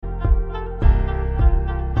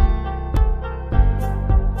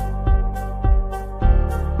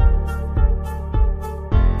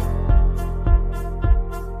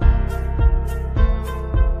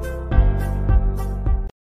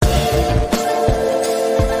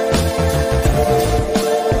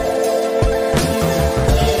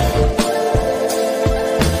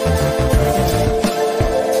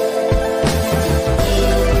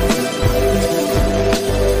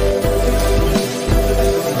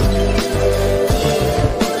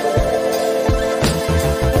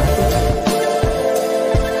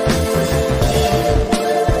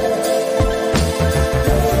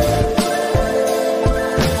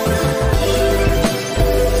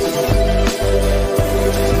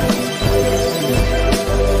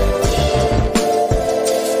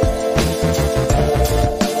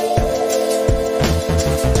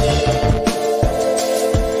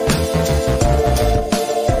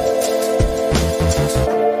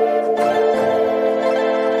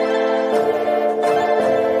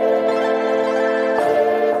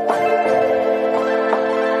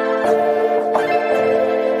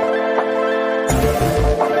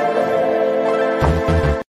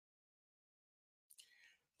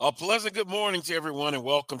A pleasant good morning to everyone, and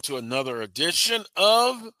welcome to another edition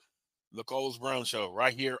of the Carlos Brown Show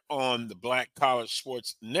right here on the Black College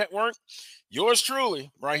Sports Network. Yours truly,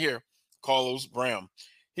 right here, Carlos Brown.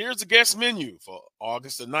 Here's the guest menu for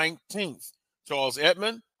August the 19th. Charles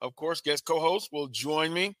Edmond, of course, guest co-host, will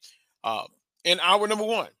join me uh, in hour number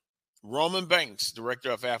one. Roman Banks, Director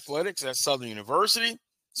of Athletics at Southern University,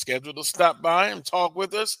 scheduled to stop by and talk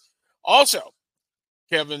with us. Also,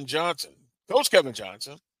 Kevin Johnson, Coach Kevin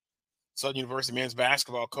Johnson, Southern University men's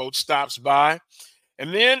basketball coach, stops by.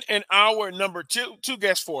 And then in hour number two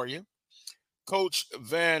guests for you. Coach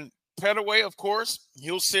Van Pettaway, of course,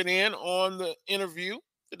 he'll sit in on the interview,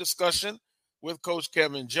 the discussion with Coach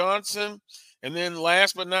Kevin Johnson. And then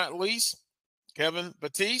last but not least, Kevin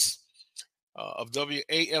Batiste of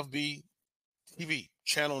WAFB TV,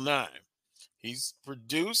 Channel 9. He's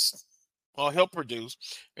produced, he'll produce,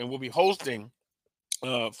 and will be hosting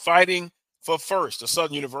Fighting for First, the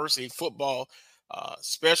Southern University football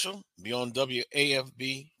special, be on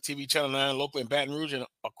WAFB TV Channel 9, locally in Baton Rouge and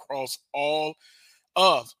across all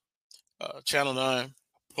of Channel 9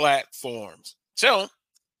 platforms. So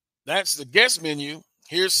that's the guest menu.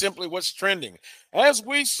 Here's simply what's trending. As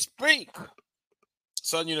we speak,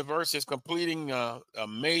 Southern University is completing a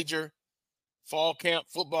major fall camp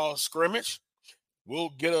football scrimmage. We'll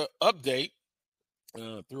get an update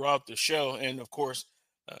throughout the show. And, of course,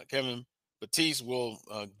 Kevin Batiste will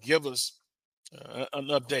give us an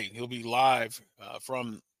update. He'll be live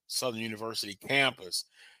from Southern University campus.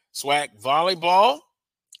 SWAC volleyball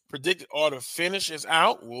predicted order finish is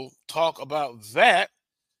out. We'll talk about that.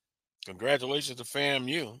 Congratulations to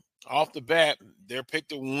FAMU. Off the bat, they're picked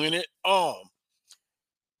to win it all.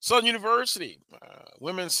 Southern University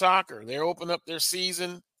women's soccer, they open up their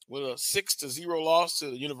season with a 6-0 loss to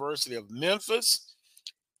the University of Memphis.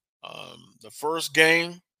 The first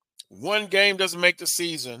game, one game doesn't make the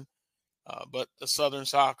season. But the Southern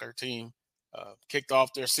soccer team kicked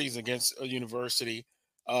off their season against a University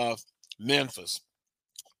of Memphis.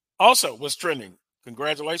 Also, what's trending?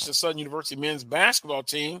 Congratulations to Southern University men's basketball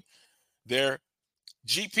team. Their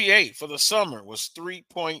GPA for the summer was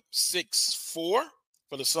 3.64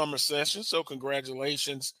 for the summer session. So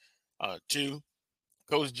congratulations to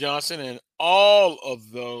Coach Johnson and all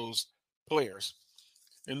of those players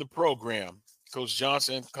in the program. Coach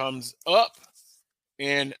Johnson comes up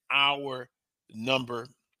in hour number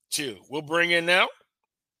two. We'll bring in now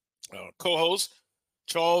co-host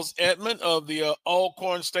Charles Edmond of the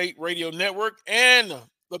Alcorn State Radio Network and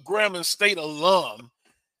the Grambling State alum.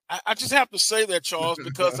 I just have to say that, Charles,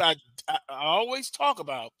 because I always talk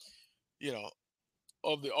about,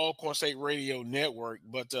 of the Alcorn State Radio Network,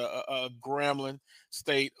 but a Grambling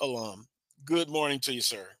State alum. Good morning to you,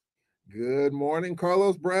 sir. Good morning,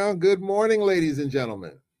 Carlos Brown. Good morning, ladies and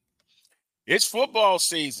gentlemen. It's football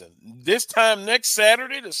season. This time next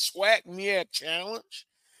Saturday, the SWAC MEAC Challenge,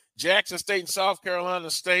 Jackson State and South Carolina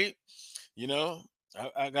State.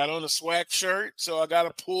 I got on a SWAC shirt, so I got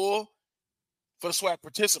a pull for the SWAC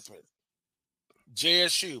participant,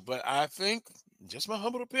 JSU. But I think, just my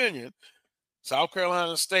humble opinion, South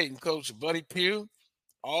Carolina State and Coach Buddy Pugh,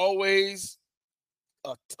 always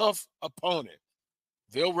a tough opponent.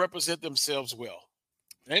 They'll represent themselves well.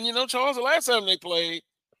 And, Charles, the last time they played,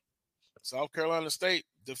 South Carolina State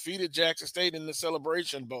defeated Jackson State in the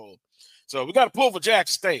Celebration Bowl. So we got to pull for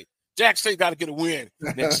Jackson State. Jackson State got to get a win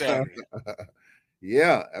next Saturday.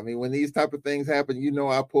 Yeah, I mean, when these type of things happen,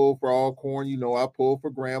 I pull for Alcorn. I pull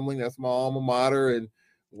for Grambling. That's my alma mater. And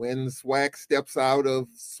when SWAC steps out of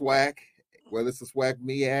SWAC, whether it's a SWAC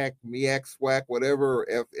MEAC SWAC, whatever,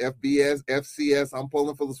 FBS, FCS, I'm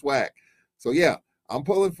pulling for the SWAC. So yeah, I'm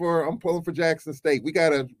pulling for Jackson State. We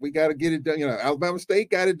gotta get it done. Alabama State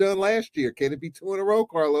got it done last year. Can it be 2 in a row,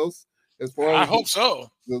 Carlos? As far as I hope so.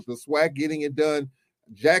 The SWAC getting it done,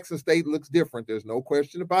 Jackson State looks different. There's no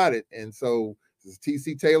question about it. And so this is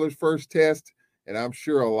TC Taylor's first test, and I'm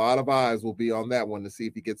sure a lot of eyes will be on that one to see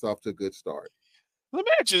if he gets off to a good start. Let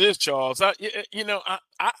me ask you this, Charles.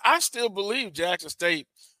 I still believe Jackson State.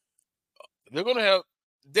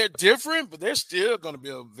 They're different, but they're still going to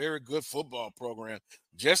be a very good football program,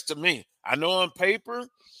 just to me. I know on paper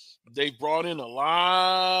they brought in a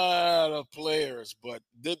lot of players, but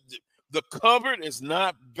the cupboard is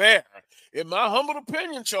not bare. In my humble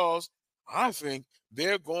opinion, Charles, I think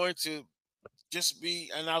they're going to just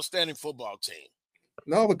be an outstanding football team.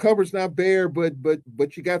 No, the cupboard's not bare, but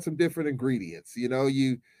you got some different ingredients.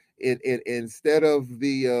 Instead of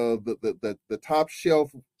the top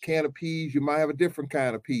shelf can of peas, you might have a different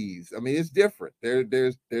kind of peas. I mean, it's different.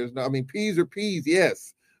 There's no. I mean, peas are peas,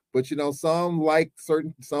 yes, but some like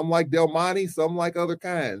Del Monte, some like other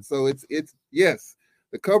kinds. So it's yes,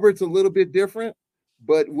 The cupboard's a little bit different,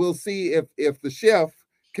 but we'll see if the chef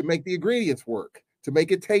can make the ingredients work to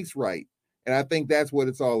make it taste right. And I think that's what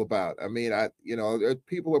it's all about. I mean,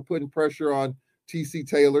 people are putting pressure on TC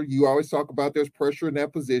Taylor. You always talk about there's pressure in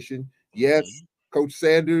that position. Yes, Coach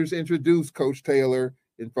Sanders introduced Coach Taylor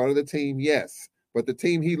in front of the team. Yes, but the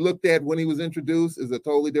team he looked at when he was introduced is a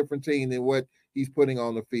totally different team than what he's putting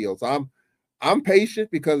on the field. So I'm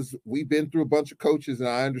patient because we've been through a bunch of coaches, and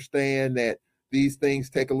I understand that these things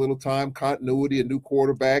take a little time. Continuity, a new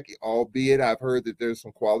quarterback, albeit I've heard that there's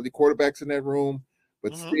some quality quarterbacks in that room,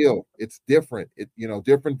 but still, it's different.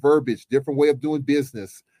 Different verbiage, different way of doing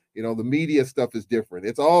business. The media stuff is different.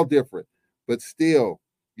 It's all different, but still,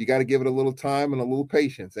 you got to give it a little time and a little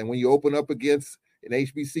patience. And when you open up against an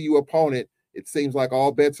HBCU opponent, it seems like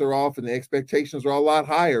all bets are off and the expectations are a lot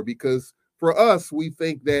higher because for us, we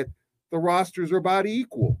think that the rosters are about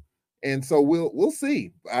equal. And so we'll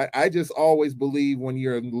see. I just always believe when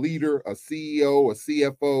you're a leader, a CEO, a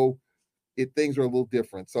CFO, things are a little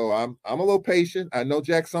different. So I'm a little patient. I know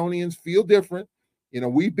Jacksonians feel different.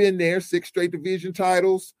 We've been there, 6 straight division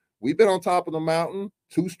titles. We've been on top of the mountain,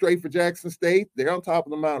 2 straight for Jackson State. They're on top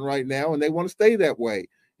of the mountain right now, and they want to stay that way.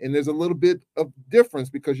 And there's a little bit of difference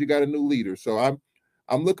because you got a new leader. So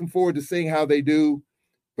I'm looking forward to seeing how they do.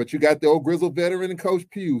 But you got the old grizzled veteran and Coach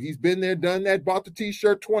Pugh. He's been there, done that, bought the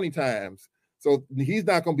T-shirt 20 times. So he's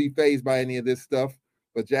not going to be fazed by any of this stuff.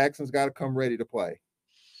 But Jackson's got to come ready to play.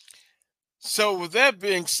 So with that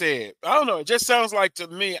being said, I don't know. It just sounds like to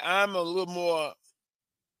me I'm a little more,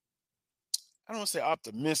 I don't want to say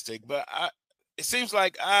optimistic, but it seems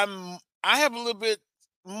like I have a little bit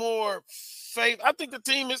more faith. I think the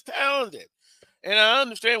team is talented. And I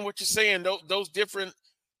understand what you're saying, those different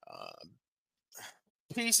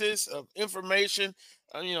pieces of information,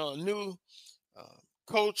 a new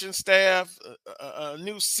coaching staff, a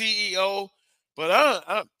new CEO, but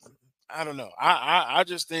I don't know. I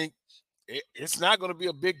just think it's not going to be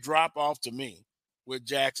a big drop off to me with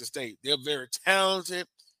Jackson State. They're very talented.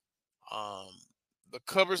 The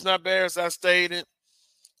cover's not bad, as I stated.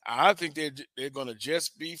 I think they're going to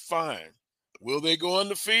just be fine. Will they go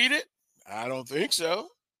undefeated? I don't think so.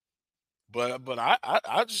 But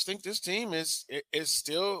I just think this team is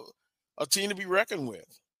still a team to be reckoned with.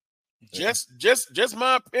 Just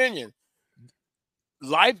my opinion.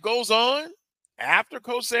 Life goes on after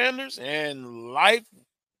Coach Sanders, and life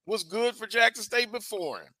was good for Jackson State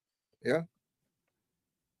before him. Yeah.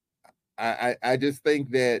 I just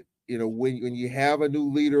think that, when you have a new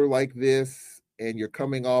leader like this and you're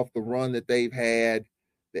coming off the run that they've had,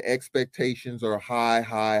 the expectations are high,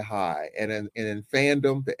 high, high. And in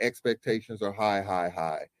fandom, the expectations are high, high,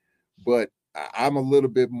 high. But I'm a little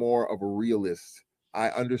bit more of a realist. I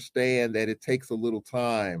understand that it takes a little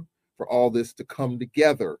time for all this to come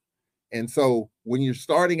together. And so when you're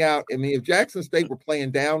starting out, I mean, if Jackson State were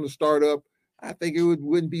playing down to start up, I think it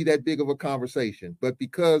wouldn't be that big of a conversation. But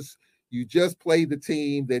because you just played the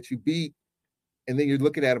team that you beat, and then you're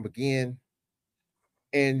looking at them again,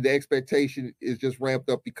 and the expectation is just ramped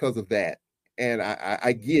up because of that. And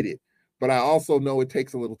I get it, but I also know it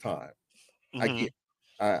takes a little time. I get,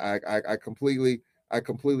 I completely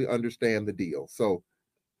understand the deal. So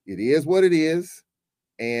it is what it is.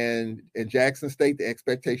 And in Jackson State, the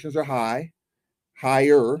expectations are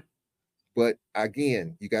higher. But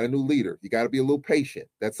again, you got a new leader. You got to be a little patient.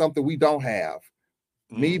 That's something we don't have.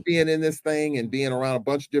 Me being in this thing and being around a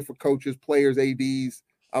bunch of different coaches, players, ADs,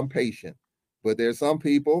 I'm patient. But there's some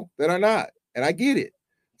people that are not, and I get it.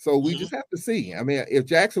 So we just have to see. I mean, if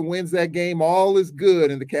Jackson wins that game, all is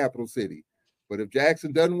good in the capital city. But if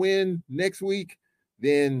Jackson doesn't win next week,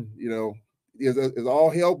 then, is all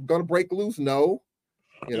hell going to break loose? No.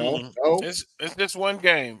 No. It's just one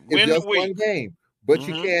game. It's just one game. But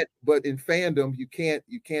you can't, but in fandom, you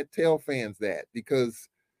can't tell fans that because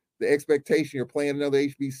the expectation you're playing another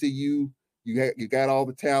HBCU, you got all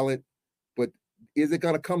the talent, but is it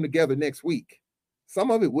going to come together next week?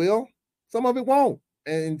 Some of it will, some of it won't.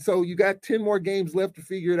 And so you got 10 more games left to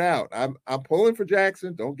figure it out. I'm pulling for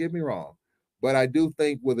Jackson, don't get me wrong. But I do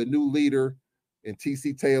think with a new leader in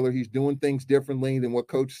TC Taylor, he's doing things differently than what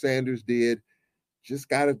Coach Sanders did. Just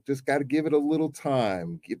gotta give it a little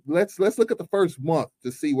time. Let's look at the first month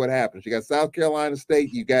to see what happens. You got South Carolina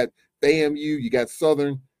State, you got FAMU, you got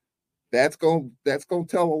Southern. That's going to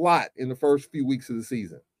tell a lot in the first few weeks of the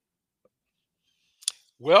season.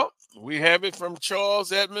 Well, we have it from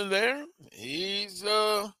Charles Edmond there. He's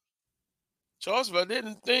Charles, but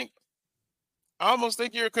I almost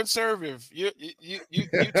think you're a conservative. You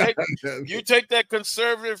take that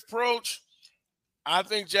conservative approach. I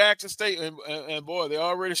think Jackson State and boy, they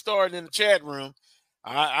already started in the chat room.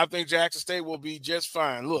 I think Jackson State will be just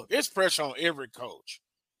fine. Look, it's pressure on every coach.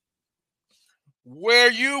 Where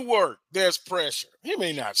you work, there's pressure. He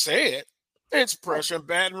may not say it. It's pressure in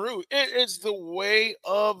Baton Rouge. It's the way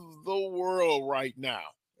of the world right now.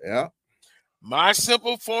 Yeah. My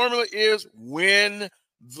simple formula is win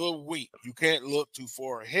the week. You can't look too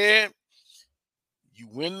far ahead. You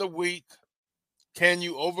win the week. Can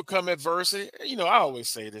you overcome adversity? You know, I always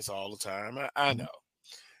say this all the time. I know.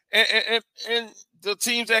 And the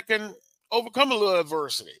teams that can overcome a little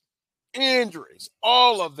adversity, injuries,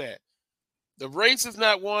 all of that. The race is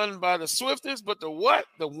not won by the swiftest, but the what?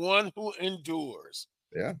 The one who endures.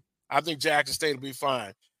 Yeah. I think Jackson State will be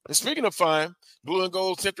fine. And speaking of fine, Blue and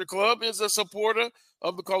Gold Century Club is a supporter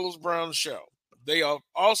of the Carlos Brown Show. They are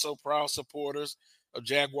also proud supporters of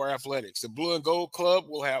Jaguar Athletics. The Blue and Gold Club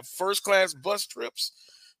will have first-class bus trips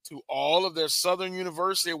to all of their Southern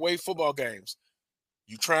University away football games.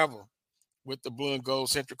 You travel with the Blue and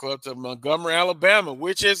Gold Century Club to Montgomery, Alabama,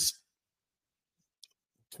 which is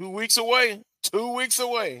 2 weeks away. 2 weeks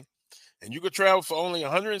away. And you could travel for only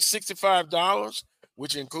 $165,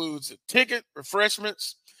 which includes a ticket,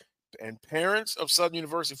 refreshments, and parents of Southern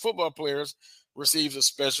University football players receives a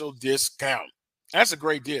special discount. That's a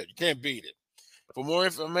great deal. You can't beat it. For more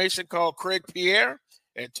information, call Craig Pierre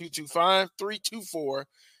at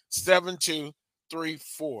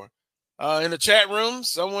 225-324-7234. In the chat room,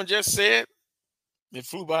 someone just said, it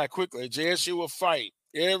flew by quickly, JSU will fight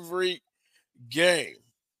every game.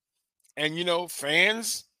 And, you know,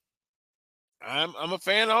 fans, I'm a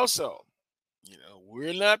fan also. You know,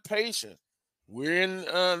 we're not patient. We're in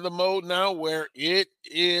the mode now where it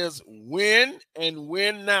is win and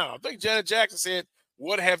win now. I think Janet Jackson said,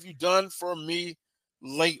 what have you done for me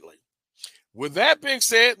lately? With that being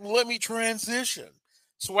said, let me transition.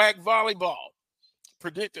 SWAC volleyball.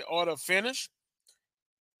 Predicted order of finish.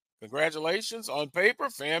 Congratulations. On paper,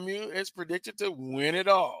 FAMU is predicted to win it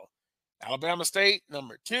all. Alabama State,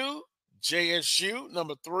 number 2. JSU,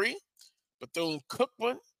 number 3.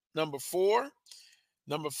 Bethune-Cookman, number 4.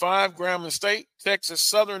 Number 5, Grambling State. Texas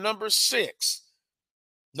Southern, number 6.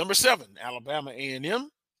 Number 7, Alabama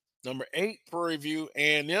A&M. Number 8, Prairie View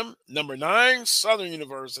A&M. Number 9, Southern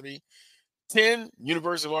University. 10,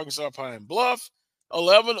 University of Arkansas Pine Bluff.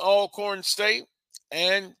 11, Alcorn State.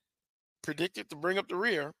 And predicted to bring up the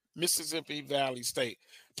rear, Mississippi Valley State.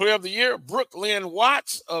 Player of the Year, Brooke Lynn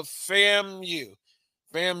Watts of FAMU.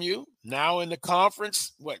 FAMU, now in the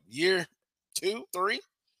conference, year 2, 3?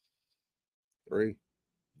 3.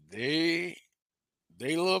 They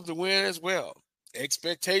love to win as well.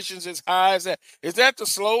 Expectations as high as that. Is that the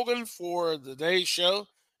slogan for today's show?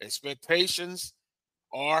 Expectations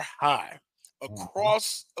are high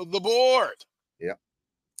across the board. Yeah.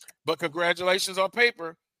 But congratulations on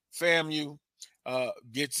paper. FAMU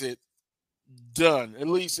gets it done, at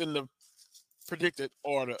least in the predicted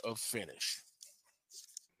order of finish.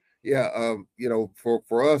 Yeah, you know,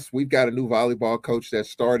 for us, we've got a new volleyball coach that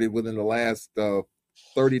started within the last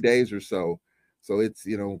 30 days or so. So it's,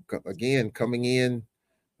 you know, again, coming in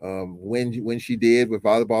when she did with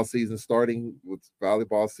volleyball season starting with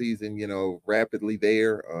volleyball season, you know, rapidly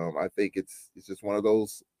there. I think it's just one of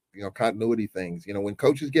those, you know, continuity things. You know, when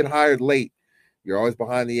coaches get hired late, you're always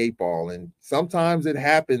behind the 8 ball. And sometimes it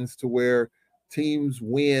happens to where teams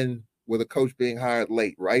win with a coach being hired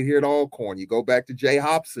late. Right here at Alcorn, you go back to Jay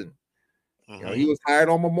Hobson. You know, he was hired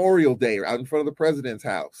on Memorial Day out in front of the president's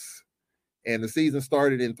house. And the season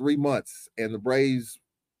started in 3 months. And the Braves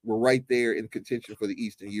were right there in contention for the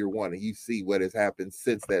East in year 1. And you see what has happened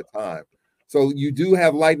since that time. So you do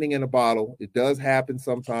have lightning in a bottle. It does happen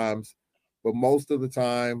sometimes. But most of the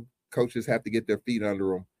time, coaches have to get their feet under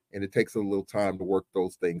them. And it takes a little time to work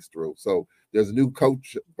those things through. So there's a new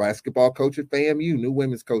coach, basketball coach at FAMU, new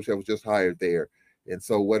women's coach that was just hired there. And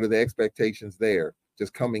so what are the expectations there?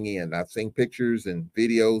 Just coming in. I've seen pictures and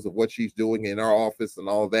videos of what she's doing in our office and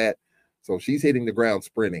all that. So she's hitting the ground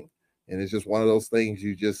sprinting. And it's just one of those things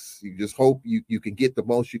you just hope you can get the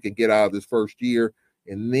most you can get out of this first year.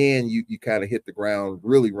 And then you kind of hit the ground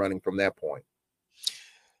really running from that point.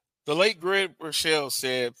 The late Greg Rochelle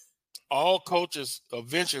said, all coaches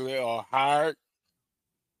eventually are hired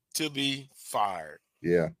to be fired.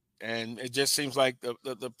 Yeah. And it just seems like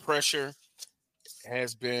the pressure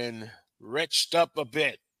has been retched up a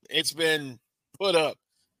bit. It's been put up.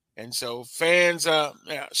 And so fans,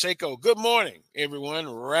 Shako, good morning,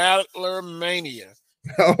 everyone. Rattler Mania.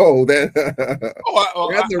 Oh,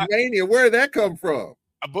 Rattler Mania. Where did that come from?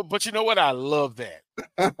 But you know what? I love that.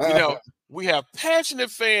 You know, we have passionate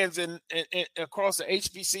fans in across the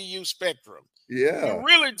HBCU spectrum. Yeah, we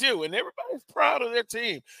really do, and everybody's proud of their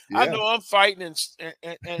team. Yeah. I know I'm fighting and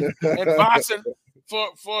boxing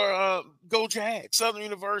Go Jags, Southern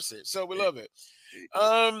University. So we love it.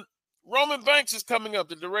 Roman Banks is coming up,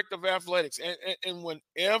 the director of athletics. And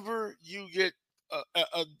whenever you get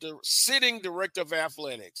a sitting director of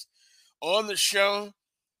athletics on the show,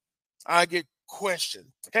 I get questions,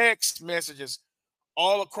 text messages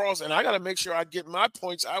all across, and I got to make sure I get my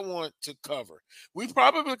points I want to cover. We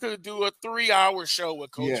probably could do a 3-hour show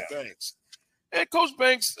with Coach Banks. And Coach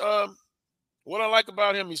Banks, what I like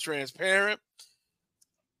about him, he's transparent.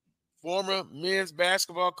 Former men's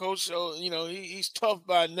basketball coach, so he's tough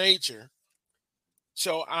by nature.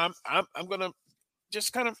 So I'm gonna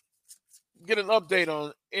just kind of get an update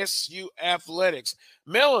on SU athletics.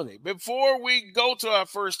 Melanie, before we go to our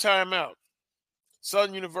first time out,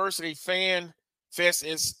 Southern University Fan Fest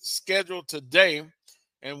is scheduled today,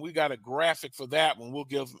 and we got a graphic for that one. We'll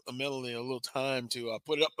give Melanie a little time to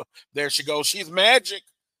put it up. There she goes. She's magic.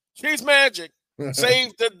 She's magic.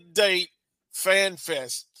 Save the date, Fan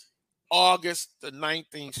Fest, August the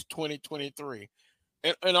 19th, 2023.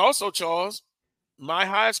 And also, Charles, my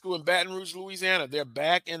high school in Baton Rouge, Louisiana, they're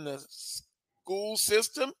back in the school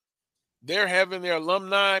system. They're having their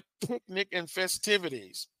alumni picnic and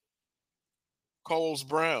festivities. Coles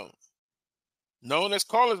Brown, known as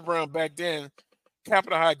Carlos Brown back then,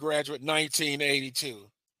 Capital High graduate, 1982.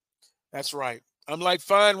 That's right. I'm like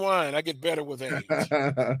fine wine. I get better with age.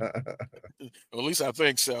 At least I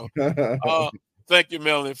think so. Thank you,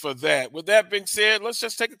 Melanie, for that. With that being said, let's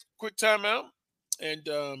just take a quick time out.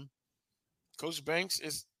 And Coach Banks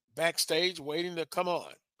is backstage waiting to come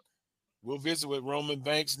on. We'll visit with Roman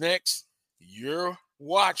Banks next. You're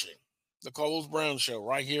watching the Coles Brown Show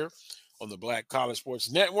right here on the Black College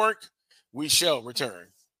Sports Network. We shall return.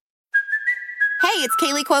 Hey, it's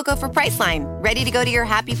Kaylee Cuoco for Priceline. Ready to go to your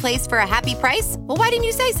happy place for a happy price? Well, why didn't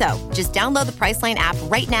you say so? Just download the Priceline app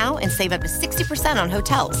right now and save up to 60% on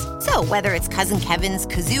hotels. So whether it's Cousin Kevin's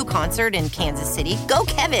Kazoo Concert in Kansas City, go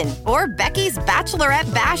Kevin, or Becky's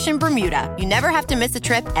Bachelorette Bash in Bermuda, you never have to miss a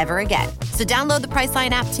trip ever again. So download the Priceline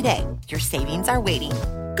app today. Your savings are waiting.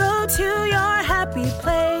 Go to your happy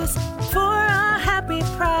place for a happy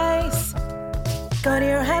price. Go to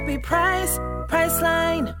your happy price,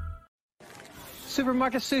 Priceline.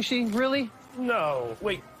 Supermarket sushi, really? No.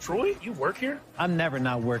 Wait, Troy, you work here? I'm never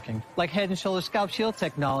not working. Like Head & Shoulders Scalp Shield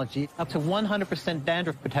technology, up to 100%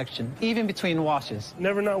 dandruff protection, even between washes.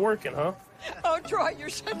 Never not working, huh? Oh, Troy, you're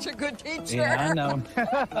such a good teacher. Yeah, I know.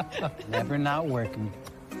 Never not working.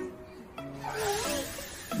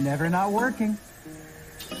 Never not working.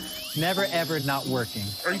 Never, ever not working.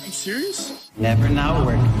 Are you serious? Never not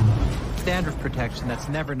working. Dandruff protection that's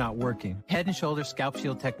never not working. Head & Shoulders Scalp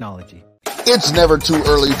Shield technology. It's never too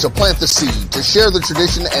early to plant the seed, to share the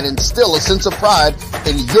tradition, and instill a sense of pride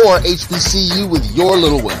in your HBCU with your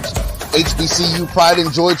little ones. HBCU Pride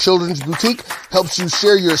and Joy Children's Boutique helps you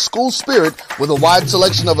share your school spirit with a wide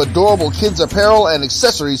selection of adorable kids apparel and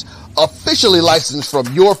accessories officially licensed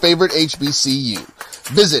from your favorite HBCU.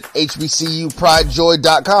 Visit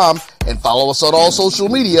hbcupridejoy.com and follow us on all social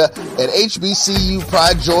media at HBCU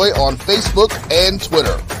Pride Joy on Facebook and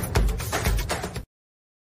Twitter.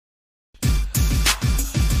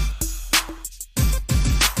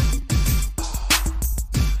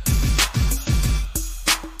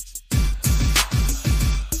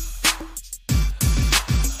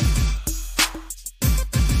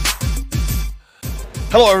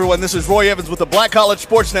 Hello, everyone. This is Roy Evans with the Black College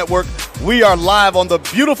Sports Network. We are live on the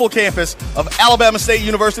beautiful campus of Alabama State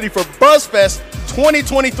University for BuzzFest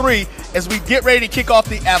 2023 as we get ready to kick off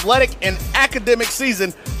the athletic and academic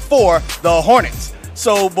season for the Hornets.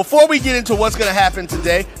 So before we get into what's going to happen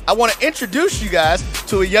today, I want to introduce you guys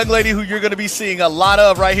to a young lady who you're going to be seeing a lot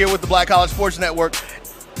of right here with the Black College Sports Network.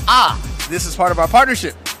 This is part of our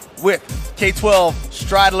partnership with K-12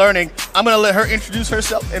 Stride Learning. I'm going to let her introduce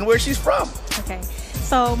herself and where she's from. Okay.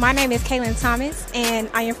 So my name is Kaylin Thomas, and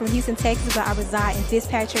I am from Houston, Texas, but I reside in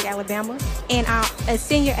Fitzpatrick, Alabama. And I'm a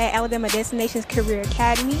senior at Alabama Destinations Career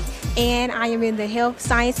Academy, and I am in the health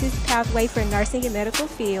sciences pathway for nursing and medical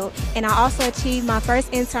field. And I also achieved my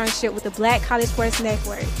first internship with the Black College Sports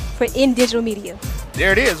Network in digital media.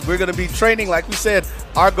 There it is. We're going to be training, like we said,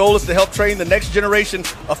 our goal is to help train the next generation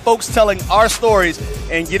of folks telling our stories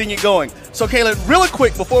and getting it going. So, Kaylin, really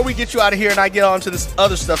quick, before we get you out of here and I get on to this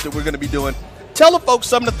other stuff that we're going to be doing, tell the folks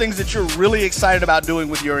some of the things that you're really excited about doing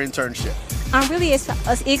with your internship. I'm really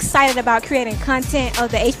excited about creating content of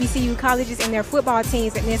the HBCU colleges and their football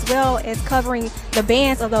teams, and as well as covering the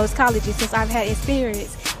bands of those colleges, since I've had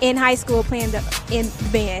experience in high school playing in the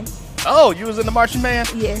band. Oh, you was in the marching band?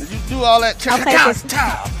 Yes. Did you do all that?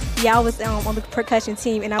 Yeah, I was on the percussion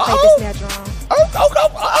team, and I played the snare drum.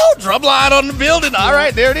 Oh, drumline on the building. All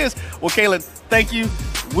right, there it is. Well, Kaylin, thank you.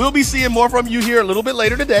 We'll be seeing more from you here a little bit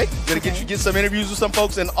later today. Going to get some interviews with some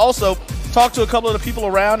folks and also talk to a couple of the people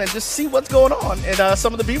around and just see what's going on and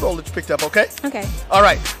some of the B-roll that you picked up, okay? Okay. All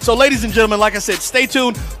right. So, ladies and gentlemen, like I said, stay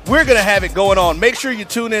tuned. We're going to have it going on. Make sure you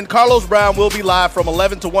tune in. Carlos Brown will be live from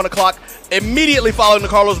 11 to 1 o'clock. Immediately following the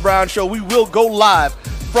Carlos Brown Show, we will go live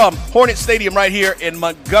from Hornet Stadium right here in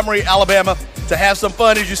Montgomery, Alabama, to have some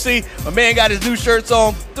fun. As you see, my man got his new shirts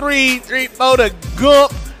on. 3, 4, the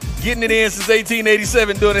Gump. Getting it in since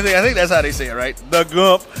 1887, doing anything. I think that's how they say it, right? The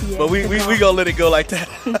Gump. Yeah, but we going to let it go like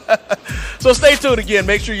that. So stay tuned again.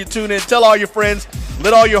 Make sure you tune in. Tell all your friends.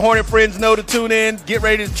 Let all your Hornet friends know to tune in. Get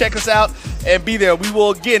ready to check us out and be there. We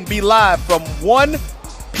will, again, be live from 1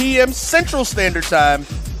 p.m. Central Standard Time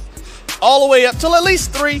all the way up till at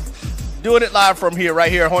least 3. Doing it live from here,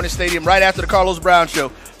 right here at Hornet Stadium, right after the Carlos Brown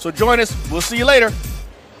Show. So join us. We'll see you later.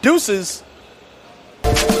 Deuces.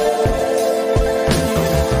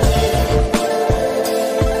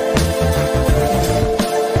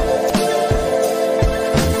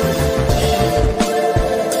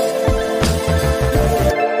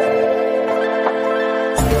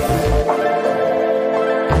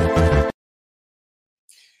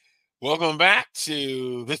 Welcome back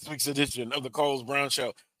to this week's edition of the Carlos Brown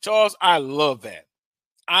Show. Charles, I love that.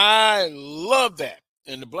 I love that.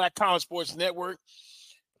 And the Black College Sports Network,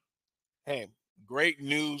 hey, great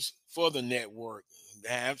news for the network. They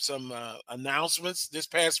have some announcements this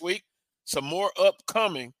past week, some more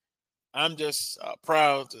upcoming. I'm just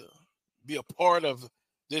proud to be a part of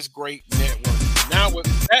this great network. Now, with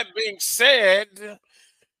that being said,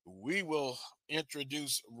 we will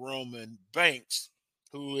introduce Roman Banks,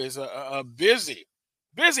 who is a busy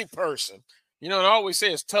person. You know, I always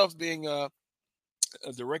say it's tough being a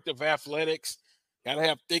director of athletics. Got to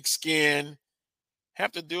have thick skin.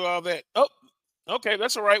 Have to do all that. Oh, okay,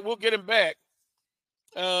 that's all right. We'll get him back.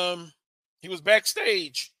 He was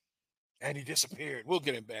backstage, and he disappeared. We'll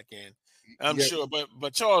get him back in, I'm sure.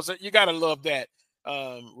 But Charles, you got to love that.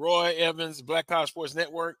 Roy Evans, Black College Sports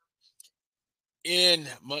Network in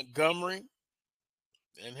Montgomery.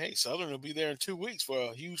 And, hey, Southern will be there in 2 weeks for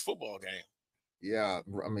a huge football game. Yeah,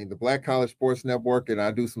 I mean, the Black College Sports Network, and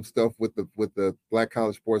I do some stuff with the Black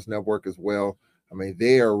College Sports Network as well. I mean,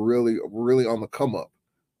 they are really, really on the come up.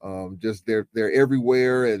 Just they're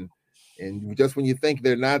everywhere, and just when you think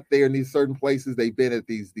they're not there in these certain places, they've been at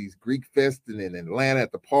these Greek Fest and in Atlanta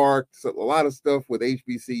at the park. So a lot of stuff with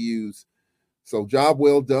HBCUs. So job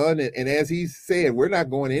well done. And as he said, we're not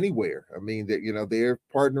going anywhere. I mean, that they're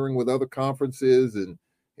partnering with other conferences, and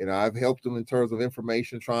I've helped them in terms of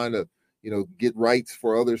information, trying to get rights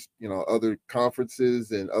for others, other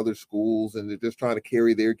conferences and other schools, and they're just trying to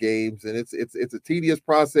carry their games. And it's a tedious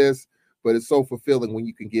process, but it's so fulfilling when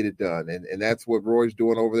you can get it done. And that's what Roy's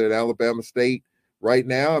doing over there at Alabama State right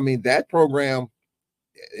now. I mean, that program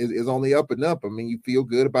is on the up and up. I mean, you feel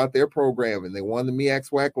good about their program, and they won the MEAC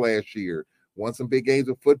SWAC last year, won some big games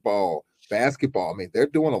of football, basketball. I mean, they're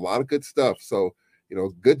doing a lot of good stuff. So,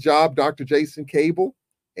 good job, Dr. Jason Cable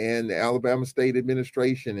and the Alabama State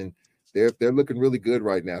administration. And they're looking really good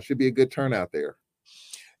right now. Should be a good turnout there.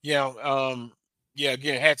 Yeah.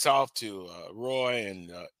 Again, hats off to Roy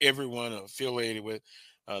and everyone affiliated with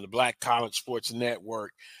the Black College Sports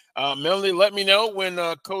Network. Melanie, let me know when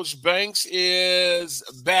Coach Banks is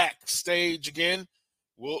backstage again.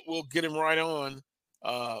 We'll get him right on.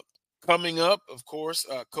 Coming up, of course,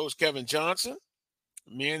 Coach Kevin Johnson,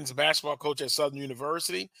 men's basketball coach at Southern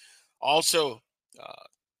University. Also,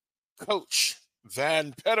 Coach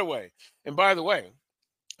Van Pettaway. And by the way,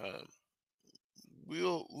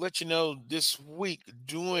 we'll let you know this week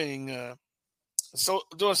doing our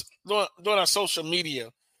social media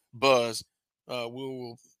buzz.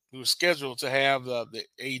 We're scheduled to have the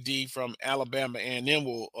AD from Alabama A&M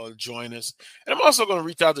will join us. And I'm also going to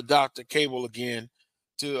reach out to Dr. Cable again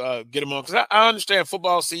to get him on, because I understand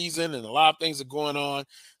football season and a lot of things are going on.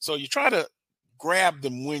 So you try to grab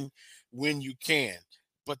them when you can.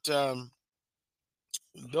 But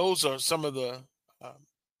those are some of the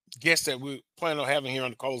guests that we plan on having here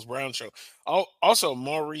on the Carlos Brown Show. Also,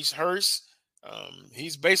 Maurice Hurst,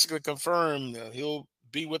 he's basically confirmed he'll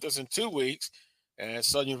be with us in 2 weeks as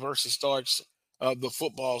Southern University starts the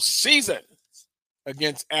football season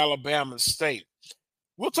against Alabama State.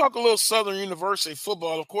 We'll talk a little Southern University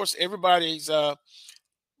football. Of course, everybody's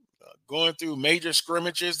going through major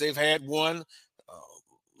scrimmages. They've had one.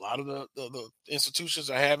 A lot of the institutions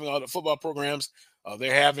are having, all the football programs.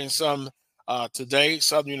 They're having some today.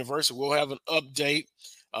 Southern University will have an update.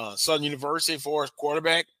 Southern University for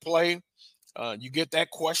quarterback play. You get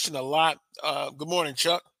that question a lot. Good morning,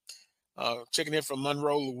 Chuck. Checking in from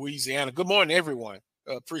Monroe, Louisiana. Good morning, everyone.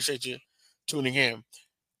 Appreciate you tuning in.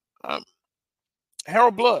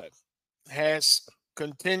 Harold Blood has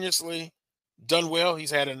continuously done well.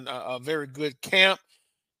 He's had a very good camp.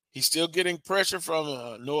 He's still getting pressure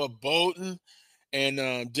from Noah Bolton and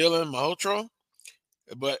Dylan Mahotro.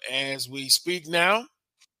 But as we speak now,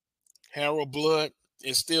 Harold Blood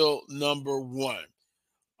is still number one.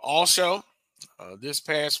 Also, this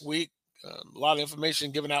past week, a lot of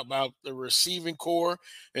information given out about the receiving core.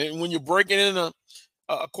 And when you're breaking in a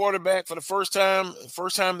quarterback for the first time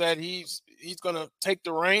that he's going to take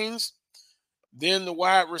the reins, then the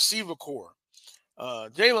wide receiver core.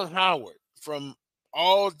 Jalen Howard, from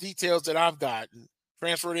all details that I've gotten,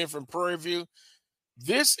 transferred in from Prairie View.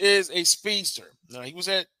 This is a speedster. Now, he was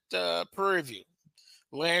at Prairie View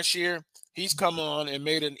last year. He's come on and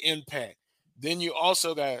made an impact. Then you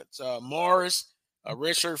also got Morris, a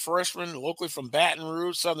redshirt freshman, locally from Baton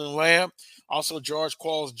Rouge, Southern Lab. Also, George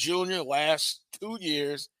Qualls Jr., last 2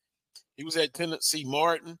 years. He was at Tennessee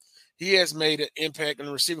Martin. He has made an impact in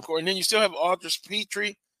the receiving corps. And then you still have Aldrich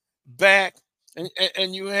Petrie back,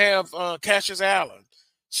 and you have Cassius Allen.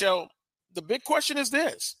 So the big question is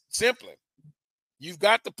this, simply. You've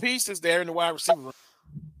got the pieces there in the wide receiver room,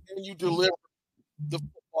 and you deliver the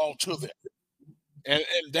football to them. And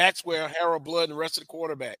that's where Harold Blood and the rest of the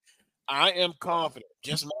quarterback. I am confident,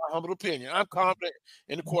 just my humble opinion, I'm confident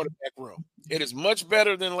in the quarterback room. It is much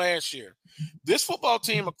better than last year. This football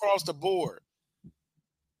team across the board,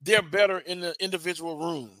 they're better in the individual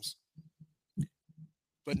rooms.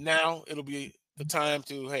 But now it'll be the time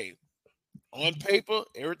to, hey, on paper,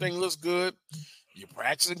 everything looks good. You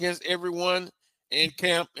practice against everyone in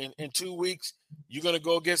camp in 2 weeks. You're going to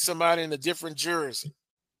go get somebody in a different jersey.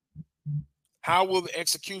 How will the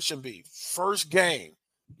execution be? First game,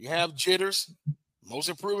 you have jitters, most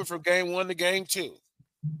improvement from game 1 to game 2.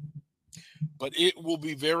 But it will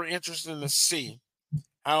be very interesting to see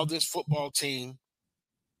how this football team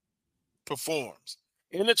performs.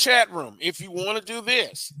 In the chat room, if you want to do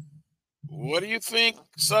this, what do you think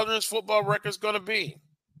Southern's football record is going to be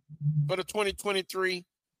for the 2023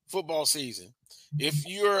 football season? If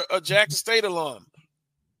you're a Jackson State alum,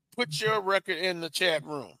 put your record in the chat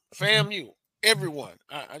room. FAMU, everyone.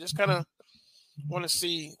 I just kind of want to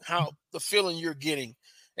see how the feeling you're getting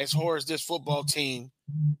as far as this football team,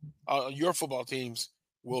 your football teams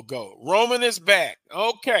will go. Roman is back.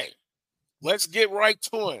 Okay, let's get right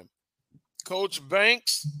to him. Coach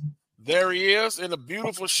Banks, there he is in a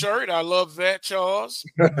beautiful shirt. I love that, Charles.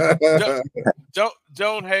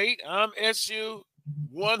 Don't hate. I'm SU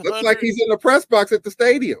 100. Looks like he's in the press box at the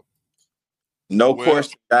stadium. No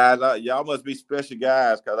question, guys. Y'all must be special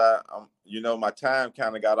guys because my time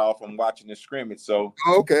kind of got off from watching the scrimmage. So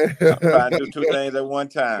okay, I'm trying to do 2 things at one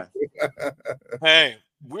time. Hey,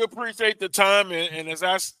 we appreciate the time, and as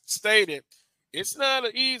I stated, it's not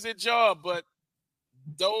an easy job, but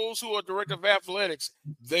those who are director of athletics,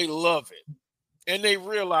 they love it, and they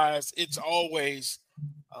realize it's always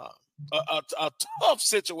a tough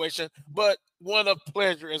situation, but one of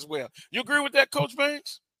pleasure as well. You agree with that, Coach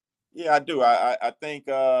Banks? Yeah, I do. I think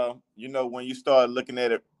when you start looking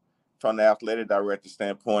at it from the athletic director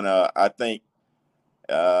standpoint, I think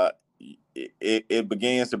it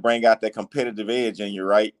begins to bring out that competitive edge in you,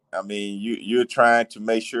 right? I mean, you're trying to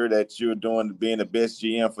make sure that you're being the best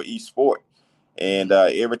GM for each sport. And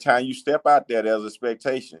every time you step out there, there's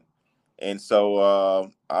expectation. And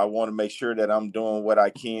so I want to make sure that I'm doing what I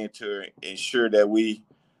can to ensure that we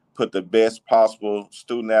put the best possible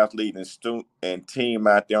student athlete and team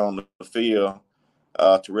out there on the field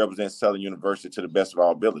to represent Southern University to the best of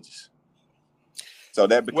our abilities. So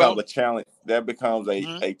that becomes a challenge. That becomes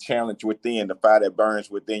a challenge within, the fire that burns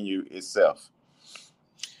within you itself.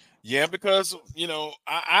 Yeah, because,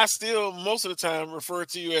 I still most of the time refer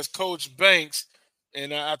to you as Coach Banks,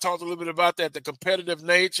 and I talked a little bit about that, the competitive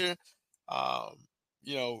nature, on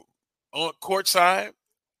courtside,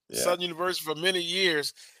 Southern University for many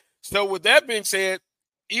years. So with that being said,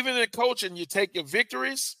 even in coaching, you take your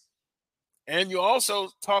victories and you also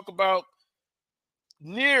talk about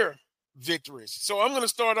near victories. So I'm going to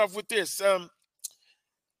start off with this.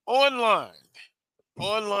 Online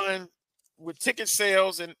with ticket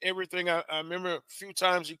sales and everything. I remember a few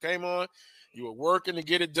times you came on, you were working to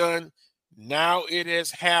get it done. Now it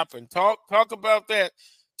has happened. Talk about that.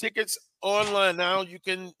 Tickets online now, you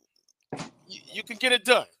can get it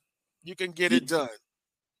done. You can get it done.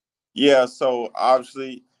 Yeah, so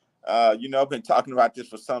obviously, I've been talking about this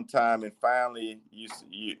for some time, and finally,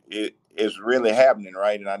 it is really happening,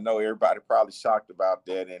 right? And I know everybody probably shocked about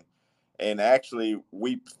that, and actually,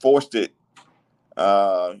 we forced it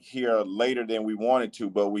here later than we wanted to,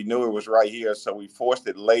 but we knew it was right here, so we forced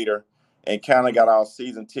it later and kind of got our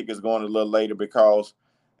season tickets going a little later because,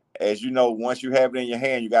 as you know, once you have it in your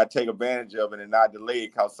hand, you got to take advantage of it and not delay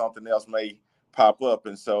it because something else may pop up.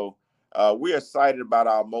 And so we're excited about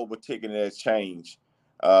our mobile ticketing that's changed.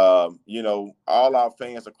 You know, all our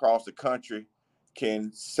fans across the country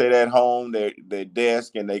can sit at home, their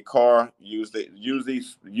desk and their car, use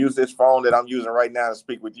this phone that I'm using right now to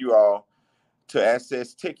speak with you all to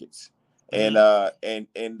access tickets. Mm-hmm.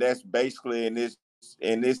 And that's basically in this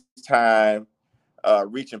time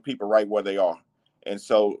reaching people right where they are. And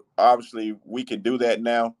so obviously we can do that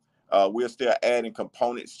now. We're still adding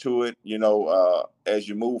components to it, you know, as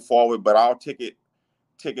you move forward. But our ticket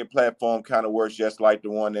platform kind of works just like the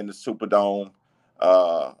one in the Superdome.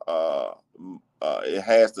 It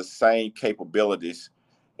has the same capabilities,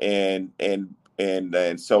 and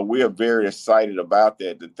so we are very excited about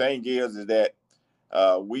that. The thing is that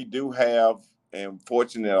we do have, and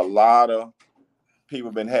fortunately, a lot of people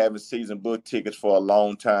have been having season book tickets for a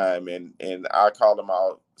long time, and I call them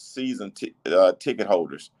our season ticket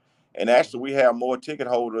holders. And actually, we have more ticket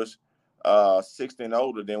holders 60 and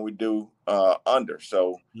older than we do under.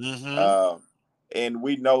 So, and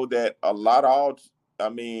we know that a lot of, I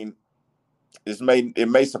mean, it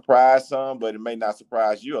may surprise some, but it may not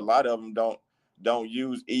surprise you. A lot of them don't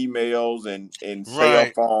use emails and cell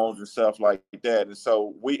phones and stuff like that. And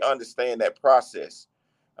so we understand that process.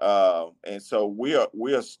 And so we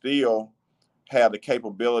are still have the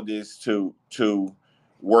capabilities to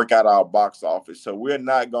work out our box office. So we're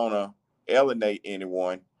not going to alienate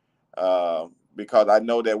anyone because I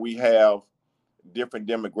know that we have different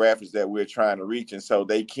demographics that we're trying to reach. And so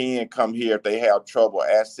they can come here if they have trouble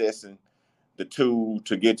accessing the tool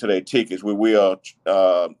to get to their tickets. We will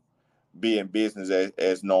be in business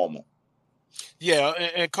as normal. Yeah,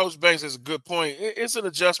 and Coach Banks is a good point. It's an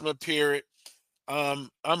adjustment period. I'm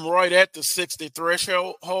right at the 60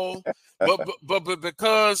 threshold, but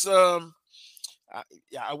because I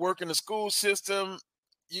work in the school system,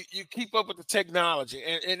 you keep up with the technology,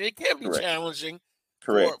 and it can be challenging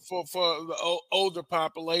for the older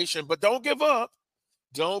population. But don't give up.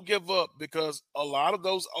 Don't give up because a lot of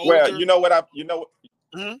those older. Well, you know what I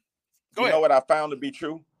found to be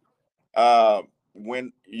true.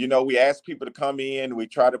 When we ask people to come in, we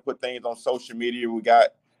try to put things on social media. We got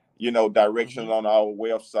directions on our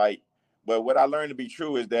website. But what I learned to be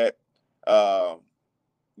true is that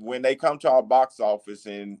when they come to our box office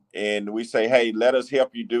and we say, hey, let us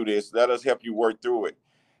help you do this, let us help you work through it.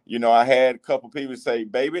 I had a couple people say,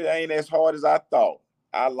 baby, it ain't as hard as I thought.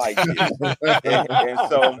 I like this. and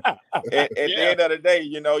so at the end of the day,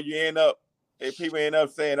 people end up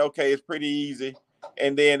saying, okay, it's pretty easy.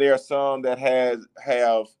 And then there are some that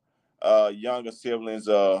have younger siblings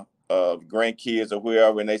of grandkids or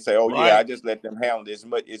whoever, and they say, oh, yeah, I just let them handle this.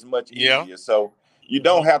 It's much easier. So you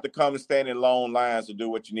don't have to come and stand in long lines to do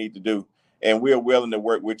what you need to do. And we're willing to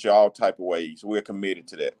work with you all type of ways. We're committed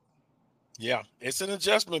to that. Yeah, it's an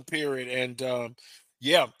adjustment period. And,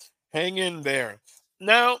 hang in there.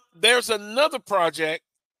 Now, there's another project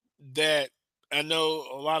that I know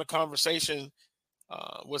a lot of conversation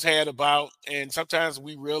was had about, and sometimes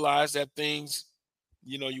we realize that things,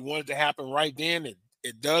 you want it to happen right then, and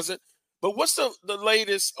it doesn't. But what's the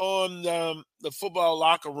latest on the football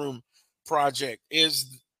locker room project? I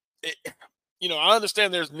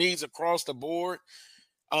understand there's needs across the board,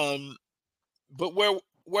 but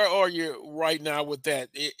where are you right now with that?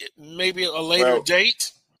 Maybe a later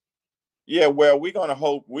date? Yeah, well, we're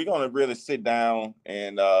gonna really sit down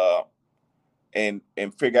and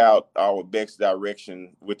figure out our best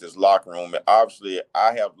direction with this locker room. And obviously,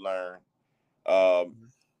 I have learned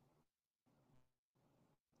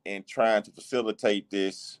in trying to facilitate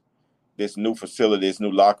this new facility, this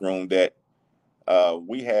new locker room, that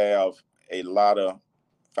we have a lot of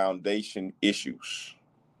foundation issues.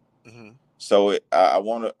 Mm-hmm. So I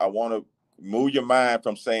want to move your mind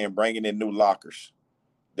from saying bringing in new lockers.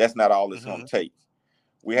 That's not all it's going to take.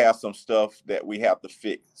 We have some stuff that we have to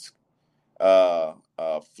fix.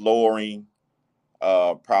 Flooring,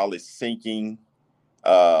 probably sinking,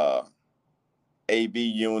 AV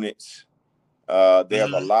units.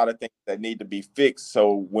 There's a lot of things that need to be fixed.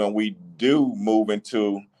 So when we do move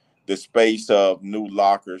into the space of new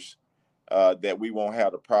lockers, that we won't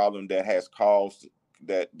have the problem that has caused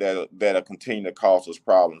that'll continue to cause us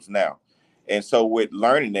problems now. And so with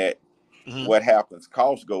learning that, what happens?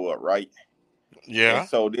 Costs go up, right? Yeah. And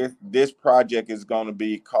so this project is going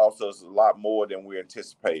to cost us a lot more than we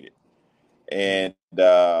anticipated, and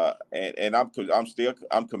I'm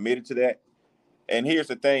committed to that. And here's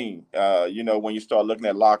the thing, when you start looking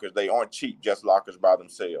at lockers, they aren't cheap, just lockers by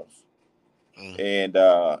themselves. And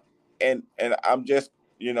I'm just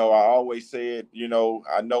I always said,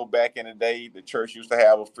 I know back in the day, the church used to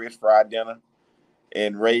have a fish fry dinner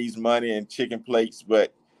and raise money and chicken plates.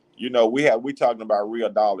 But, we talking about real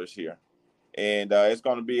dollars here. And it's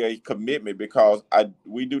going to be a commitment because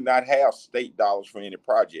we do not have state dollars for any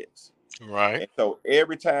projects. Right. And so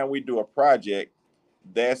every time we do a project,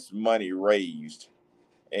 that's money raised.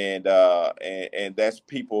 And that's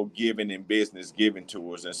people giving in business giving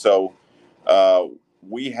to us. And so I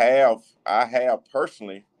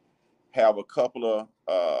personally have a couple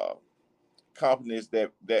of companies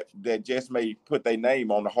that just may put their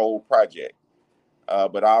name on the whole project.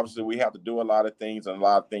 But obviously we have to do a lot of things, and a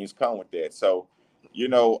lot of things come with that. So,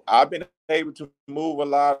 I've been able to move a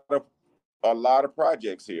lot of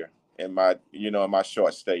projects here in my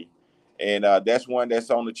short stay. And that's one that's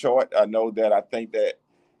on the chart. I know that I think that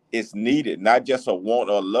it's needed, not just a want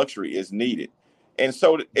or a luxury, it's needed. And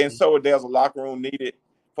so there's a locker room needed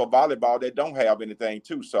for volleyball that don't have anything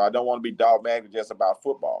too. So I don't want to be dogmatic just about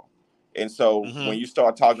football. And so when you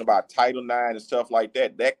start talking about Title IX and stuff like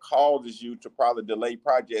that, that causes you to probably delay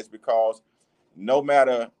projects, because no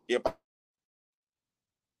matter if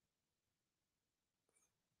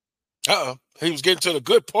he was getting to the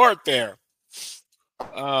good part there.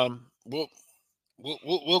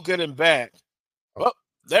 We'll get him back. Oh,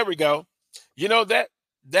 there we go.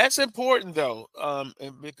 That's important though,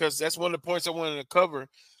 because that's one of the points I wanted to cover.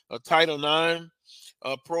 Title IX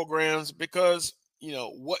programs, because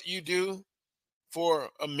what you do for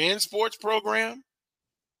a men's sports program,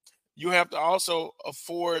 you have to also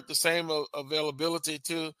afford the same availability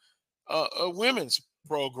to a women's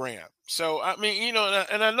program. So, I mean,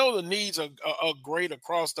 and I know the needs are great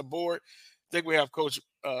across the board. I think we have Coach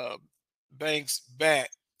Banks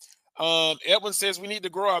back. Edwin says we need to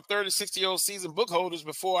grow our 30 to 60-year-old season book holders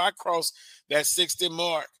before I cross that 60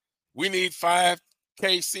 mark. We need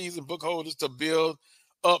 5K season book holders to build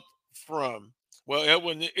up from. Well,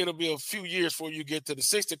 Edwin, it'll be a few years before you get to the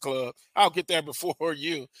 60 club. I'll get there before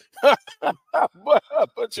you.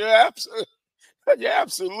 But you're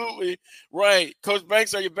absolutely right. Coach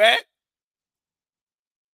Banks, are you back?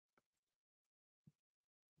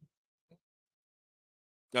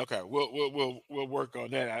 Okay, we'll work on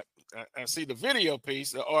that. I see the video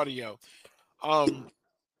piece, the audio. Can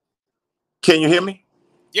you hear me?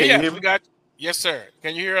 Yeah, we got. Yes, sir.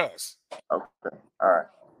 Can you hear us? Okay. All right.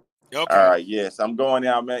 Okay. All right. Yes, I'm going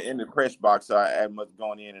out. I'm in the press box, so I'm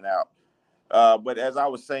going in and out. But as I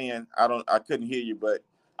was saying, I couldn't hear you, but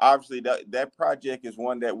obviously that project is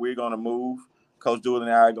one that we're going to move. Coach Dooley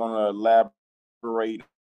and I are going to elaborate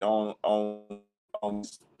on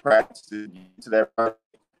practices to that project.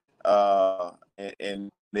 And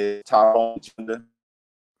the top on agenda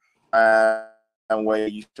and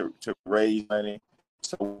ways to raise money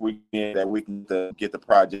so we can get the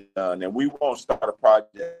project done. And we won't start a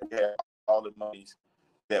project. We have all the monies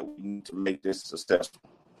that we need to make this successful.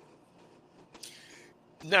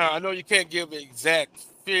 Now, I know you can't give exact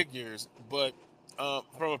figures, but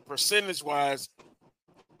from a percentage wise,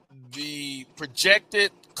 the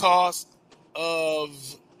projected cost of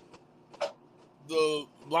the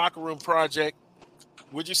locker room project,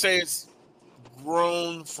 would you say it's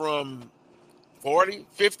grown from 40,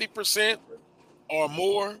 50% or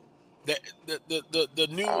more? The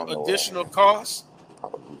new additional costs?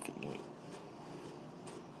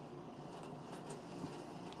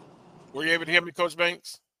 Were you able to hear me, Coach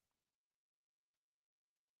Banks?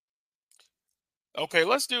 Okay,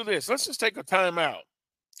 let's do this. Let's just take a timeout,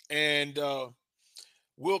 and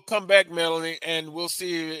we'll come back, Melanie, and we'll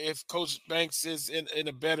see if Coach Banks is in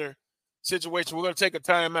a better situation. We're going to take a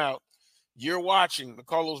timeout. You're watching the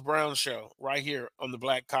Carlos Brown Show right here on the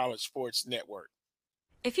Black College Sports Network.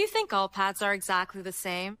 If you think all pads are exactly the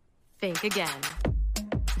same, think again.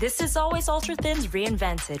 This is Always Ultra Thins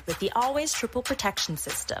reinvented with the Always Triple Protection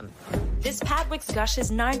System. This pad wicks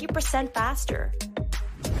gushes 90% faster,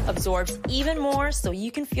 absorbs even more so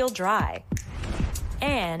you can feel dry,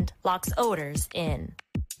 and locks odors in.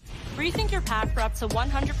 Rethink your pad for up to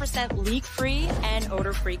 100% leak-free and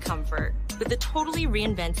odor-free comfort with the totally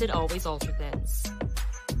reinvented Always Ultra Thins.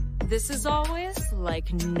 This is always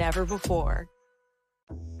like never before.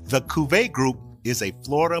 The Cuvée Group is a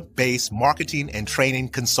Florida-based marketing and training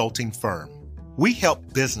consulting firm. We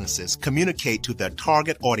help businesses communicate to their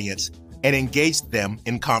target audience and engage them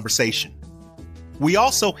in conversation. We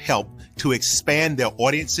also help to expand their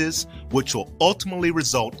audiences, which will ultimately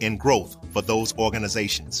result in growth for those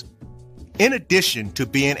organizations. In addition to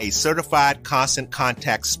being a certified constant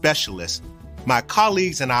contact specialist, my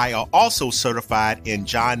colleagues and I are also certified in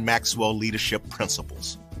John Maxwell Leadership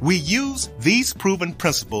Principles. We use these proven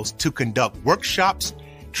principles to conduct workshops,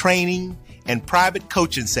 training, and private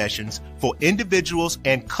coaching sessions for individuals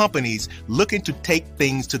and companies looking to take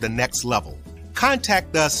things to the next level.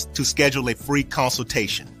 Contact us to schedule a free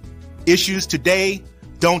consultation. Issues today,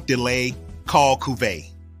 don't delay, call Cuvée.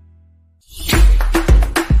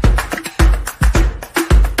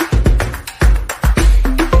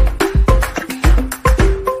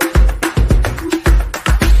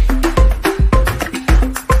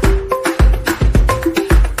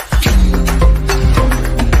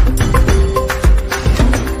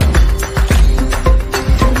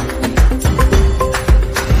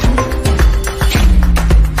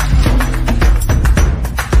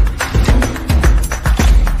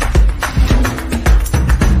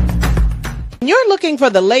 Looking for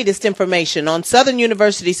the latest information on Southern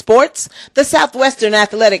University sports, the Southwestern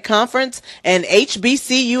Athletic Conference, and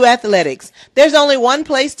HBCU athletics, there's only one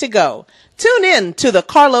place to go. Tune in to the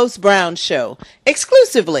Carlos Brown Show,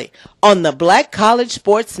 exclusively on the Black College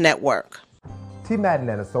Sports Network. T. Madden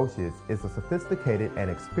and Associates is a sophisticated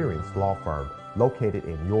and experienced law firm located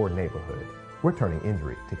in your neighborhood. We're turning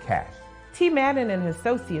injury to cash. T. Madden and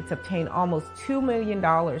Associates obtained almost $2 million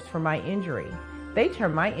for my injury. They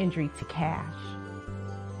turned my injury to cash.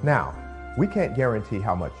 Now, we can't guarantee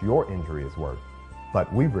how much your injury is worth,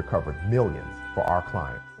 but we've recovered millions for our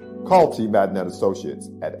clients. Call T. Madden and Associates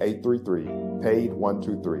at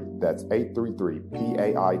 833-PAID-123. That's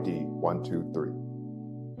 833-PAID-123.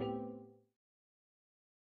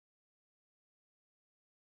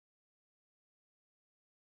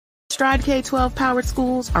 Stride K-12 powered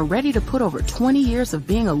schools are ready to put over 20 years of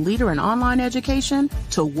being a leader in online education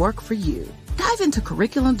to work for you. Dive into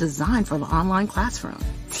curriculum design for the online classroom.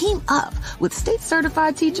 Team up with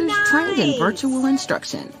state-certified teachers trained in virtual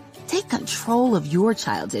instruction. Take control of your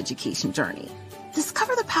child's education journey.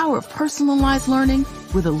 Discover the power of personalized learning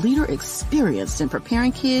with a leader experienced in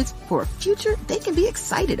preparing kids for a future they can be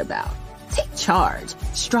excited about. Take charge.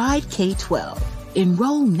 Stride K-12.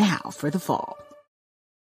 Enroll now for the fall.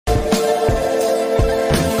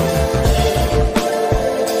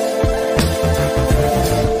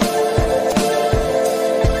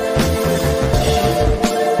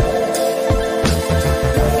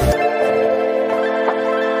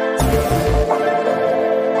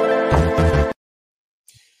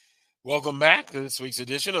 Welcome back to this week's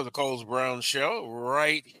edition of the Carlos Brown Show,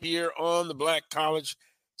 right here on the Black College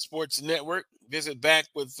Sports Network. Visit back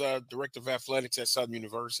with Director of Athletics at Southern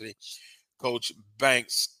University, Coach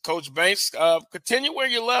Banks. Coach Banks, continue where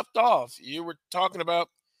you left off. You were talking about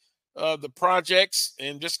the projects,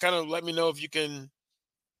 and just kind of let me know if you can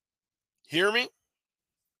hear me.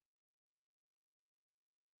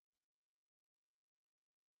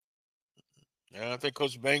 I think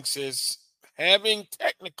Coach Banks is having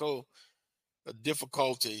technical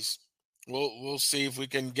difficulties. We'll see if we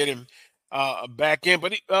can get him back in.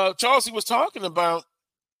 But Charles, he was talking about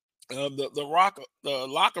the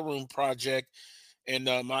locker room project, and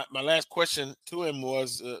my last question to him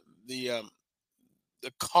was the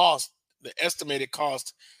cost, the estimated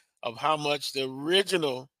cost of how much the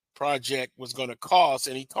original project was going to cost,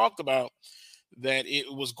 and he talked about that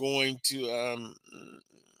it was going to,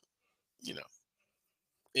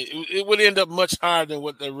 it would end up much higher than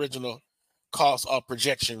what the original cost or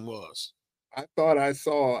projection was. I thought I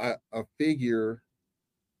saw a figure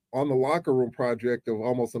on the locker room project of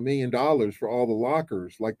almost $1 million for all the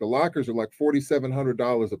lockers. Like the lockers are like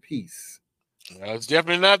 $4,700 a piece. It's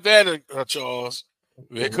definitely not that, Charles,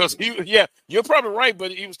 because you're probably right.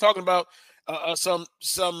 But he was talking about some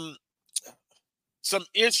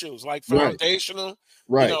issues like foundational.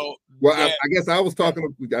 Right. I guess I was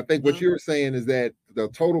talking. I think what you were saying is that the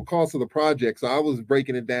total cost of the project. So I was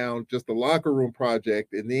breaking it down, just the locker room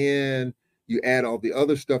project, and then you add all the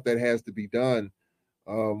other stuff that has to be done.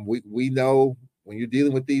 We know when you're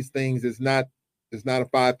dealing with these things, it's not a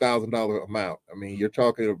 $5,000 amount. I mean, you're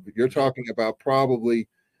talking about probably,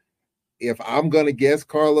 if I'm going to guess,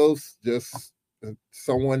 Carlos, just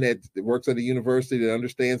someone that works at a university that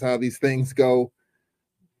understands how these things go.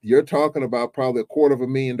 You're talking about probably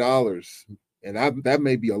 $250,000, and that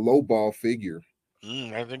may be a lowball figure.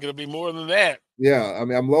 I think it'll be more than that. Yeah, I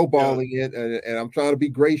mean, I'm lowballing it, and I'm trying to be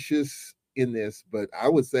gracious in this, but I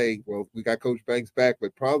would say, well, we got Coach Banks back,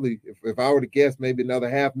 but probably if I were to guess, maybe another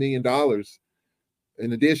 $500,000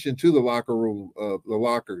 in addition to the locker room, the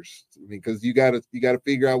lockers. I mean, because you got to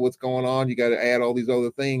figure out what's going on. You got to add all these other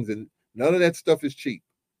things, and none of that stuff is cheap.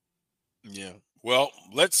 Yeah. Well,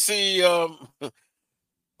 let's see.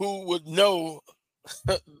 Who would know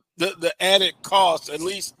the added cost, at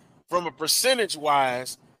least from a percentage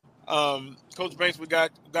wise. Coach Banks, we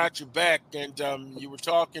got you back, and you were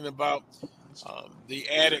talking about the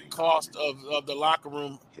added cost of the locker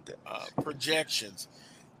room projections.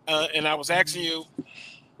 And I was asking you,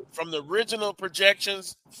 from the original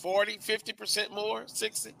projections, 40, 50% more,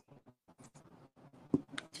 60?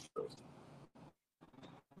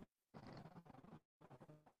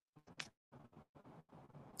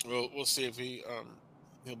 We'll see if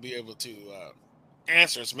he'll be able to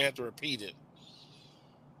answer. So we have to repeat it.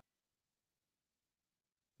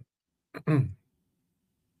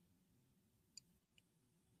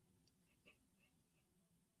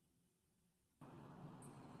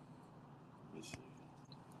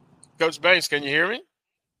 Coach Banks, can you hear me?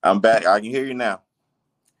 I'm back. I can hear you now.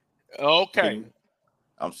 Okay.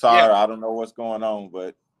 I'm sorry. Yeah. I don't know what's going on,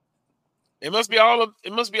 but it must be all of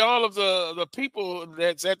the people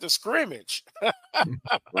that's at the scrimmage.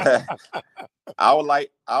 I would like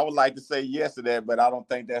to say yes to that, but I don't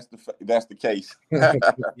think that's the case.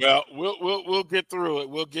 Well, we'll get through it.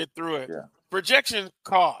 We'll get through it. Yeah. Projection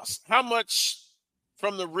cost. How much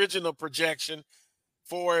from the original projection?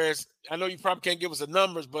 I know you probably can't give us the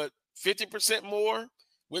numbers, but 50% more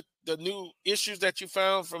with the new issues that you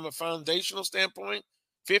found from a foundational standpoint?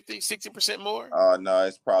 50, 60% more? No,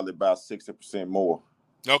 it's probably about 60% more.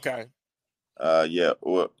 Okay. Yeah,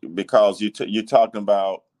 well, because you're talking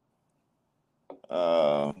about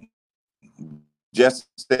just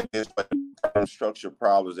structure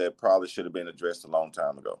problems that probably should have been addressed a long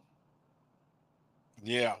time ago.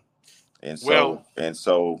 Yeah. And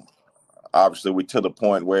so obviously we to the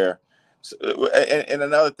point where, and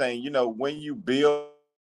another thing, when you build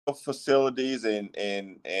facilities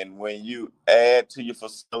and when you add to your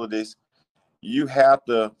facilities, you have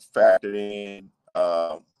to factor in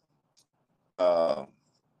the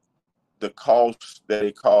cost that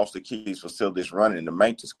it costs to keep these facilities running, the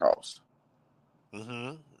maintenance costs.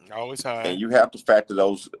 Mm-hmm. Always high. And you have to factor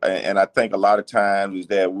those. And I think a lot of times is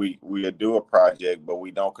that we do a project, but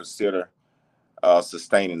we don't consider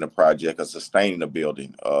sustaining the project or sustaining the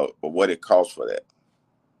building, but what it costs for that.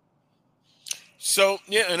 So,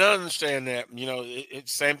 yeah, and I understand that.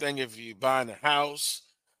 It's same thing if you buying a house,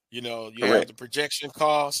 you Correct. have the projection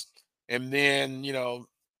cost, and then,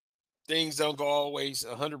 things don't go always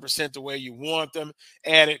 100% the way you want them.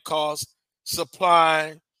 Added cost,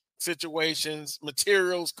 supply situations,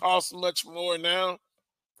 materials cost much more now.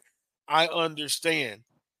 I understand.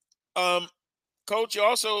 Coach, you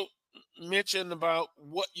also mentioned about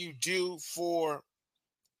what you do for,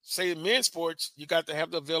 say, men's sports. You got to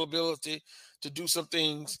have the availability to do some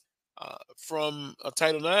things from a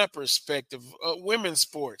Title IX perspective, women's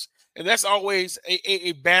sports. And that's always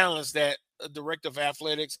a balance that a director of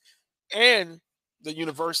athletics and the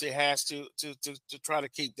university has to try to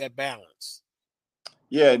keep that balance.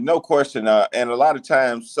 Yeah, no question. And a lot of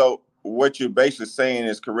times, so what you're basically saying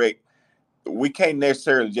is correct. We can't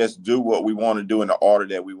necessarily just do what we want to do in the order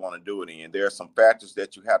that we want to do it in. There are some factors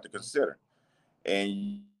that you have to consider.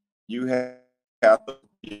 And you have to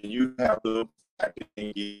factor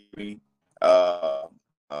in giving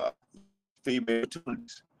female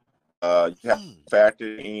opportunities. You have to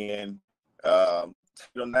factor in Title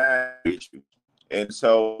IX issues. And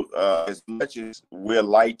so as much as we'd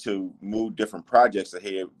like to move different projects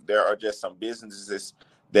ahead, there are just some businesses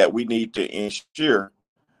that we need to ensure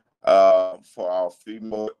for our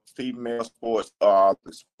female sports or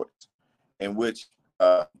sports, in which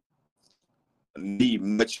need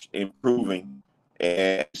much improving.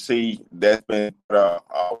 And see, that's been our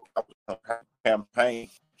campaign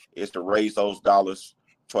is to raise those dollars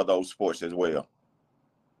for those sports as well.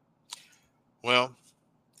 Well,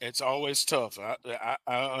 it's always tough. I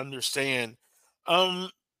understand.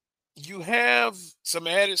 You have some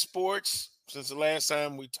added sports since the last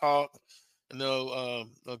time we talked.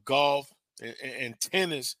 Golf and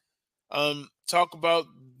tennis. Talk about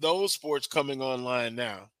those sports coming online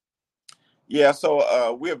now. Yeah,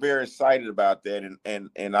 so we're very excited about that,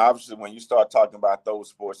 and obviously when you start talking about those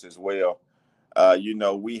sports as well,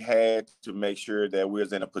 we had to make sure that we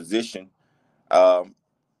was in a position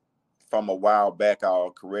from a while back,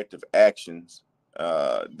 our corrective actions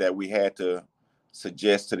that we had to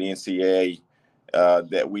suggest to the NCAA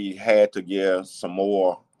that we had to give some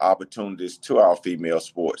more opportunities to our female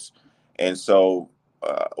sports. And so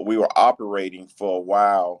we were operating for a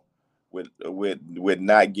while with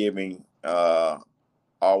not giving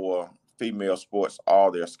our female sports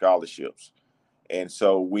all their scholarships. And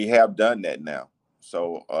so we have done that now.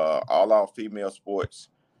 So all our female sports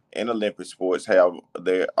and Olympic sports have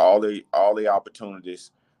all the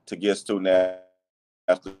opportunities to get student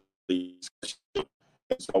athletes.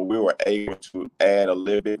 And so we were able to add a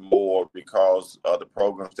little bit more because of the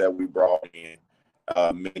programs that we brought in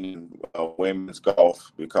meaning women's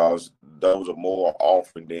golf, because those are more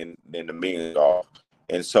often than the men's golf.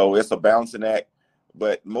 And so it's a balancing act.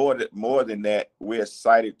 But more than that, we're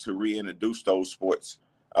excited to reintroduce those sports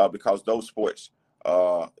because those sports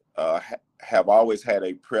have always had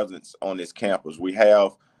a presence on this campus. We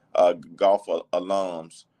have golf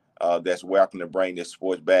alums that's welcome to bring this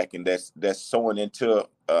sports back, and that's sewing into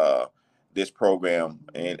this program,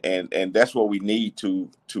 and that's what we need to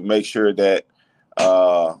make sure that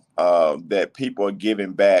that people are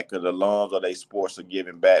giving back, or the alums of their sports are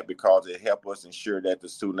giving back, because it helps us ensure that the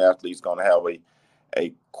student athlete is going to have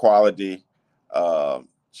a quality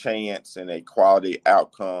chance and a quality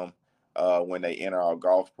outcome when they enter our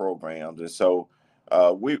golf programs. And so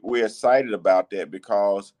we're excited about that,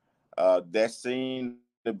 because that seems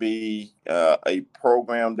to be a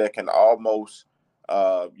program that can almost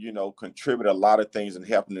contribute a lot of things and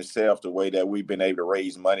helping themselves, the way that we've been able to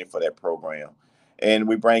raise money for that program. And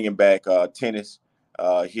we're bringing back tennis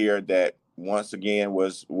here that once again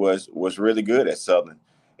was really good at Southern.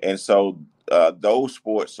 And so those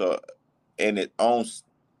sports in its own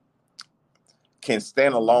can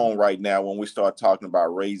stand alone right now when we start talking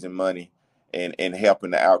about raising money and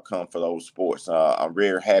helping the outcome for those sports. I'm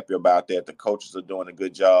very happy about that. The coaches are doing a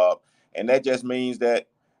good job. And that just means that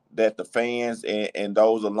the fans and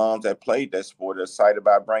those alums that played that sport are excited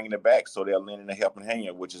about bringing it back, so they're lending a helping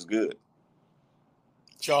hand, which is good.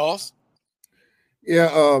 Charles?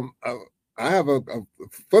 Yeah, I have a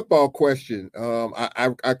football question.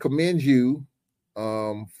 I commend you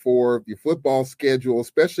for your football schedule,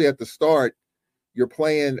 especially at the start. You're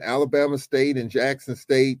playing Alabama State and Jackson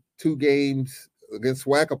State, 2 games against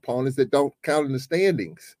SWAC opponents that don't count in the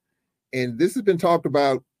standings. And this has been talked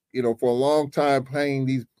about, for a long time, playing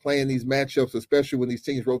these matchups, especially when these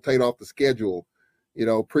teams rotate off the schedule.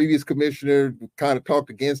 Previous commissioner kind of talked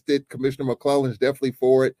against it. Commissioner McClellan's definitely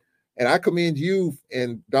for it. And I commend you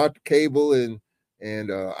and Dr. Cable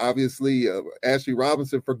and obviously Ashley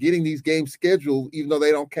Robinson for getting these games scheduled, even though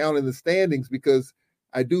they don't count in the standings, because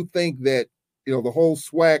I do think that, the whole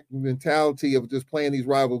SWAC mentality of just playing these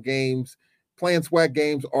rival games, playing SWAC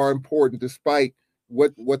games are important despite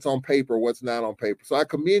what's on paper, what's not on paper. So I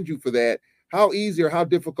commend you for that. How easy or how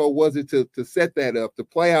difficult was it to set that up, to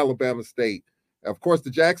play Alabama State? Of course, the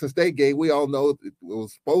Jackson State game, we all know it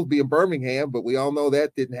was supposed to be in Birmingham, but we all know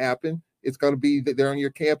that didn't happen. It's going to be there on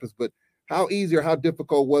your campus. But how easy or how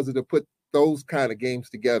difficult was it to put those kind of games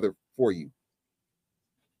together for you?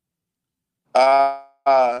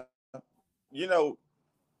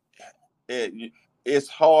 It's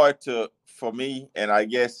hard for me, and I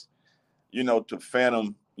guess, to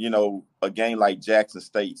fathom, a game like Jackson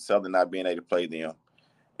State, Southern not being able to play them.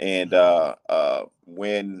 And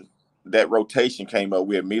when that rotation came up,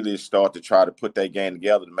 we immediately started to try to put that game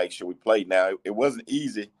together to make sure we played. Now, it wasn't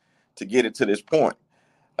easy to get it to this point,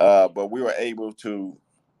 but we were able to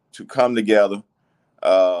come together.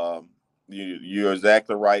 You're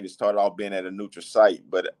exactly right. It started off being at a neutral site,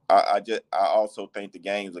 but I also think the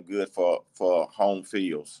games are good for home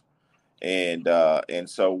fields, and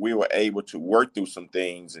so we were able to work through some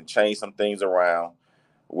things and change some things around.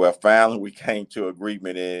 Well, finally we came to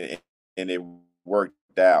agreement, and it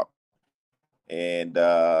worked out. And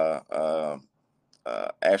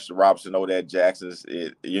Ashley Robinson over there at Jackson's,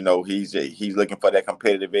 he's looking for that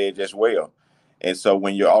competitive edge as well. And so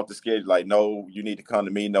when you're off the schedule, like, no, you need to come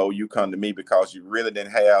to me. No, you come to me, because you really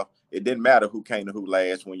it didn't matter who came to who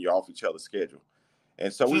last when you're off each other's schedule.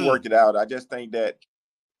 And so we worked it out. I just think at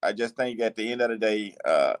the end of the day,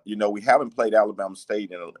 we haven't played Alabama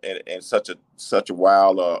State in such a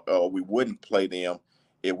while, or we wouldn't play them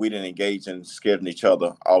if we didn't engage in scheduling each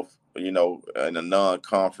other off, in a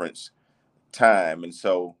non-conference time. And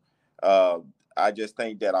so I just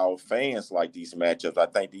think that our fans like these matchups. I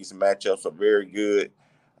think these matchups are very good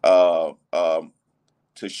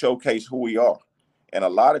to showcase who we are. And a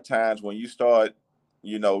lot of times when you start,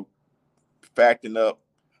 factoring up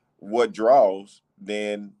what draws,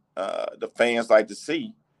 then the fans like to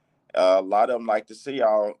see. A lot of them like to see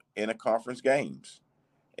our interconference games.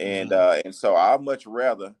 And and so I'd much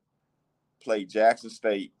rather play Jackson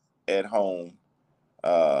State at home,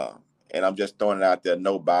 and I'm just throwing it out there,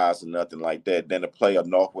 no bias or nothing like that, than to play a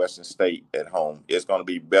Northwestern State at home. It's going to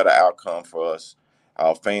be better outcome for us.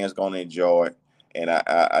 Our fans going to enjoy it, and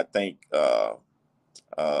I think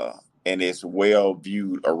and it's well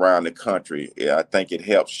viewed around the country. I think it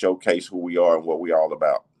helps showcase who we are and what we're all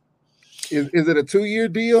about. Is it a 2-year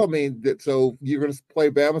deal? I mean, so you're going to play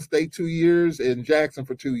Bama State 2 years and Jackson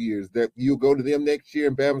for 2 years. That you'll go to them next year,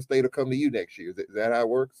 and Bama State will come to you next year. Is that how it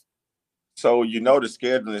works? So the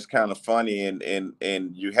scheduling is kind of funny,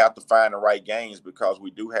 and you have to find the right games because we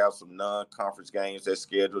do have some non-conference games that's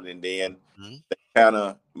scheduled, and then they kind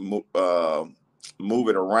of move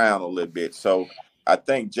it around a little bit. So I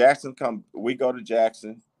think we go to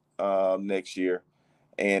Jackson next year,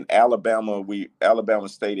 and Alabama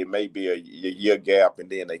State, it may be a year gap, and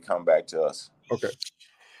then they come back to us. Okay.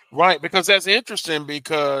 Right, because that's interesting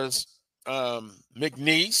because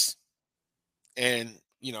McNeese and,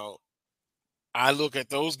 I look at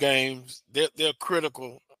those games, they're a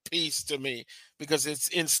critical piece to me because it's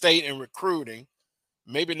in-state and recruiting.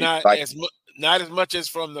 Maybe not as much as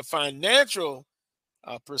from the financial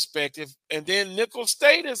perspective. And then Nicholls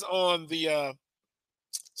State is on the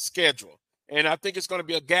schedule. And I think it's going to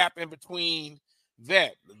be a gap in between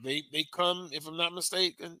that. They come, if I'm not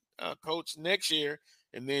mistaken, Coach, next year,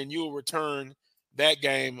 and then you'll return that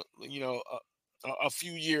game, a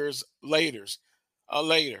few years later.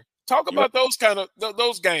 Talk about those kind of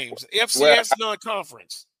those games. FCS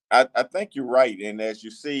non-conference. I think you're right, and as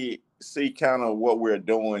you see kind of what we're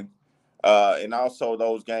doing, and also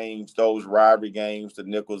those games, those rivalry games, the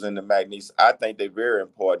Nicholls and the McNeese, I think they're very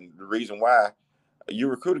important. The reason why you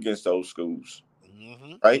recruit against those schools,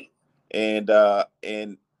 right? And I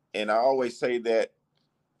always say that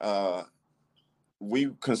we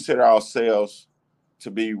consider ourselves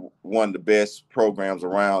to be one of the best programs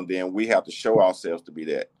around. Then we have to show ourselves to be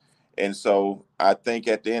that. And so I think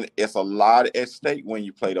at the end, it's a lot at stake when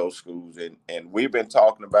you play those schools. And we've been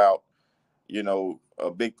talking about, a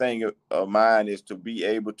big thing of mine is to be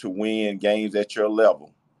able to win games at your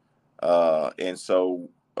level. And so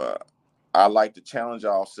I like to challenge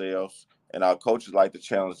ourselves, and our coaches like to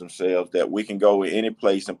challenge themselves that we can go in any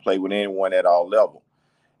place and play with anyone at our level.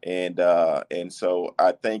 And so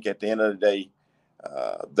I think at the end of the day,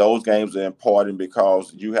 those games are important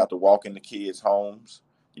because you have to walk in the kids' homes.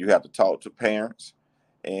 You have to talk to parents,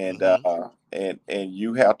 and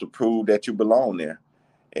you have to prove that you belong there.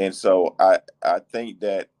 And so I think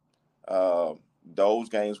that those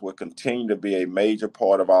games will continue to be a major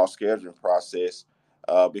part of our scheduling process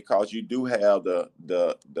because you do have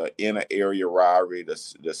the inner area rivalry,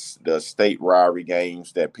 the state rivalry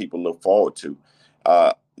games that people look forward to.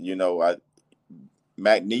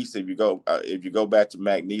 McNeese, if you go back to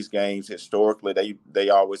McNeese games historically, they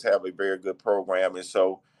always have a very good program, and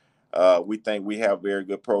so we think we have a very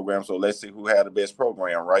good program. So let's see who had the best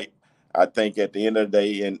program, right? I think at the end of the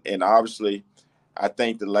day, and obviously, I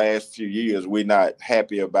think the last few years we're not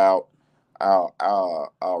happy about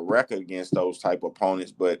our record against those type of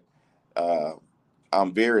opponents, but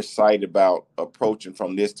I'm very excited about approaching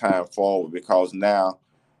from this time forward because now.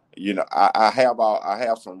 I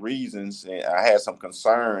have some reasons and I had some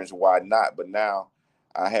concerns why not, but now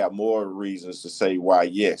I have more reasons to say why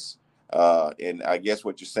yes. And I guess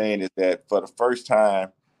what you're saying is that for the first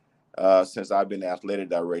time since I've been athletic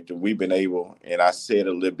director, we've been able, and I said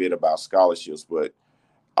a little bit about scholarships, but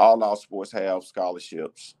all our sports have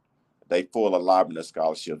scholarships. They full allotment of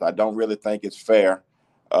scholarships. I don't really think it's fair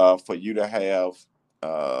for you to have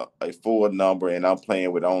a full number and I'm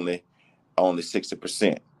playing with only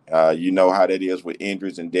 60%. You know how that is with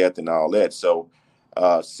injuries and death and all that. So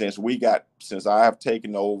since I have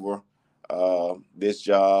taken over this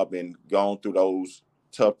job and gone through those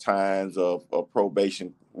tough times of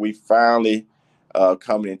probation, we finally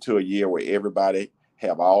coming into a year where everybody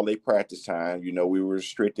have all their practice time. We were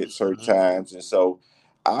restricted certain times. And so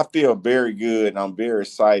I feel very good and I'm very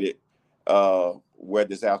excited where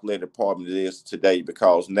this athletic department is today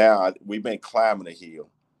because now we've been climbing the hill.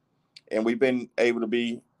 And we've been able to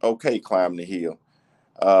be okay climbing the hill.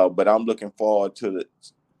 But I'm looking forward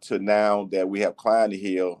to now that we have climbed the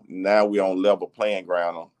hill. Now we're on level playing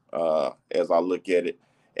ground as I look at it.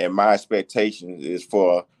 And my expectation is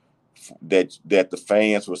for that the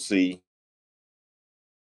fans will see.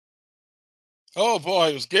 Oh boy,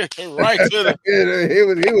 he was getting right to the.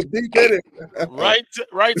 he was deep in it. right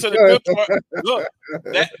to the good part. Look,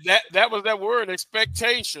 that was that word,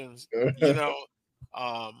 expectations.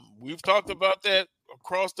 We've talked about that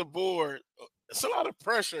across the board. It's a lot of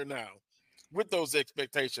pressure now with those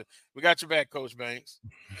expectations. We got your back, Coach Banks.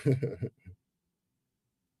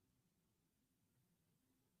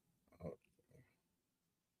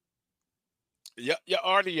 Your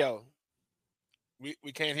audio.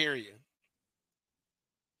 We can't hear you.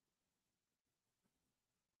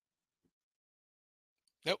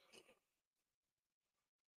 Nope.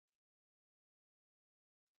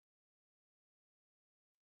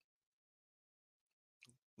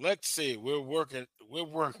 Let's see. We're working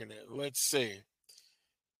it. Let's see.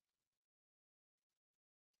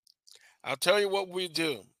 I'll tell you what we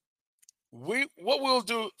do. what we'll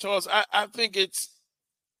do, Charles, I think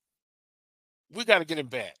we got to get him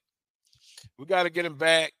back. We got to get him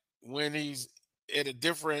back when he's at a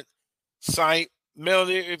different site.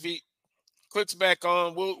 Melody, if he clicks back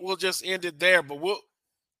on, we'll just end it there, but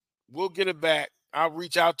we'll get it back. I'll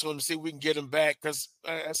reach out to him and see if we can get him back, because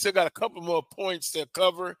I still got a couple more points to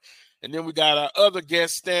cover. And then we got our other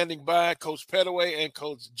guests standing by, Coach Pettaway and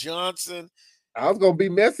Coach Johnson. I was going to be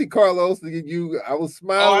messy, Carlos. I was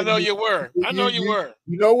smiling. Oh, I know you were.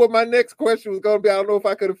 You know what my next question was going to be? I don't know if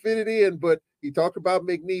I could have fit it in, but he talked about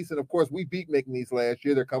McNeese. And, of course, we beat McNeese last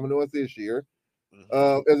year. They're coming to us this year.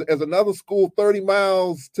 As another school 30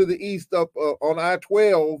 miles to the east up on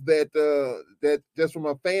I-12 that just from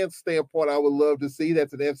a fan standpoint I would love to see.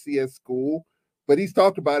 That's an FCS school. But he's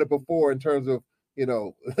talked about it before in terms of,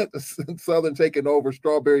 Southern taking over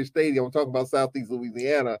Strawberry Stadium. I'm talking about Southeast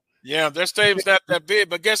Louisiana. Yeah, their stadium's not that big,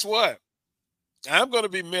 but guess what? I'm going to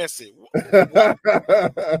be messy. Why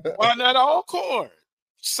not Alcorn?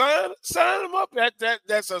 Sign them up.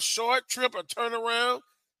 That's a short trip, a turnaround.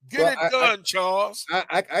 Get it done, Charles.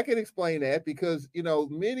 I can explain that because,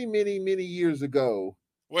 many, many, many years ago.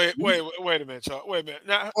 Wait a minute, Charles. Wait a minute.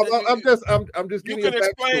 Now, I'm just giving you can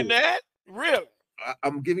explain that? Really?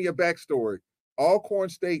 I'm giving you a backstory. Alcorn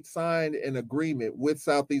State signed an agreement with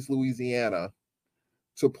Southeast Louisiana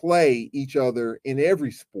to play each other in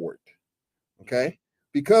every sport. Okay.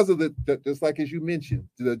 Because of just like as you mentioned,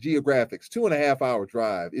 the geographics, 2.5 hour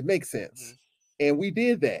drive, it makes sense. Mm-hmm. And we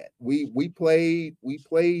did that. We played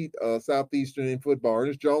Southeastern in football.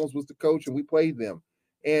 Ernest Jones was the coach, and we played them.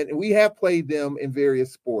 And we have played them in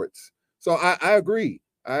various sports. So I agree.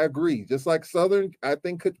 Just like Southern, I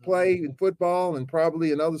think, could play in football and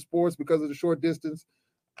probably in other sports because of the short distance.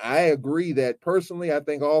 I agree that personally, I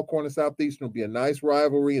think Alcorn and Southeastern will be a nice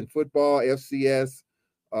rivalry in football, FCS.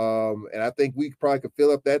 And I think we probably could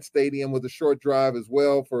fill up that stadium with a short drive as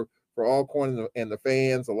well for Alcorn and the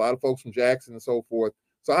fans, a lot of folks from Jackson and so forth.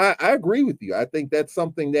 So I agree with you. I think that's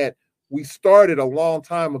something that we started a long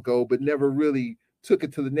time ago, but never really took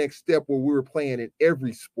it to the next step where we were playing in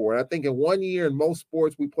every sport. I think in 1 year in most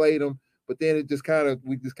sports we played them, but then we just kind of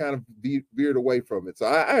veered away from it. So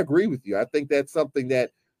I agree with you. I think that's something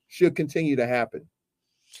that should continue to happen.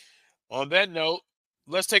 On that note,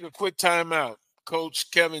 let's take a quick timeout.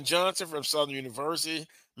 Coach Kevin Johnson from Southern University,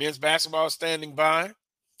 men's basketball, standing by,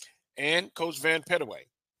 and Coach Van Pettaway.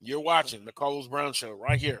 You're watching the Carlos Brown Show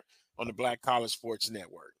right here on the Black College Sports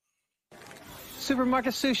Network.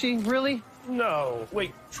 Supermarket sushi, really? No.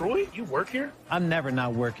 Wait, Troy, you work here? I'm never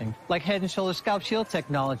not working. Like Head & Shoulders Scalp Shield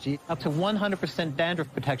technology, up to 100%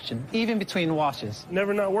 dandruff protection, even between washes.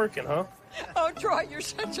 Never not working, huh? Oh, Troy, you're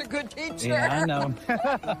such a good teacher. Yeah, I know.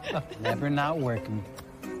 Never not working.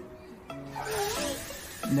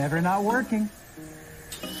 Never not working.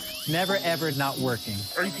 Never, ever not working.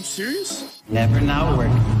 Are you serious? Never not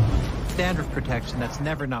working. Dandruff protection that's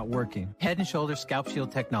never not working. Head & Shoulders Scalp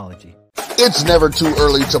Shield technology. It's never too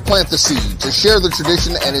early to plant the seed, to share the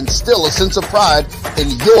tradition, and instill a sense of pride in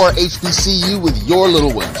your HBCU with your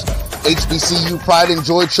little ones. HBCU Pride and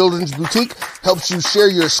Joy Children's Boutique helps you share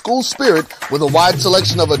your school spirit with a wide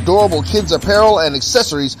selection of adorable kids apparel and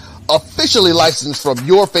accessories officially licensed from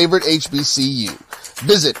your favorite HBCU.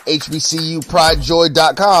 Visit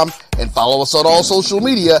hbcupridejoy.com and follow us on all social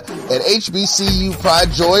media at HBCU Pride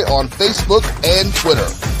Joy on Facebook and Twitter.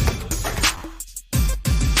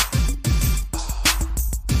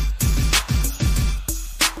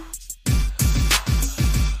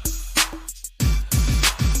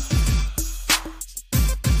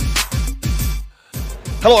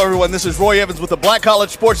 Hello, everyone. This is Roy Evans with the Black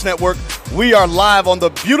College Sports Network. We are live on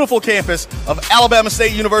the beautiful campus of Alabama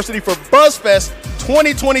State University for BuzzFest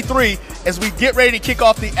 2023 as we get ready to kick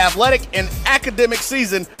off the athletic and academic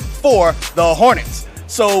season for the Hornets.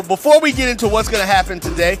 So before we get into what's going to happen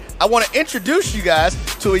today, I want to introduce you guys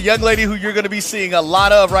to a young lady who you're going to be seeing a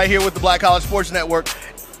lot of right here with the Black College Sports Network.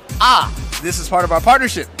 This is part of our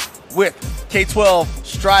partnership with K-12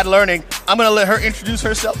 Stride Learning. I'm going to let her introduce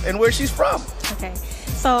herself and where she's from. Okay.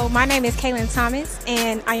 So my name is Kaylin Thomas,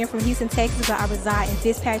 and I am from Houston, Texas, but I reside in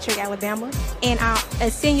Fitzpatrick, Alabama. And I'm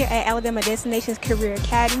a senior at Alabama Destinations Career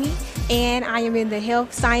Academy, and I am in the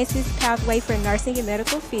health sciences pathway for nursing and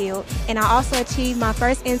medical field. And I also achieved my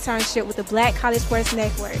first internship with the Black College Sports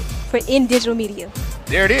Network in digital media.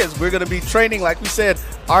 There it is. We're going to be training, like we said,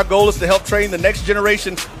 our goal is to help train the next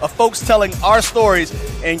generation of folks telling our stories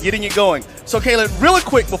and getting it going. So, Kaylin, really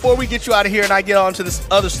quick, before we get you out of here and I get on to this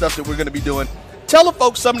other stuff that we're going to be doing, tell the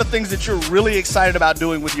folks some of the things that you're really excited about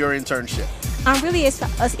doing with your internship. I'm really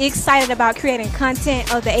excited about creating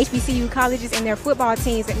content of the HBCU colleges and their football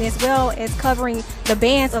teams, and as well as covering the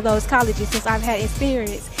bands of those colleges, since I've had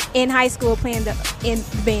experience in high school playing in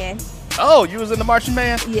the band. Oh, you was in the marching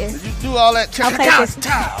band? Yes. Did you do all that?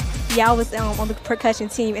 I was on the percussion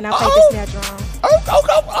team, and I played the snare drum.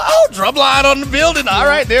 Oh, drum line on the building. All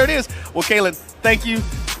right, there it is. Well, Kaylin, thank you.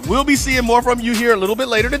 We'll be seeing more from you here a little bit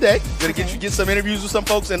later today. Going to get some interviews with some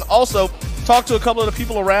folks and also talk to a couple of the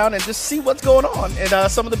people around and just see what's going on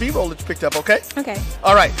and some of the B-roll that you picked up, okay? Okay.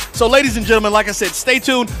 All right. So, ladies and gentlemen, like I said, stay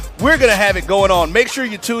tuned. We're going to have it going on. Make sure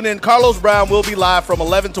you tune in. Carlos Brown will be live from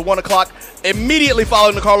 11 to 1 o'clock. Immediately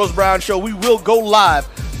following the Carlos Brown Show, we will go live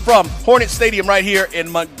from Hornet Stadium right here in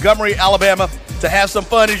Montgomery, Alabama, to have some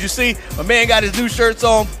fun. As you see, my man got his new shirts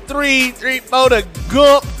on. 3-4 the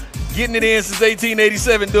Gump. Getting it in since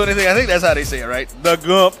 1887, doing anything. I think that's how they say it, right? The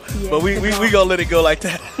Gump. Yeah, but we gonna let it go like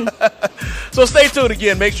that. So stay tuned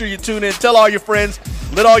again. Make sure you tune in. Tell all your friends.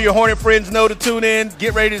 Let all your Hornet friends know to tune in.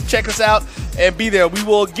 Get ready to check us out and be there. We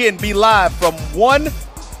will, again, be live from 1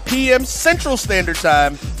 p.m. Central Standard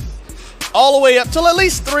Time all the way up till at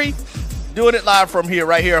least 3. Doing it live from here,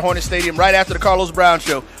 right here at Hornet Stadium, right after the Carlos Brown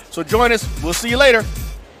Show. So join us. We'll see you later.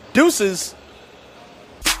 Deuces.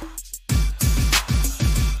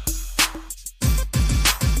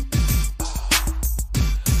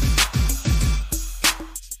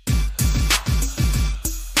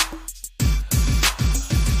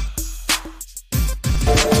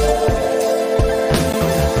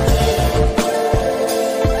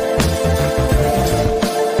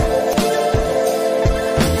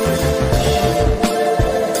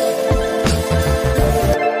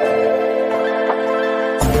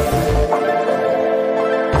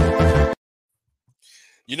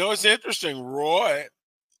 You know, it's interesting. Roy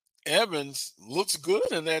Evans looks good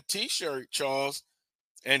in that T-shirt, Charles,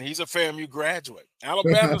 and he's a FAMU graduate.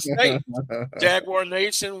 Alabama State, Jaguar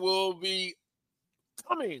Nation will be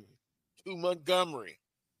coming to Montgomery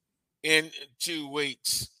in 2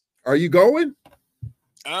 weeks. Are you going?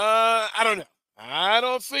 I don't know. I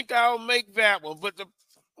don't think I'll make that one, but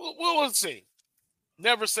we'll see.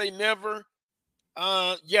 Never say never.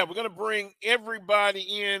 Yeah, we're going to bring everybody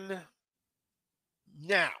in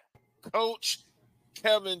now. Coach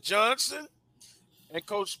Kevin Johnson and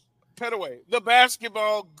Coach Pettaway, the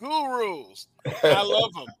basketball gurus. I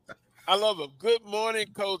love them. I love them. Good morning,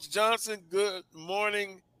 Coach Johnson. Good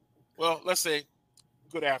morning. Well, let's say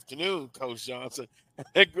good afternoon, Coach Johnson.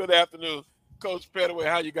 And good afternoon, Coach Pettaway.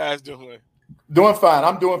 How you guys doing? Doing fine.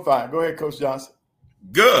 I'm doing fine. Go ahead, Coach Johnson.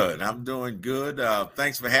 Good. I'm doing good.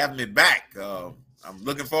 Thanks for having me back. I'm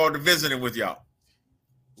looking forward to visiting with y'all.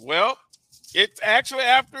 Well, it's actually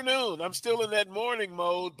afternoon. I'm still in that morning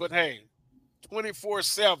mode, but hey,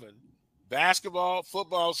 24/7, basketball,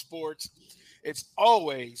 football, sports, it's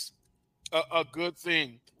always a good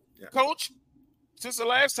thing. Yeah. Coach, since the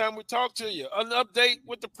last time we talked to you, an update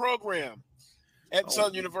with the program at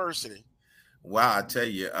Southern University. Wow, I tell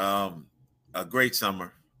you, a great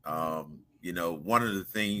summer. You know, one of the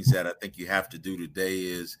things that I think you have to do today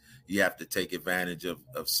is you have to take advantage of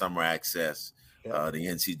summer access. Yeah. The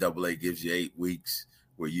NCAA gives you 8 weeks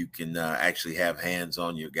where you can actually have hands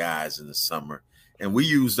on your guys in the summer. And we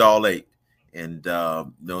used all 8. And,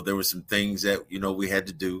 you know, there were some things that, you know, we had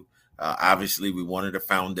to do. Obviously, we wanted a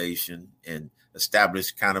foundation and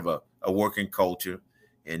establish kind of a working culture.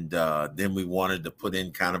 And then we wanted to put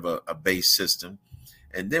in kind of a base system.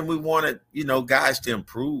 And then we wanted, you know, guys to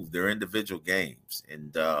improve their individual games.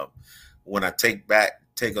 And when I take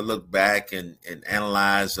a look back and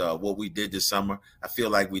analyze what we did this summer, I feel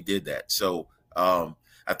like we did that. So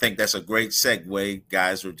I think that's a great segue.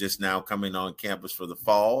 Guys are just now coming on campus for the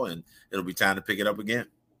fall, and it'll be time to pick it up again.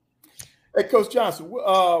 Hey, Coach Johnson,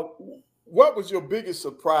 what was your biggest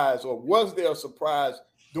surprise, or was there a surprise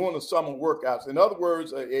during the summer workouts? In other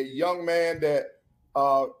words, a young man that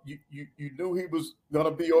you knew he was going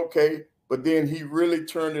to be okay, but then he really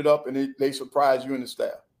turned it up and they surprised you and the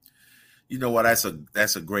staff. You know what?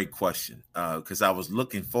 That's a great question because I was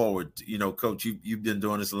looking forward to, you know, Coach, you've been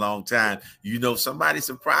doing this a long time. You know, somebody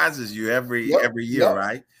surprises you every year,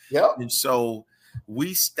 right? Yeah. And so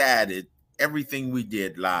we statted everything we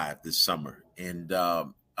did live this summer. And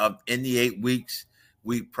in the 8 weeks,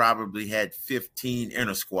 we probably had 15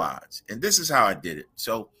 inter squads. And this is how I did it.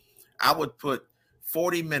 So I would put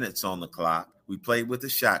 40 minutes on the clock. We played with the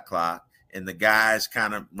shot clock, and the guys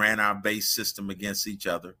kind of ran our base system against each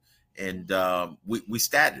other. And we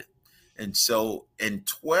statted it. And so in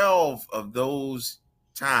 12 of those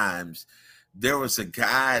times, there was a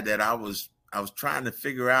guy that I was trying to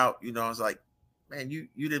figure out, you know, I was like, man, you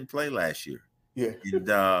didn't play last year. Yeah.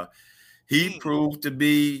 And He proved to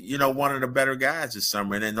be, you know, one of the better guys this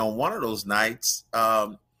summer. And then on one of those nights, I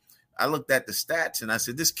looked at the stats and I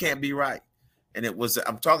said, this can't be right. And it was,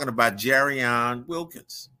 I'm talking about Jerrion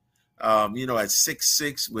Wilkins, you know, at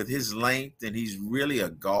 6'6" with his length, and he's really a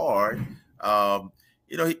guard.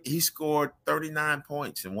 You know, he scored 39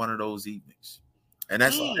 points in one of those evenings. And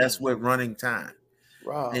that's with running time.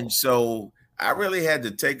 Wow. And so I really had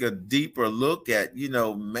to take a deeper look at, you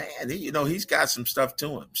know, man, he's got some stuff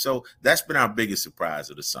to him. So that's been our biggest surprise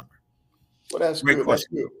of the summer. Well, that's Great good. question.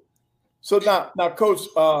 That's good. So now, Coach,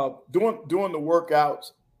 doing the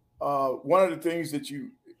workouts, one of the things that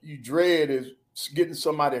you dread is getting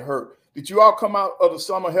somebody hurt. Did you all come out of the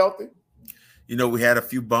summer healthy? You know, we had a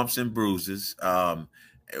few bumps and bruises.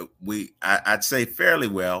 I'd say fairly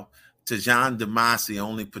well. Tajon Demasi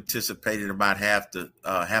only participated about half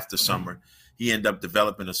the summer. He ended up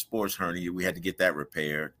developing a sports hernia. We had to get that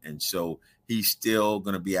repaired, and so he's still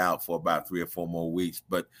going to be out for about 3 or 4 more weeks.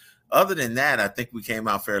 But other than that, I think we came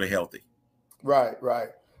out fairly healthy. Right.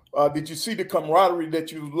 Did you see the camaraderie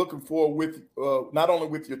that you were looking for with not only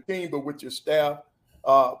with your team but with your staff?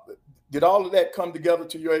 Did all of that come together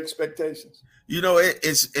to your expectations? You know,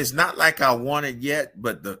 it's not like I want it yet,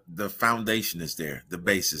 but the foundation is there. The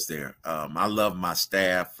base is there. I love my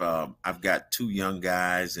staff. I've got 2 young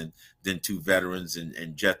guys and then 2 veterans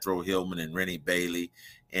and Jethro Hillman and Rennie Bailey.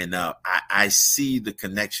 And I see the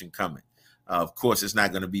connection coming. Of course, it's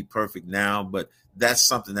not going to be perfect now, but that's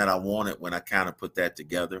something that I wanted when I kind of put that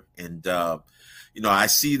together. And, you know, I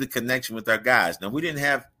see the connection with our guys. Now, we didn't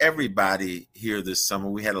have everybody here this summer.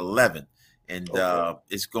 We had 11. And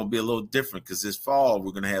it's going to be a little different because this fall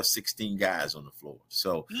we're going to have 16 guys on the floor.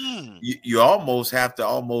 So you almost have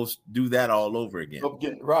to do that all over again.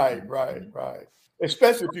 Right.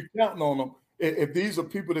 Especially if you're counting on them. If these are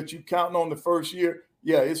people that you counting on the first year,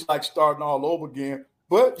 yeah, it's like starting all over again.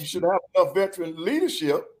 But you should have enough veteran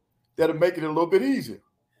leadership that'll make it a little bit easier.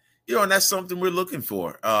 You know, and that's something we're looking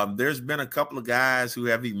for. There's been a couple of guys who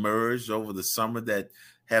have emerged over the summer that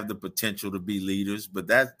have the potential to be leaders, but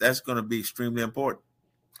that's going to be extremely important.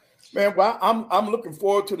 Man, well, I'm looking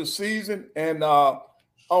forward to the season. And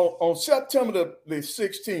on September the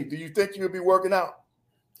 16th, do you think you'll be working out?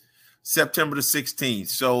 September the 16th.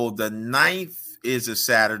 So the 9th is a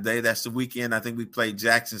Saturday. That's the weekend. I think we play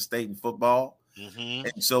Jackson State in football. Mm-hmm.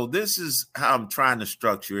 And so this is how I'm trying to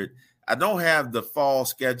structure it. I don't have the fall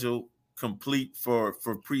schedule complete for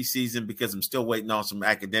preseason because I'm still waiting on some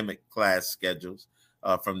academic class schedules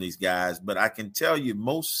from these guys. But I can tell you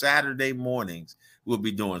most Saturday mornings we'll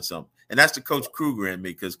be doing something. And that's the Coach Kruger in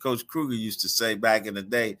me, because Coach Kruger used to say back in the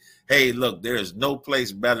day, hey, look, there is no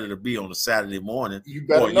place better to be on a Saturday morning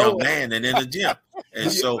for a young man than in the gym.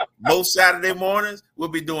 And so most Saturday mornings we'll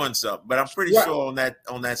be doing something. But I'm pretty sure on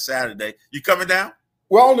that Saturday. You coming down?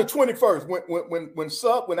 Well, on the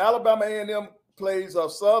 21st, when Alabama A&M plays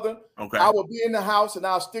Southern, okay, I will be in the house and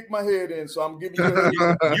I'll stick my head in. So I'm giving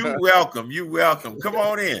you you welcome. Come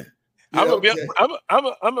on in. I'm gonna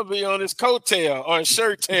be on his coattail or his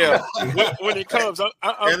shirt tail when it comes.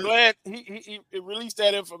 I'm glad he released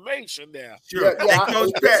that information now. Sure. Yeah,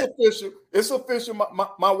 it's official. It's official.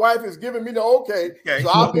 My wife is giving me the okay. So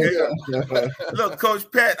I'll be there. Look,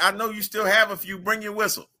 Coach Pat, I know you still have a few. Bring your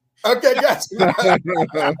whistle. Okay, guys.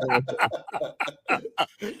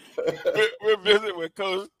 We're visiting with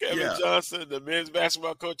Coach Kevin Johnson, the men's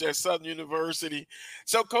basketball coach at Southern University.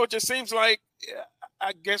 So, Coach, it seems like,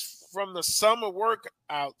 I guess, from the summer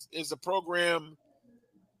workouts, is the program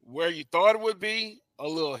where you thought it would be, a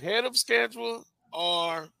little ahead of schedule,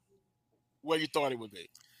 or where you thought it would be?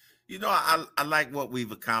 You know, I like what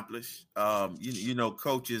we've accomplished. You know,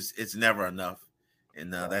 coaches, it's never enough.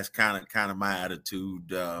 And that's kind of my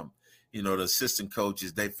attitude. You know, the assistant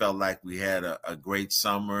coaches, they felt like we had a great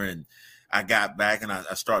summer. And I got back and I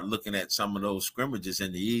started looking at some of those scrimmages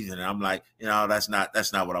in the evening. And I'm like, you know, that's not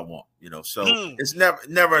what I want. You know, so it's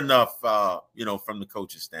never enough, you know, from the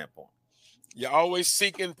coach's standpoint. You're always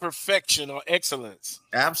seeking perfection or excellence.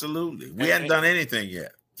 Absolutely. We hadn't done anything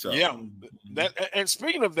yet. So yeah. And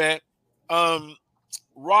speaking of that,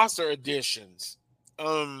 roster additions.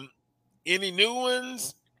 Any new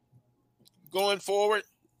ones going forward?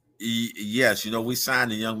 Yes. You know, we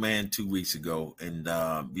signed a young man 2 weeks ago. And,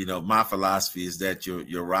 you know, my philosophy is that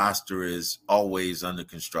your roster is always under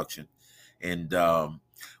construction. And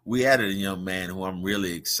we added a young man who I'm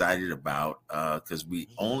really excited about because we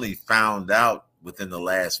only found out within the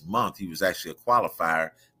last month he was actually a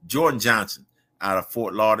qualifier. Jordan Johnson out of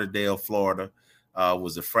Fort Lauderdale, Florida,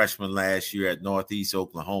 was a freshman last year at Northeast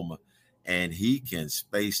Oklahoma. and he can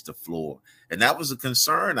space the floor. And that was a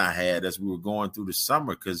concern I had as we were going through the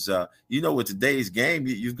summer because, with today's game,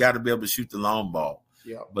 you've got to be able to shoot the long ball.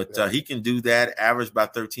 Yeah, but he can do that, average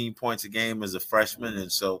about 13 points a game as a freshman.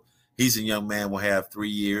 And so he's a young man, will have 3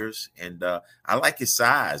 years. And I like his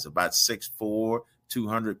size, about 6'4",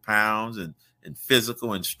 200 pounds, and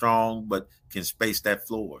physical and strong, but can space that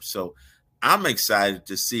floor. So I'm excited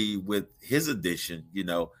to see with his addition,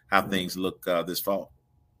 how things look this fall.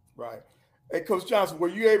 Right. Hey, Coach Johnson, were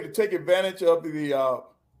you able to take advantage of the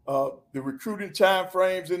recruiting time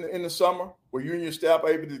frames in the summer? Were you and your staff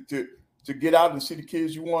able to get out and see the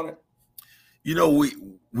kids you wanted?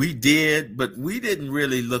 We did, but we didn't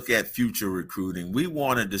really look at future recruiting. We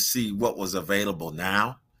wanted to see what was available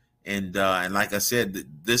now. And like I said,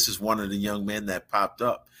 this is one of the young men that popped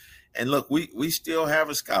up. And look, we still have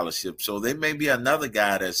a scholarship, so there may be another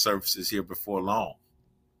guy that surfaces here before long.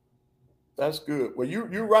 That's good. Well,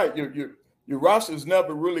 you're right. Your roster is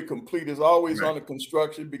never really complete. It's always under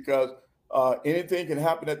construction because anything can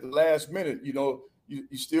happen at the last minute. You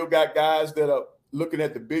still got guys that are looking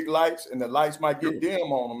at the big lights, and the lights might get dim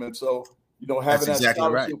on them. And so, having that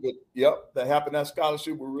scholarship, having that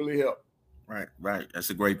scholarship will really help. Right. That's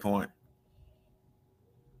a great point.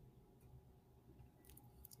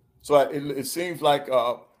 So it seems like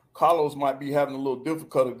Carlos might be having a little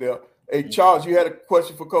difficulty there. Hey, Charles, you had a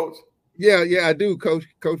question for Coach? Yeah, I do, Coach.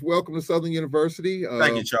 Coach, welcome to Southern University.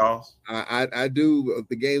 Thank you, Charles. I do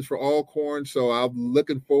the games for Alcorn, so I'm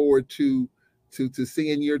looking forward to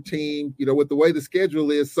seeing your team. With the way the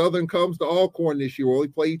schedule is, Southern comes to Alcorn this year. We only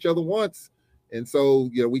play each other once, and so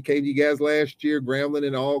we came to you guys last year. Grambling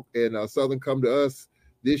and Southern come to us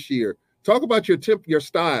this year. Talk about your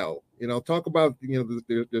style. Talk about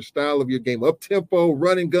the style of your game, up tempo,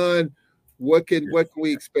 running gun. What can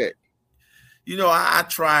we expect? I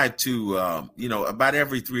try to, about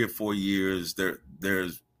every 3 or 4 years,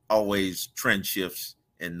 there's always trend shifts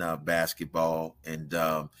in basketball. And,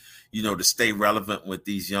 to stay relevant with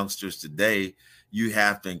these youngsters today, you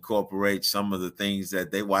have to incorporate some of the things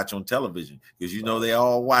that they watch on television because, they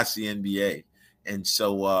all watch the NBA. And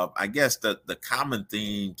so I guess the common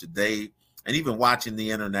theme today, and even watching the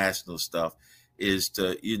international stuff, is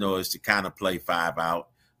to kind of play 5 out.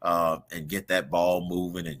 And get that ball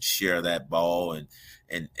moving and share that ball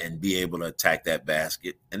and be able to attack that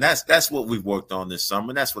basket. And that's what we've worked on this summer.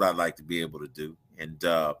 And that's what I'd like to be able to do. And,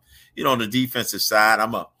 on the defensive side,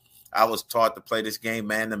 I was taught to play this game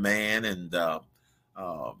man to man. And,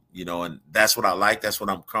 and that's what I like. That's what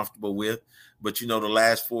I'm comfortable with. But, the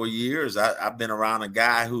last 4 years, I've been around a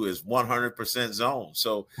guy who is 100% zone.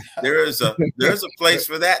 So there's a place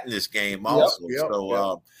for that in this game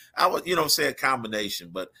also. I would, say a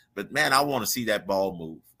combination, but man, I want to see that ball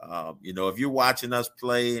move. If you're watching us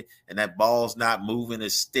play and that ball's not moving,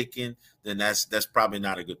 it's sticking, then that's probably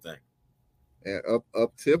not a good thing. Yeah,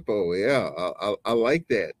 up tempo. Yeah, I like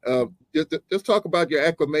that. Just talk about your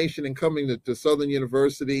acclimation and coming to Southern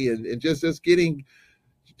University and just hitting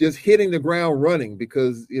the ground running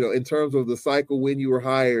because, in terms of the cycle when you were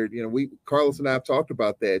hired, Carlos and I have talked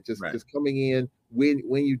about that, just coming in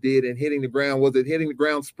when you did and hitting the ground. Was it hitting the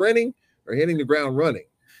ground sprinting or hitting the ground running?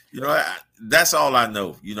 That's all I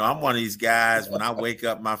know. I'm one of these guys, when I wake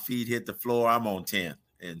up, my feet hit the floor, I'm on 10.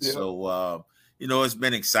 And so, it's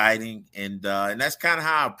been exciting. And that's kind of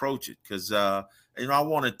how I approach it because, I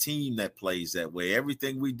want a team that plays that way.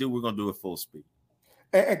 Everything we do, we're going to do it full speed.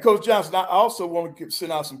 And Coach Johnson, I also want to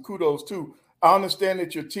send out some kudos too. I understand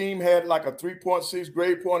that your team had like a 3.6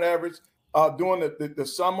 grade point average during the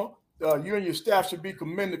summer. You and your staff should be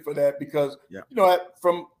commended for that because,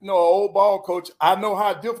 from an old ball coach, I know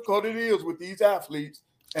how difficult it is with these athletes.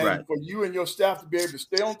 And for you and your staff to be able to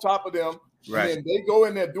stay on top of them. And then they go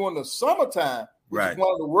in there during the summertime, which is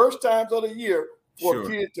one of the worst times of the year for a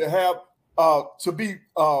kid to have to be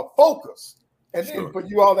focused. And then for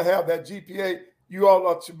you all to have that GPA, you all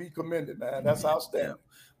ought to be commended, man. That's outstanding.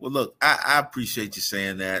 Well, look, I appreciate you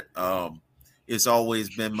saying that. It's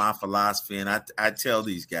always been my philosophy. And I tell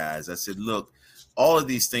these guys, I said, look, all of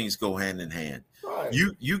these things go hand in hand. Right.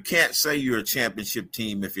 You can't say you're a championship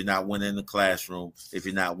team if you're not winning in the classroom, if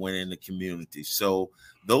you're not winning in the community. So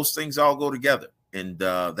those things all go together. And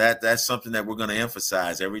that's something that we're going to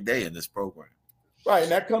emphasize every day in this program. Right.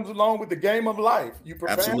 And that comes along with the game of life. You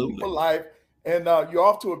prepare for life. And you're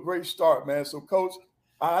off to a great start, man. So, Coach,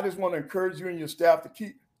 I just want to encourage you and your staff to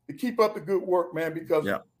keep up the good work, man, because,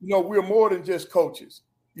 we're more than just coaches.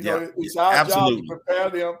 It's our job to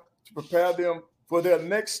prepare them for their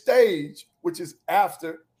next stage, which is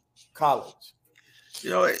after college. You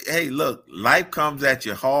know, hey, look, life comes at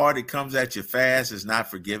you hard. It comes at you fast. It's not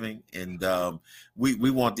forgiving. And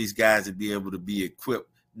we want these guys to be able to be equipped,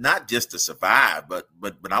 not just to survive, but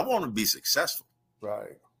I want to be successful.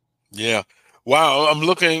 Right. Yeah. Wow.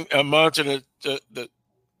 I'm monitoring the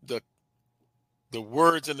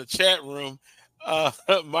words in the chat room.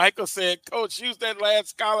 Michael said, Coach, use that last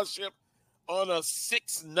scholarship on a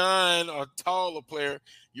 6'9" or taller player.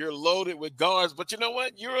 You're loaded with guards, but you know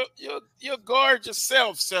what? You're a guard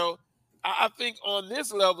yourself. So I think on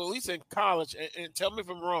this level, at least in college, and tell me if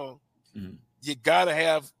I'm wrong, you got to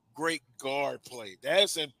have great guard play.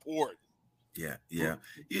 That's important. Yeah.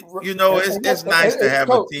 You know, it's nice to have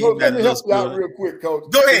Coach, a team that let me help looks you out good. real quick,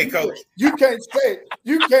 Coach. Go ahead, Coach. You can't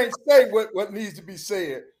say what needs to be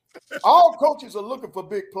said. All coaches are looking for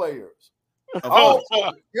big players.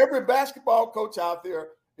 Every basketball coach out there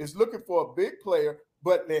is looking for a big player,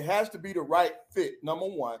 but it has to be the right fit. Number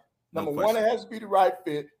one, it has to be the right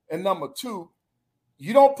fit, and number two,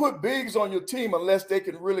 you don't put bigs on your team unless they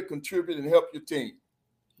can really contribute and help your team,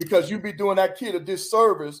 because you'd be doing that kid a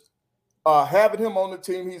disservice. Having him on the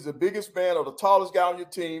team, he's the biggest man or the tallest guy on your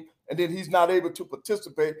team, and then he's not able to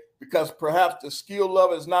participate because perhaps the skill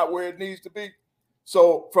level is not where it needs to be.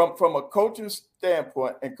 So from a coaching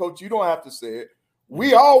standpoint, and Coach, you don't have to say it,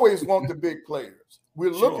 we always want the big players.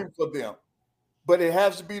 We're looking for them, but it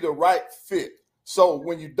has to be the right fit. So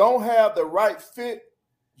when you don't have the right fit,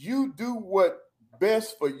 you do what's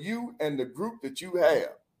best for you and the group that you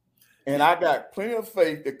have. And I got plenty of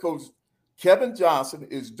faith that Coach Kevin Johnson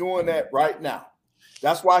is doing that right now.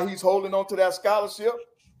 That's why he's holding on to that scholarship.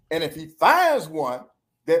 And if he finds one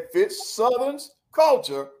that fits Southern's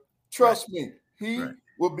culture, trust me, he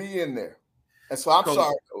will be in there. And so I'm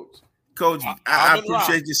sorry, Coach. Coach, I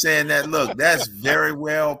appreciate you saying that. Look, that's very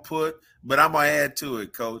well put, but I'm going to add to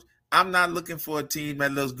it, Coach. I'm not looking for a team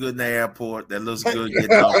that looks good in the airport, that looks good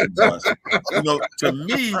getting off the bus. You know, to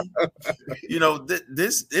me, you know,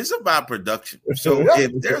 this is about production. So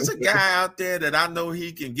if there's a guy out there that I know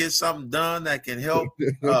he can get something done that can help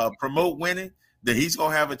promote winning, then he's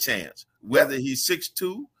going to have a chance, whether he's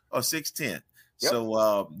 6'2" or 6'10".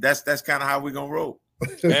 So that's kind of how we're going to roll.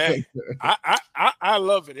 Hey, I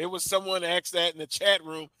love it. It was someone asked that in the chat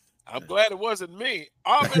room. I'm glad it wasn't me.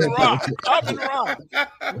 I've been robbed.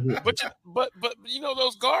 But you know,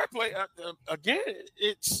 those guard play again.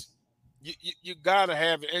 It's you gotta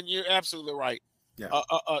have it, and you're absolutely right. Yeah.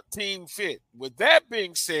 A team fit. With that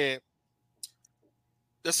being said,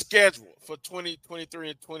 the schedule for 2023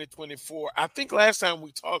 and 2024. I think last time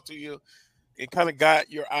we talked to you, it kind of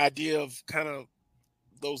got your idea of kind of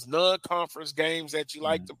those non-conference games that you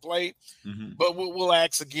like to play. But we'll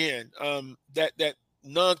ask again that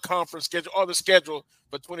non-conference schedule or the schedule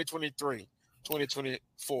for 2023,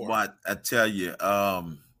 2024. Well, I tell you,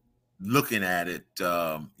 looking at it,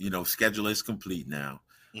 you know, schedule is complete now.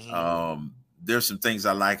 There's some things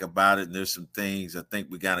I like about it, and there's some things I think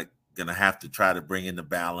we're gonna have to try to bring into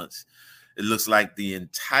balance. It looks like the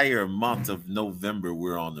entire month of November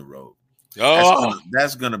we're on the road.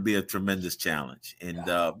 That's going to be a tremendous challenge. And,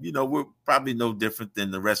 you know, we're probably no different than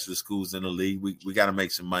the rest of the schools in the league. We got to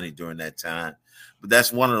make some money during that time. But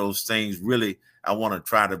that's one of those things really I want to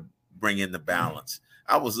try to bring in the balance.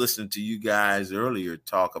 I was listening to you guys earlier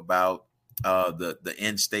talk about the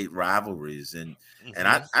in-state rivalries. And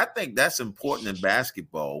I think that's important in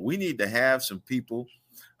basketball. We need to have some people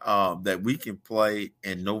that we can play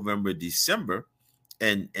in November, December,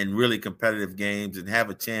 and really competitive games, and have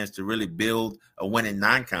a chance to really build a winning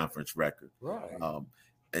non-conference record. Right.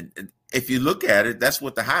 And if you look at it, that's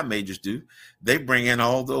what the high majors do. They bring in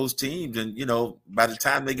all those teams, and you know, by the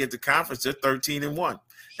time they get to conference, they're 13-1,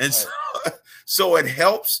 and so it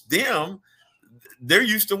helps them. They're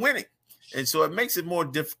used to winning, and so it makes it more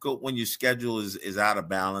difficult when your schedule is out of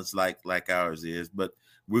balance, like ours is. But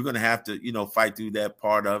we're going to have to, you know, fight through that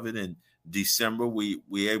part of it. And December,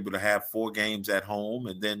 we're able to have 4 games at home,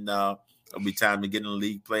 and then it'll be time to get in the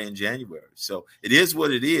league play in January. So it is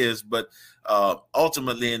what it is, but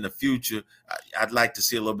ultimately in the future, I'd like to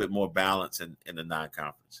see a little bit more balance in the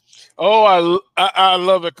non-conference. Oh, I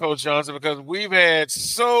love it, Coach Johnson, because we've had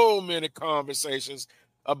so many conversations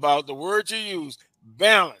about the word you use,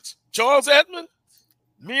 balance. Charles Edmond,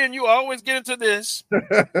 me and you always get into this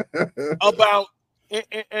about,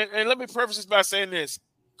 and let me preface this by saying this.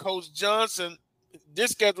 Coach Johnson,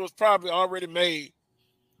 this schedule was probably already made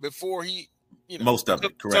before he, you know, most of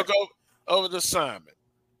it, correct, took over the assignment.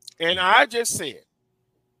 And I just said,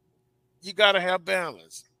 you got to have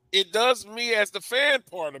balance. It does me, as the fan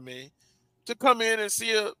part of me, to come in and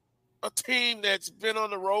see a team that's been on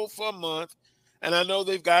the road for a month. And I know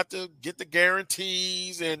they've got to get the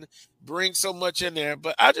guarantees and bring so much in there,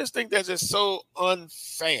 but I just think that's just so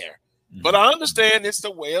unfair. But I understand it's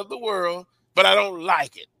the way of the world, but I don't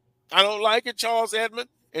like it. I don't like it, Charles Edmond.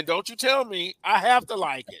 And don't you tell me I have to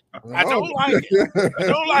like it. I don't like it. I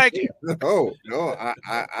don't like it. No,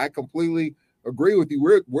 I completely agree with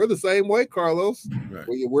you. We're the same way, Carlos. Right.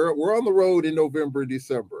 We're on the road in November and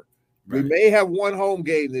December. Right. We may have one home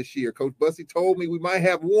game this year. Coach Bussey told me we might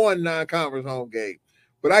have one non-conference home game.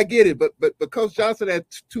 But I get it. But Coach Johnson at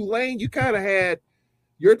Tulane, you kind of had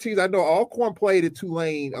your teams. I know Alcorn played at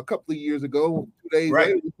Tulane a couple of years ago. 2 days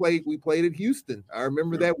later, we played at Houston. I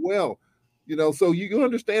remember that well. So you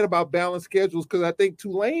understand about balanced schedules because I think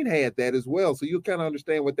Tulane had that as well. So you kind of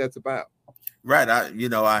understand what that's about. Right.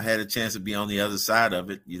 I had a chance to be on the other side of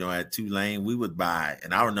it. At Tulane, we would buy,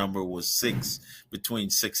 and our number was between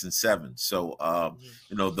 6 and 7. So,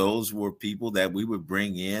 those were people that we would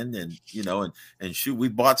bring in and shoot. We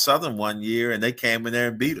bought Southern one year and they came in there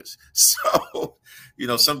and beat us. So,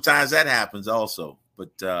 sometimes that happens also.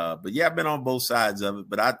 But yeah, I've been on both sides of it.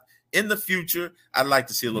 But in the future, I'd like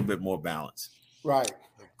to see a little bit more balance. Right.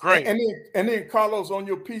 Great. And then Carlos, on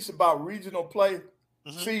your piece about regional play,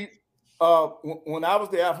 see, when I was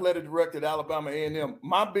the athletic director at Alabama A&M,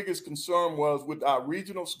 my biggest concern was with our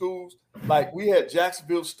regional schools. Like we had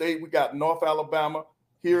Jacksonville State, we got North Alabama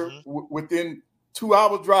here within 2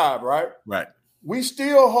 hour drive, right? Right. We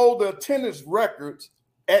still hold the attendance records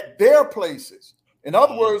at their places. In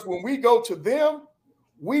other words, when we go to them,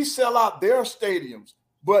 we sell out their stadiums,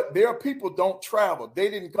 but their people don't travel.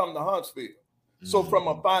 They didn't come to Huntsville. So from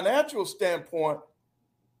a financial standpoint,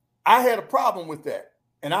 I had a problem with that.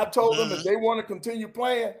 And I told them if they want to continue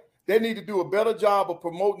playing, they need to do a better job of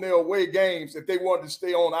promoting their away games if they wanted to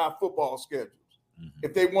stay on our football schedules,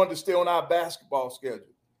 if they wanted to stay on our basketball schedule.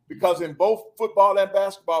 Because in both football and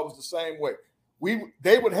basketball, it was the same way.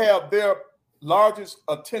 They would have their largest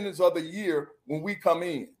attendance of the year when we come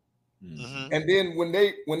in. And then when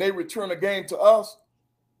they return a game to us,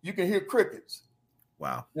 you can hear crickets.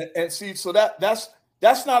 Wow. And see, so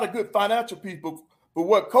that's not a good financial piece. But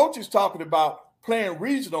what Coach is talking about, playing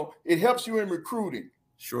regional, it helps you in recruiting.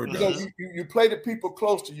 Sure does. You play the people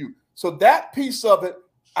close to you. So that piece of it,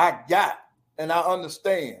 I got and I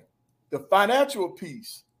understand. The financial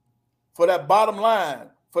piece for that bottom line,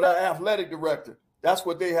 for that athletic director, that's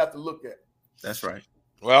what they have to look at. That's right.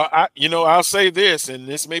 Well, I'll say this, and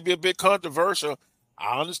this may be a bit controversial.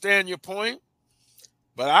 I understand your point,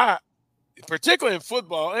 but particularly in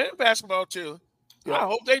football and basketball too, I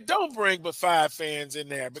hope they don't bring but 5 fans in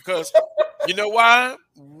there because you know why?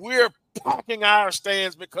 We're packing our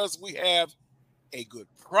stands because we have a good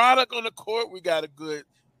product on the court. We got a good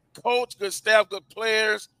coach, good staff, good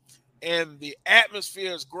players, and the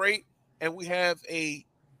atmosphere is great. And we have a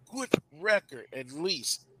good record, at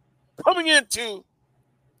least, coming into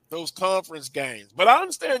those conference games. But I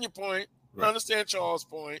understand your point. Right. I understand Charles'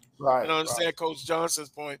 point. Right. And I understand Coach Johnson's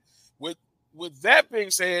point. With that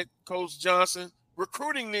being said, Coach Johnson,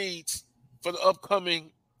 recruiting needs for the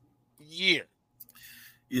upcoming year.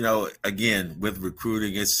 Again, with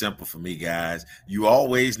recruiting, it's simple for me, guys. You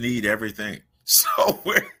always need everything. So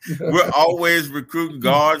we're always recruiting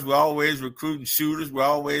guards. We're always recruiting shooters. We're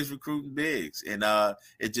always recruiting bigs. And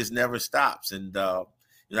it just never stops. And,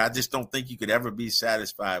 I just don't think you could ever be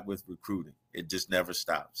satisfied with recruiting. It just never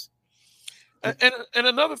stops. And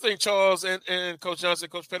another thing, Charles and Coach Johnson,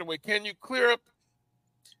 Coach Pettaway, can you clear up?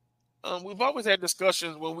 We've always had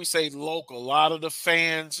discussions when we say local. A lot of the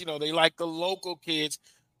fans, they like the local kids.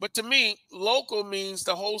 But to me, local means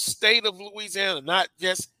the whole state of Louisiana, not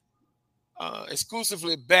just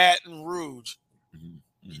exclusively Baton Rouge.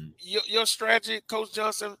 Your strategy, Coach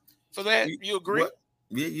Johnson, for that, you agree?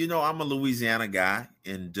 I'm a Louisiana guy,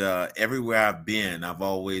 and everywhere I've been, I've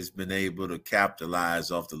always been able to capitalize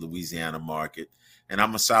off the Louisiana market. And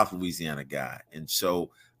I'm a South Louisiana guy. And so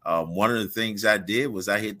one of the things I did was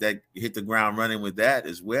I hit the ground running with that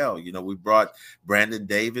as well. We brought Brandon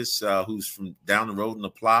Davis, who's from down the road in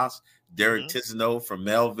LaPlace, Derek Tizineau from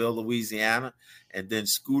Melville, Louisiana, and then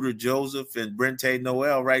Scooter Joseph and Brente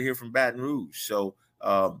Noel right here from Baton Rouge. So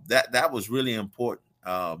that was really important.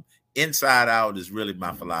 Inside out is really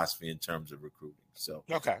my philosophy in terms of recruiting. So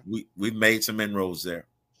we've made some inroads there.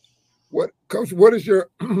 Coach, what is your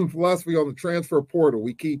philosophy on the transfer portal?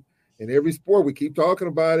 In every sport, we keep talking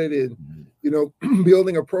about it and,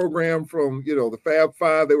 building a program from, the Fab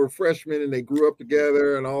Five. They were freshmen and they grew up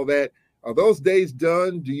together and all that. Are those days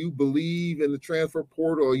done? Do you believe in the transfer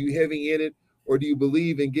portal? Are you heavy in it? Or do you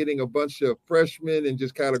believe in getting a bunch of freshmen and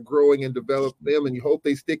just kind of growing and develop them and you hope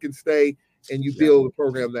they stick and stay and you build the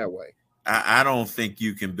program that way? I don't think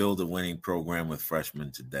you can build a winning program with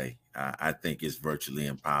freshmen today. I think it's virtually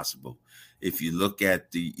impossible. If you look at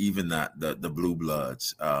even the blue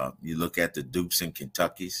bloods, you look at the Dukes and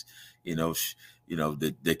Kentuckys,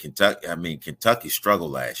 the Kentucky. I mean, Kentucky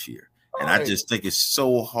struggled last year, and I just think it's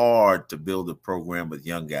so hard to build a program with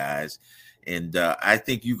young guys. And I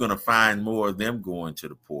think you're going to find more of them going to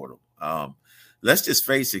the portal. Let's just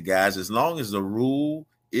face it, guys. As long as the rule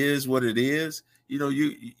is what it is,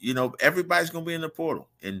 everybody's going to be in the portal.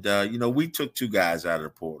 And, we took 2 guys out of the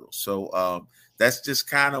portal. So that's just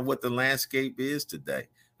kind of what the landscape is today.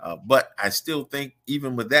 But I still think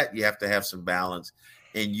even with that, you have to have some balance,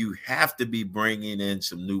 and you have to be bringing in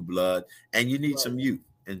some new blood, and you need some youth.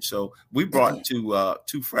 And so we brought 2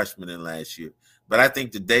 freshmen in last year. But I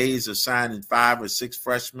think the days of signing 5 or 6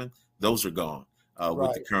 freshmen, those are gone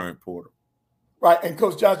with the current portal. Right. And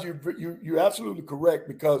Coach Johnson, you're absolutely correct,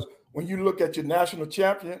 because when you look at your national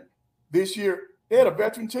champion this year, they had a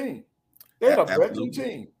veteran team.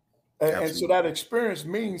 And so that experience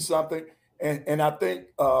means something. And I think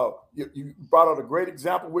you brought out a great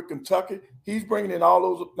example with Kentucky. He's bringing in all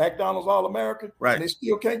those McDonald's All-American, right, and they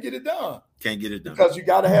still can't get it done. Because you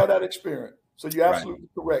got to have that experience. So you're absolutely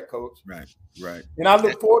correct, Coach. Right. And I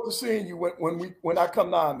look forward to seeing you when I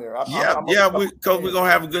come down there. Coach, we're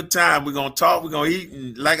gonna have a good time. We're gonna talk. We're gonna eat,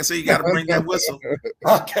 and like I said, you got to bring that whistle.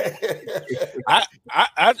 Okay.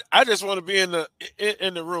 I just want to be in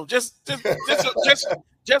the room, just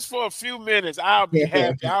for a few minutes. I'll be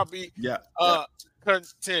happy. I'll be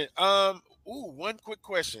content. One quick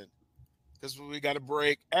question, because we got a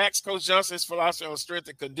break. Ask Coach Johnson's philosophy on strength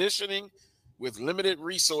and conditioning with limited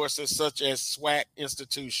resources such as SWAC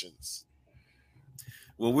institutions.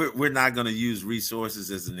 Well, we're not going to use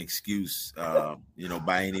resources as an excuse, by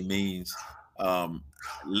any means.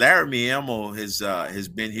 Laramie Emil has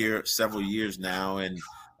been here several years now, and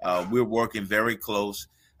we're working very close.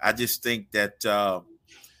 I just think that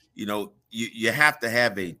you have to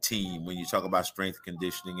have a team when you talk about strength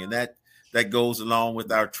conditioning, and that goes along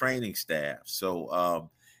with our training staff.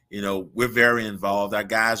 So we're very involved. Our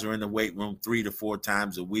guys are in the weight room 3 to 4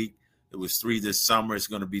 times a week. It was 3 this summer. It's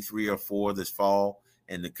going to be 3 or 4 this fall.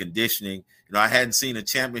 And the conditioning, I hadn't seen a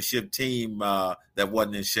championship team that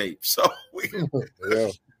wasn't in shape. So we're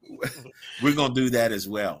going to do that as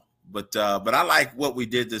well. But I like what we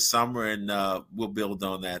did this summer, and we'll build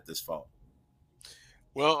on that this fall.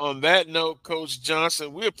 Well, on that note, Coach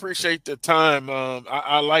Johnson, we appreciate the time.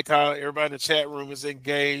 I like how everybody in the chat room is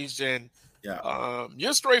engaged, and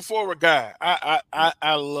you're a straightforward guy.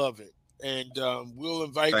 I love it. And we'll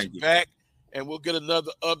invite you back, and we'll get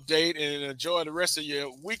another update and enjoy the rest of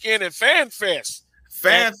your weekend at Fan Fest.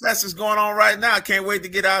 Fan Fest is going on right now. I can't wait to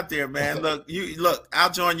get out there, man. Look,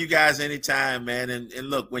 I'll join you guys anytime, man. And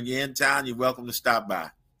look, when you're in town, you're welcome to stop by.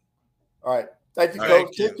 All right. Thank you,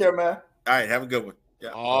 Coach. Take care, man. All right. Have a good one. Yeah.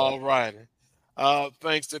 All righty.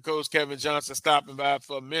 Thanks to Coach Kevin Johnson stopping by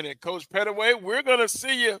for a minute. Coach Pettaway, we're going to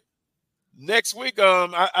see you next week.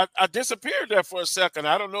 I disappeared there for a second.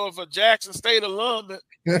 I don't know if a Jackson State alum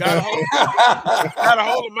got a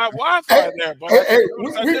hold of my Wi-Fi there. But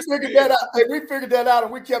we figured that out. Hey, we figured that out,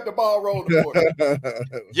 and we kept the ball rolling for you.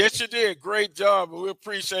 Yes, you did. Great job, and we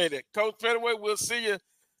appreciate it. Coach Pettaway, we'll see you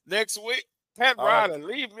next week. Pat Ryder,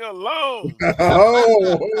 leave me alone.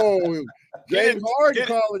 James Harden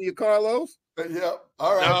calling you, Carlos. Yeah.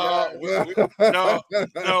 All right.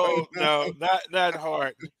 No, not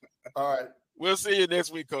hard. All right. We'll see you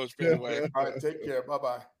next week, Coach Pettaway. All right. Take care.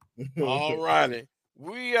 Bye-bye. All righty.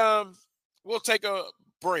 We'll take a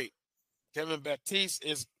break. Kevin Baptiste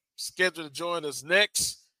is scheduled to join us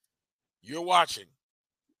next. You're watching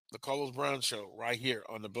the Carlos Brown Show right here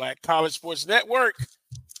on the Black College Sports Network.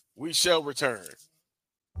 We shall return.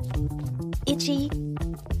 Itchy,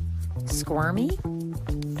 squirmy,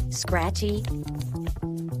 scratchy,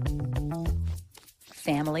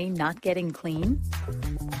 family not getting clean?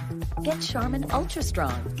 Get Charmin Ultra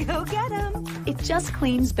Strong. Go get 'em. It just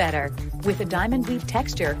cleans better. With a diamond weave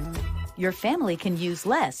texture, your family can use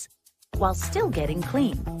less while still getting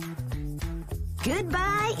clean.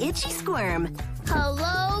 Goodbye, itchy squirm.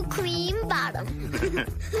 Hello, clean bottom.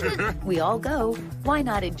 We all go. Why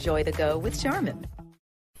not enjoy the go with Charmin?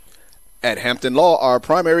 At Hampton Law, our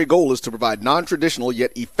primary goal is to provide non-traditional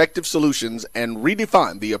yet effective solutions and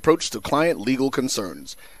redefine the approach to client legal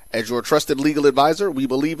concerns. As your trusted legal advisor, we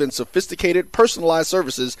believe in sophisticated, personalized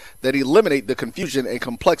services that eliminate the confusion and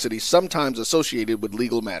complexity sometimes associated with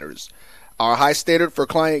legal matters. Our high standard for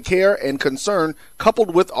client care and concern,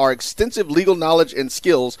 coupled with our extensive legal knowledge and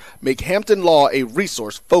skills, make Hampton Law a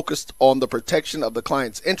resource focused on the protection of the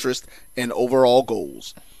client's interest and overall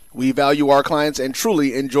goals. We value our clients and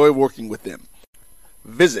truly enjoy working with them.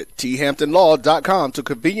 Visit thamptonlaw.com to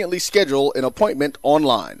conveniently schedule an appointment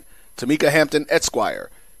online. Tamika Hampton Esquire,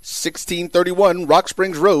 1631 Rock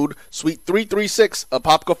Springs Road, Suite 336,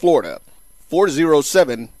 Apopka, Florida,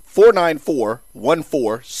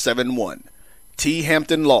 407-494-1471.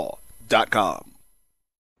 thamptonlaw.com.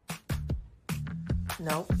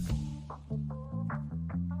 Nope.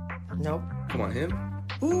 Nope. Come on, him.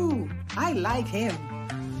 Ooh, I like him.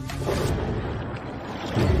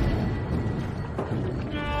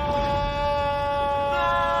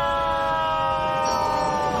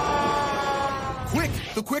 Quick,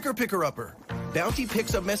 the quicker picker-upper. Bounty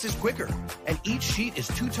picks up messages quicker, and each sheet is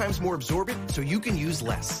 2 times more absorbent, so you can use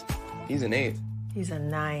less. He's an 8. He's a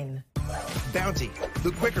 9. Bounty,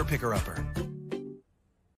 the quicker picker-upper.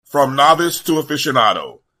 From novice to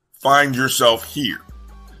aficionado, find yourself here.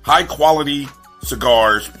 High quality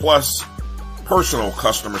cigars plus personal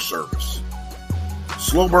customer service.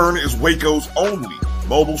 Slow Burn is Waco's only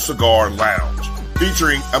mobile cigar lounge,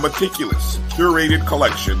 featuring a meticulous, curated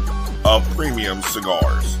collection of premium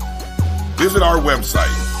cigars. Visit our website,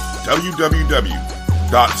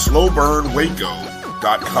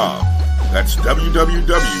 www.slowburnwaco.com. That's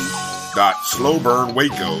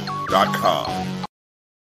www.slowburnwaco.com.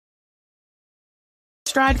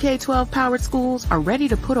 Stride K-12 powered schools are ready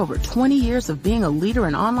to put over 20 years of being a leader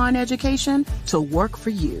in online education to work for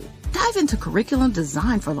you. Dive into curriculum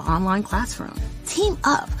design for the online classroom. Team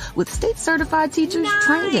up with state-certified teachers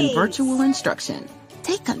trained in virtual instruction.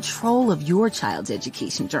 Take control of your child's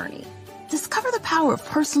education journey. Discover the power of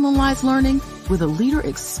personalized learning with a leader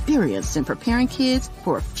experienced in preparing kids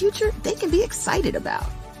for a future they can be excited about.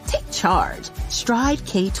 Take charge. Stride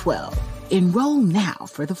K-12. Enroll now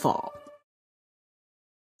for the fall.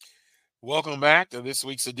 Welcome back to this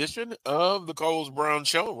week's edition of the Coles Brown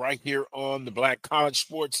Show right here on the Black College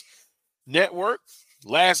Sports Network.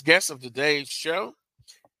 Last guest of today's show,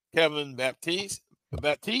 Kevin Baptiste,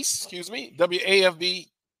 WAFB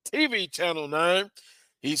TV Channel 9.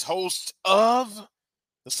 He's host of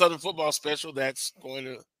the Southern Football Special that's going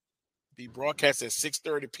to be broadcast at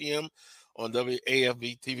 6:30 p.m. on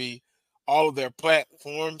WAFB TV. All of their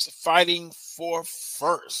platforms, Fighting for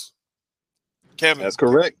First. Kevin. That's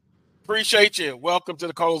correct. Appreciate you. Welcome to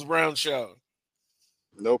the Coles Brown Show.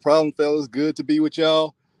 No problem, fellas. Good to be with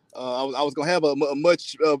y'all. I was going to have a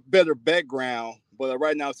much better background, but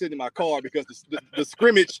right now I'm sitting in my car because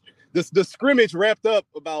the scrimmage wrapped up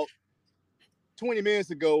about 20 minutes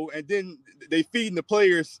ago, and then they feeding the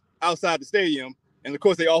players outside the stadium, and of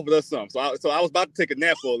course they offered us some. So I was about to take a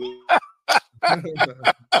nap for a little.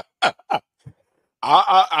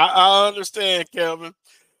 I understand, Kevin.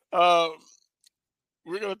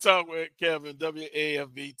 We're going to talk with Kevin,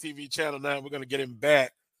 WAFB TV Channel 9. We're going to get him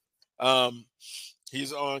back.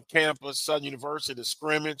 He's on campus, Southern University. The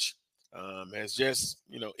scrimmage has just,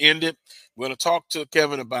 ended. We're going to talk to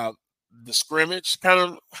Kevin about the scrimmage, kind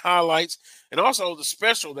of highlights, and also the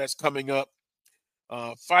special that's coming up,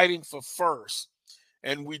 Fighting for First.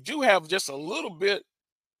 And we do have just a little bit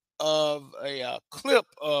of a clip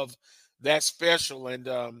of that special, and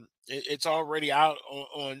it's already out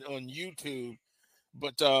on YouTube.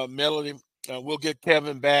 But Melody, we'll get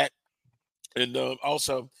Kevin back, and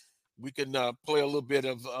also we can play a little bit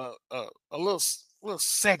of a little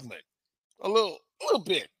segment, a little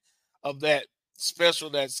bit of that special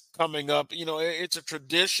that's coming up. It's a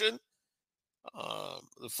tradition.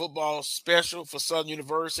 The football special for Southern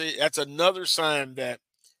University. That's another sign that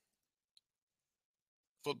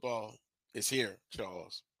football is here,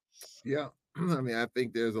 Charles. Yeah, I mean, I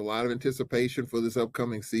think there's a lot of anticipation for this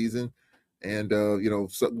upcoming season. And,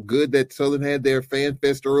 so good that Southern had their fan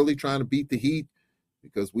fest early trying to beat the heat,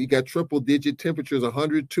 because we got triple-digit temperatures,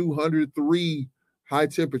 100, 203 high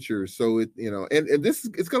temperatures. So, and this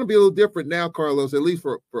it's going to be a little different now, Carlos, at least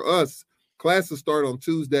for us. Classes start on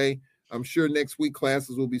Tuesday. I'm sure next week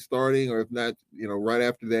classes will be starting, or if not, right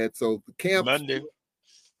after that. So the camp Monday.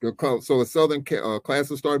 So a Southern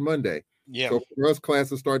classes start Monday. Yeah. So for us,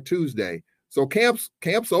 classes start Tuesday. So camp's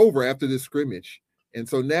over after this scrimmage. And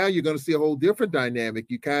so now you're going to see a whole different dynamic.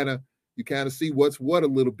 You kind of see what's what a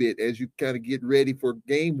little bit as you kind of get ready for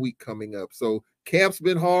game week coming up. So camp's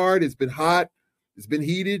been hard. It's been hot. It's been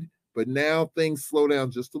heated. But now things slow down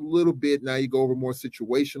just a little bit. Now you go over more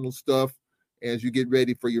situational stuff as you get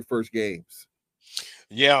ready for your first games.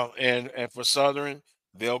 Yeah, and for Southern,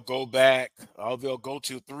 they'll go back. They'll go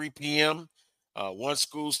to 3 p.m. Once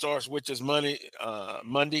school starts, which is Monday,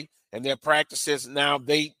 and their practices now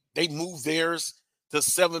they move theirs to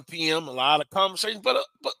 7 p.m. A lot of conversations, but a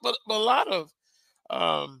lot of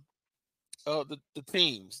the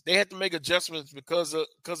teams. They had to make adjustments because of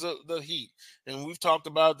the heat, and we've talked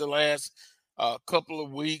about the last couple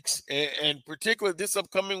of weeks, and particularly this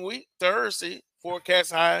upcoming week, Thursday,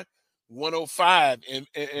 forecast high 105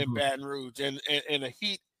 in Baton Rouge, and a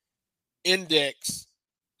heat index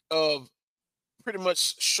of pretty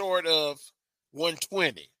much short of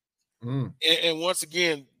 120. And once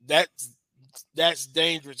again, that's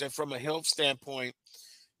dangerous. And from a health standpoint,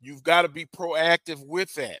 you've got to be proactive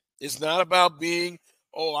with that. It's not about being,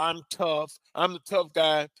 oh, I'm tough. I'm the tough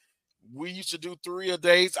guy. We used to do 3 a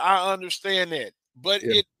days. I understand that. But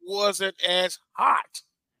it wasn't as hot.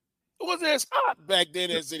 It wasn't as hot back then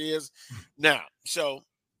as it is now. So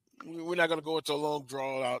we're not going to go into a long,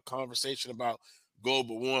 drawn-out conversation about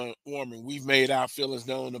global warming. We've made our feelings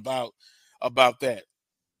known about that.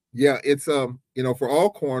 Yeah, it's for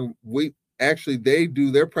Alcorn, they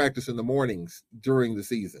do their practice in the mornings during the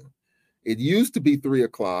season. It used to be 3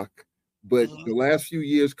 o'clock, but the last few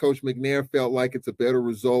years, Coach McNair felt like it's a better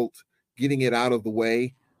result getting it out of the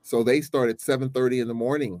way. So they start at 7:30 in the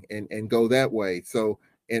morning and go that way. So,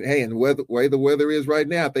 and the way the weather is right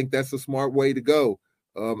now, I think that's a smart way to go.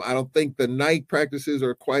 I don't think the night practices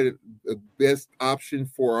are quite a best option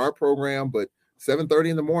for our program, but 7:30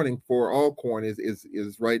 in the morning for Alcorn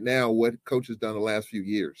is right now what Coach has done the last few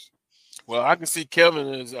years. Well, I can see Kevin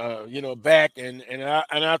is back, and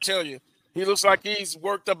I'll tell you, he looks like he's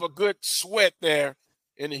worked up a good sweat there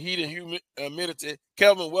in the heat and humidity.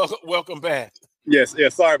 Kevin, welcome back. Yes.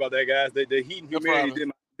 Sorry about that, guys. The heat and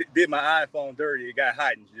humidity did my iPhone dirty. It got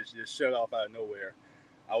hot and just shut off out of nowhere.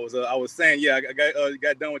 I was saying, I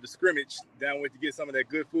got done with the scrimmage, down with to get some of that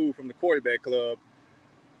good food from the quarterback club,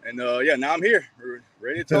 and now I'm here,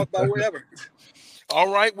 ready to talk about whatever. All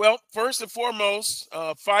right. Well, first and foremost,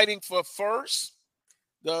 fighting for first,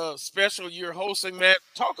 the special you're hosting, Matt.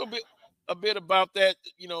 Talk a bit about that,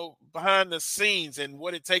 behind the scenes and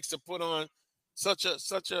what it takes to put on such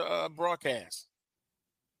a broadcast.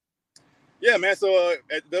 Yeah, man. So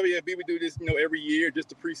at WFB, we do this, every year,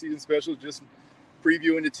 just a preseason special, just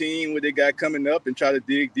previewing the team, what they got coming up, and try to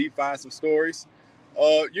dig deep, find some stories.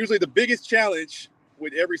 Usually the biggest challenge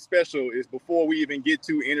with every special is before we even get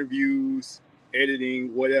to interviews,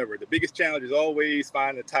 editing, whatever. The biggest challenge is always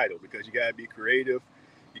finding a title, because you got to be creative.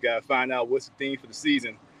 You got to find out what's the theme for the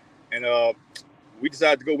season. And we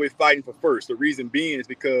decided to go with fighting for first. The reason being is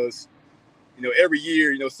because, every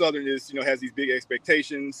year, Southern has these big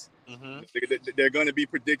expectations. They're going to be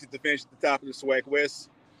predicted to finish at the top of the SWAC West.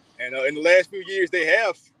 And in the last few years, they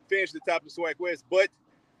have finished at the top of the SWAC West, but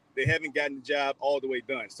they haven't gotten the job all the way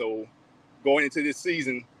done. So going into this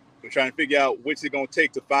season, we're trying to figure out what's it going to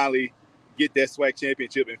take to finally get that SWAC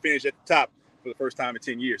championship and finish at the top for the first time in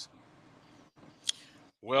 10 years.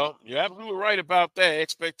 Well, you're absolutely right about that.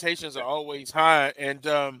 Expectations are always high. And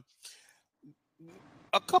a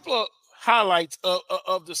couple of highlights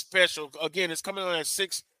of the special. Again, it's coming on at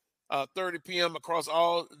 6:30 p.m. across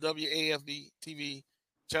all WAFB TV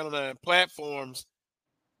Channel 9 platforms.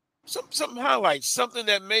 Some highlights, something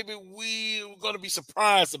that maybe we were going to be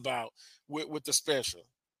surprised about with the special.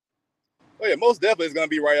 Oh, yeah, most definitely it's going to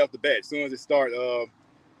be right off the bat. As soon as it starts,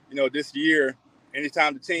 this year,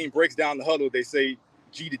 anytime the team breaks down the huddle, they say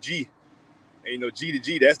G to G. And, G to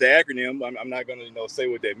G, that's the acronym. I'm not going to, say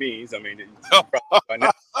what that means. I mean, by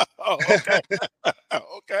now. Oh, okay.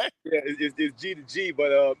 Okay. Yeah, it's G to G,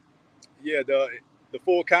 but, the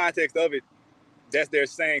full context of it, that's their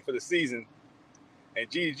saying for the season. And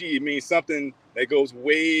G to G, it means something that goes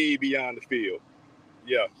way beyond the field.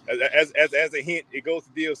 Yeah, as a hint, it goes to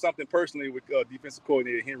deal something personally with defensive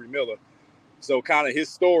coordinator Henry Miller. So kind of his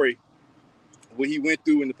story, what he went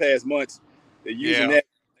through in the past months, they're using that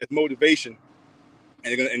as motivation,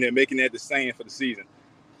 and they're making that the saying for the season.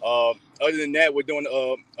 Other than that, we're doing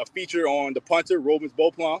a feature on the punter, Robins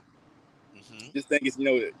Beauplan. This thing is,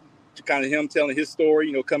 kind of him telling his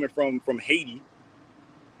story, coming from Haiti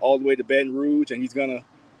all the way to Baton Rouge, and he's gonna,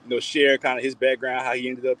 share kind of his background, how he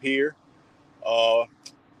ended up here.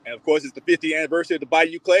 And of course, it's the 50th anniversary of the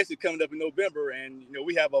Bayou Classic coming up in November, and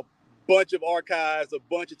we have a bunch of archives, a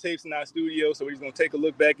bunch of tapes in our studio, so we're just gonna take a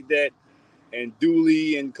look back at that. And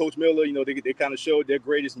Dooley and Coach Miller, they kind of showed their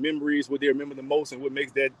greatest memories, what they remember the most, and what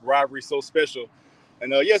makes that rivalry so special.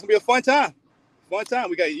 And it's gonna be a fun time.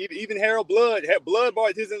 We got even Harold Blood. Blood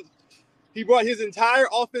brought his entire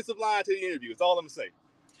offensive line to the interview. That's all I'm gonna say.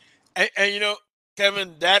 And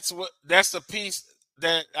Kevin, that's the piece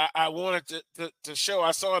that I wanted to show.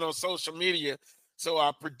 I saw it on social media. So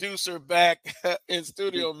our producer back in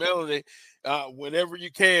studio, Melody, whenever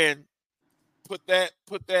you can, put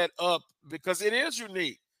that up, because it is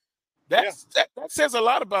unique. That says a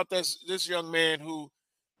lot about this young man who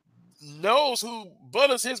knows who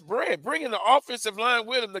butters his bread, bringing the offensive line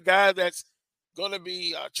with him, the guy that's going to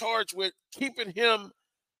be charged with keeping him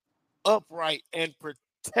upright and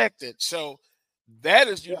protected. So that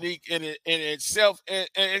is unique in itself.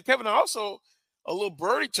 And Kevin, also a little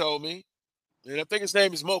birdie told me, and I think his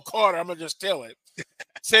name is Mo Carter, I'm going to just tell it,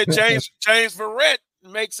 said James Verrett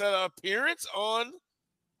makes an appearance on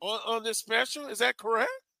this special. Is that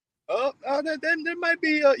correct? There might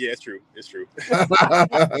be. Yeah, it's true. It's true.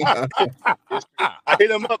 I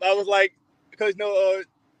hit him up. I was like, because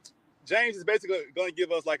James is basically going to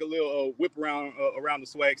give us like a little whip around the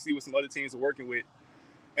swag, see what some other teams are working with.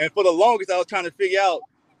 And for the longest, I was trying to figure out,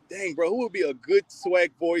 dang, bro, who would be a good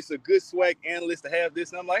swag voice, a good swag analyst to have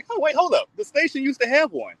this? And I'm like, oh wait, hold up, the station used to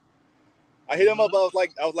have one. I hit him up. I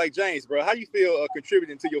was like, James, bro, how you feel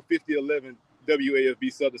contributing to your 50-11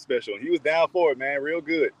 WAFB Southern Special? And he was down for it, man, real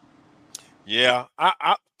good. Yeah,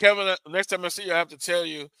 Kevin, next time I see you, I have to tell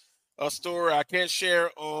you a story I can't share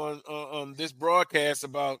on this broadcast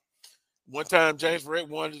about one time James Verrett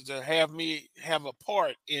wanted to have me have a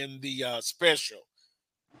part in the special.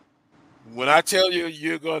 When I tell you,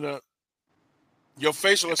 your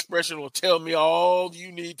facial expression will tell me all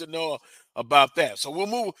you need to know about that. So we'll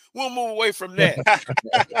move away from that.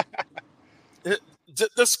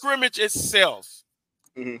 The scrimmage itself.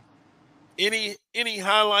 Mm-hmm. Any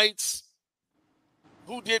highlights?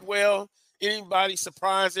 Who did well? Anybody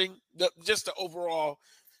surprising? Just the overall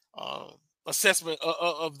assessment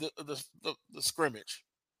of the scrimmage.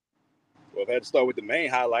 Well, if I had to start with the main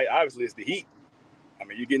highlight, obviously it's the heat. I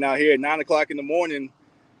mean, you're getting out here at 9 o'clock in the morning,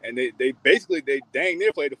 and they dang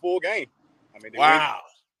near played the full game. I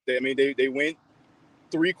mean, they went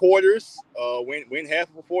 3 quarters, went half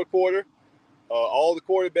of a fourth quarter. All the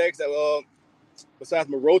quarterbacks that besides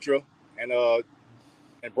Marotra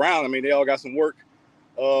and Brown, I mean, they all got some work.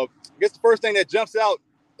 I guess the first thing that jumps out,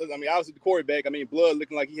 I mean, obviously the quarterback. I mean, Blood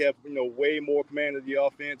looking like he have way more command of the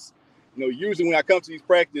offense. Usually when I come to these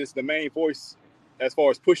practice, the main voice as far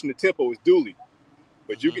as pushing the tempo is Dooley.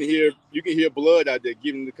 But you can hear Blood out there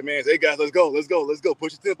giving the commands. Hey guys, let's go,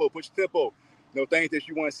 push the tempo. Things that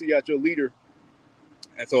you want to see out your leader.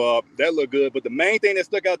 And so that looked good. But the main thing that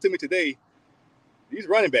stuck out to me today, these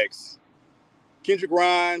running backs, Kendrick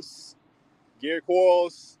Grimes, Gary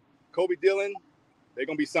Quarles, Kobe Dillon, they're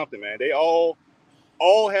gonna be something, man. They all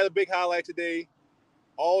had a big highlight today,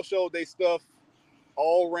 all showed their stuff,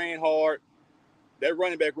 all ran hard. That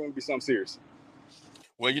running back room will be something serious.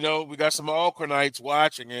 Well, we got some Alcornites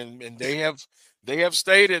watching, and they have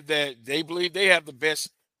stated that they believe they have the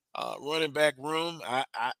best running back room.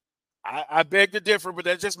 I beg to differ, but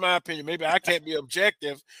that's just my opinion. Maybe I can't be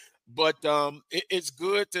objective, but it's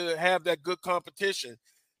good to have that good competition.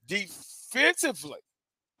 Defensively,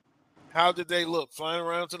 how did they look? Flying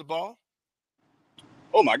around to the ball?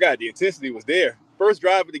 Oh, my God, the intensity was there. First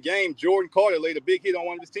drive of the game, Jordan Carter laid a big hit on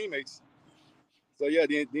one of his teammates. So, yeah,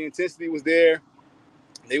 the intensity was there.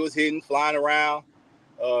 They was hitting, flying around,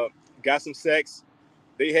 got some sacks.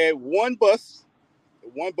 They had one bust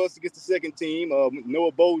against the second team.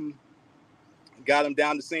 Noah Bowden got him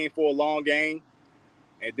down the scene for a long gain.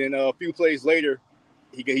 And then a few plays later,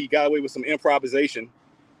 he got away with some improvisation.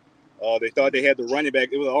 They thought they had the running back.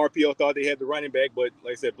 It was an RPO, thought they had the running back, but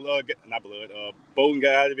like I said, Bowden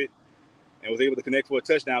got out of it and was able to connect for a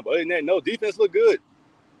touchdown. But other than that, no, defense looked good.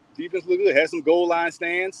 Had some goal line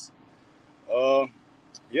stands.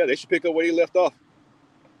 Yeah, they should pick up where they left off.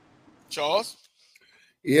 Charles?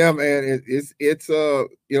 Yeah, man, it's the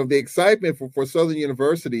excitement for Southern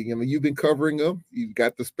University. I mean, you've been covering them. You've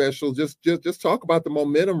got the special. Just talk about the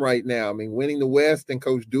momentum right now. I mean, winning the West and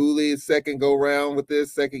Coach Dooley's second go round with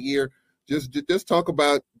this second year. Just talk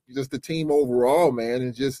about just the team overall, man,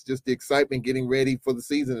 and just the excitement getting ready for the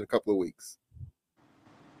season in a couple of weeks.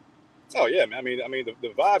 Oh yeah, man. I mean, the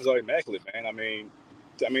vibes are immaculate, man. I mean,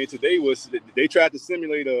 today they tried to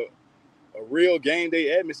simulate a real game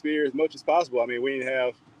day atmosphere as much as possible. I mean, we didn't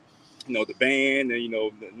have, the band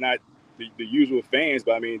and, not the usual fans,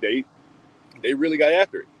 but I mean, they really got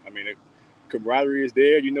after it. I mean, the camaraderie is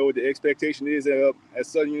there. You know what the expectation is at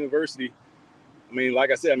Southern University. I mean,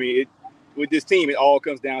 like I said, with this team, it all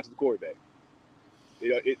comes down to the quarterback.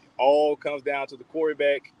 It all comes down to the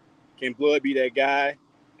quarterback. Can Blood be that guy?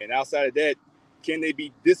 And outside of that, can they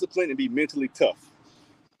be disciplined and be mentally tough?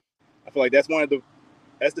 I feel like that's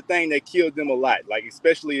the thing that killed them a lot. Like,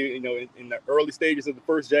 especially, in the early stages of the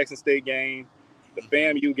first Jackson State game, the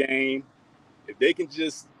FAMU game, if they can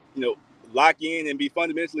just, lock in and be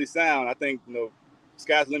fundamentally sound, I think,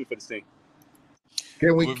 sky's the limit for the team.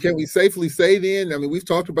 Can we safely say then? I mean, we've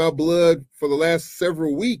talked about Blood for the last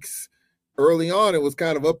several weeks. early on it was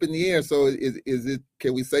kind of up in the air. So is it?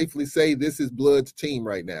 Can we safely say this is Blood's team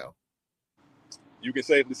right now? You can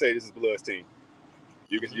safely say this is Blood's team.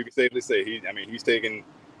 You can safely say he's taking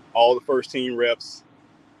all the first team reps.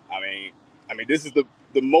 I mean this is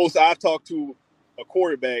the most I've talked to a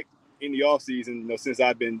quarterback in the offseason, since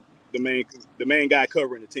I've been the main guy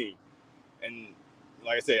covering the team. And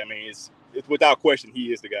like I said, it's without question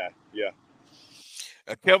he is the guy. Yeah.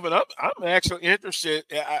 Kelvin, I'm actually interested.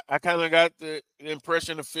 I kind of got the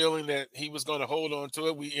impression, the feeling that he was going to hold on to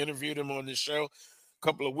it. We interviewed him on this show a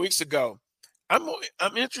couple of weeks ago.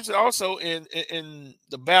 I'm interested also in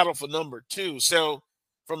the battle for number 2. So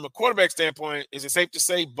from a quarterback standpoint, is it safe to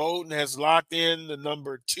say Bowden has locked in the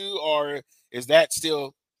number 2, or is that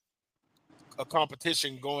still a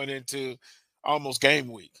competition going into almost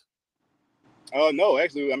game week? No,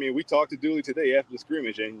 actually, we talked to Dooley today after the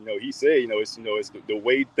scrimmage, and he said, it's the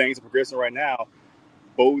way things are progressing right now.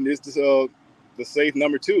 Bowden is the safe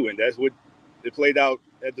number 2, and that's what it played out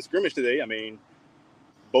at the scrimmage today.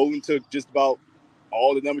 Bowden took just about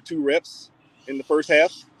all the number 2 reps in the first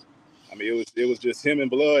half. It was just him and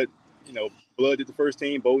Blood. Blood did the first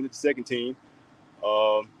team, Bowden did the second team.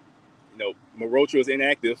 Morocha was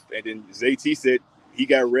inactive, and then ZT said he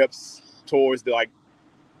got reps towards the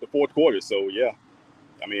fourth quarter. So yeah,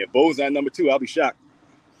 if Bowden's not number 2, I'll be shocked.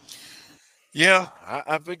 Yeah,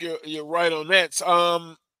 I think you're right on that.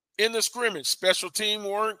 In the scrimmage, special team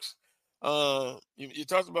works. You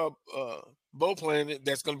talked about Bo playing it.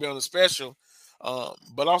 That's going to be on the special,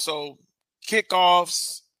 but also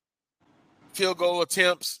kickoffs, field goal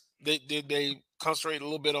attempts. Did they concentrate a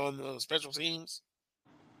little bit on the special teams?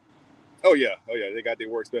 Oh yeah, they got their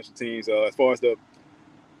work special teams. As far as the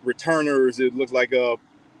returners, it looks like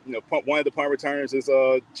one of the punt returners is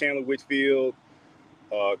Chandler Whitfield.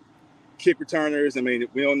 Kick returners, we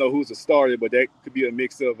don't know who's the starter, but that could be a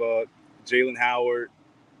mix of Jalen Howard,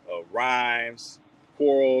 Rhymes,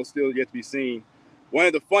 Quarles, still yet to be seen. One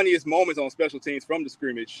of the funniest moments on special teams from the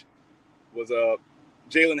scrimmage was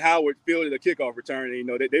Jalen Howard fielded a kickoff return.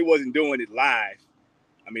 And, they wasn't doing it live.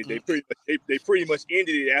 They pretty much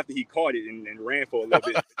ended it after he caught it and ran for a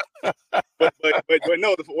little bit. but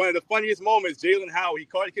no, one of the funniest moments, Jalen Howard, he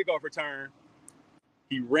caught a kickoff return.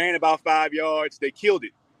 He ran about 5 yards. They killed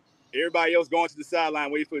it. Everybody else going to the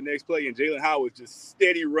sideline waiting for the next play, and Jalen Howard was just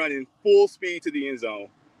steady running full speed to the end zone.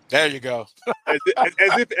 There you go. as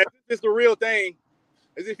if it's the real thing,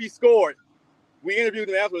 as if he scored. We interviewed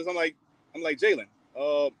him afterwards. I'm like Jalen,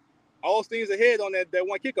 all things ahead on that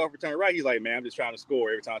one kickoff return, right? He's like, man, I'm just trying to score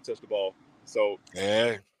every time I touch the ball. So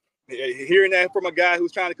yeah, hearing that from a guy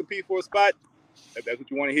who's trying to compete for a spot, that's what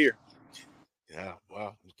you want to hear. Yeah,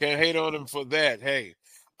 well, you can't hate on him for that. Hey,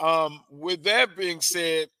 with that being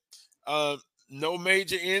said, no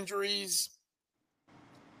major injuries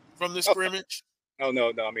from the scrimmage? Oh,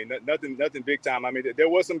 no. Nothing big time. There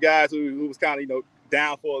was some guys who was kind of,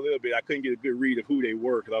 down for a little bit. I couldn't get a good read of who they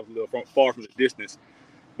were because I was a little far from the distance.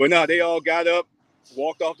 But no, they all got up,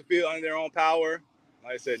 walked off the field under their own power.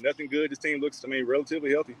 Like I said, nothing good. This team looks,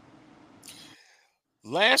 relatively healthy.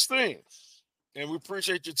 Last thing, and we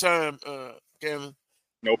appreciate your time, Kevin.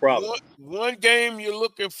 No problem. One game you're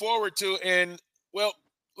looking forward to, and, well,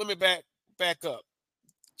 let me back up.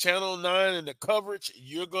 Channel 9 and the coverage,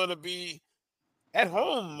 you're going to be at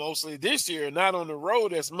home mostly this year, not on the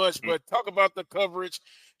road as much, but talk about the coverage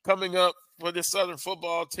coming up for the Southern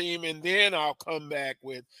football team, and then I'll come back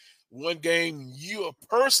with one game you are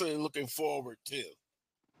personally looking forward to.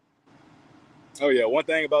 Oh yeah, one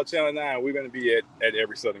thing about Channel 9, we're going to be at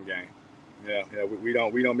every Southern game. Yeah, we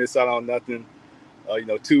don't miss out on nothing.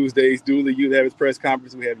 Tuesdays, Dooley, you have his press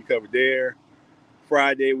conference, we have you covered there.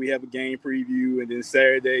 Friday, we have a game preview, and then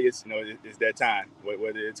Saturday, it's that time.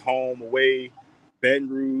 Whether it's home, away, Baton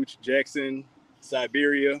Rouge, Jackson,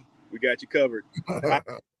 Siberia, we got you covered.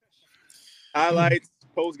 Highlights,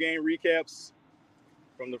 post-game recaps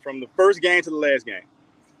from the first game to the last game.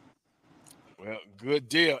 Well, good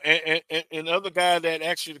deal. And another guy that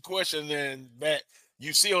asked you the question and that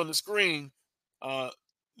you see on the screen,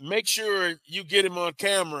 make sure you get him on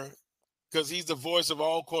camera because he's the voice of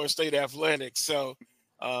Alcorn State Athletics. So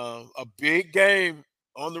a big game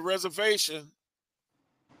on the reservation,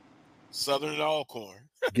 Southern and Alcorn.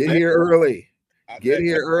 Get here early. Get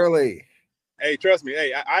here early. Hey, trust me.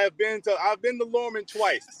 Hey, I've been to Lorman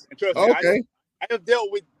twice, and trust me, okay. I have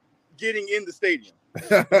dealt with getting in the stadium.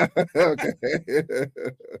 Okay.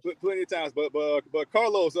 Plenty of times, but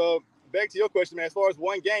Carlos, back to your question, man. As far as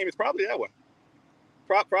one game, it's probably that one.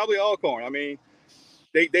 Probably Alcorn.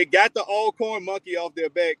 They got the Alcorn monkey off their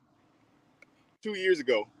back 2 years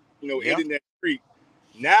ago. Ending that streak.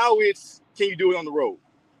 Now it's, can you do it on the road?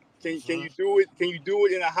 Can you do it? Can you do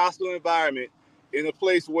it in a hostile environment, in a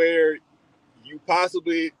place where you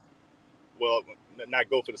possibly, well, not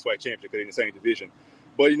go for the SWAC championship because they're in the same division,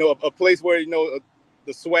 but a place where the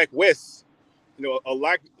SWAC West, a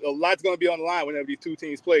lot's going to be on the line whenever these two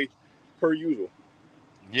teams play, per usual.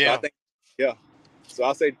 Yeah. So So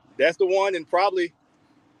I'll say that's the one, and probably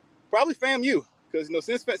FAMU, because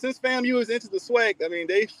since FAMU is into the SWAC, I mean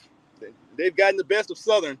they've gotten the best of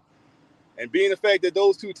Southern, and being the fact that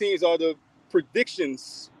those two teams are the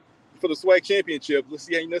predictions for the SWAC championship, let's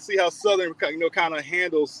see how Southern kind of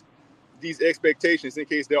handles these expectations in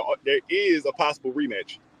case there is a possible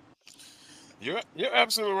rematch. You're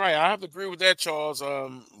absolutely right. I have to agree with that, Charles.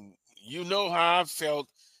 You know how I felt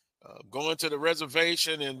going to the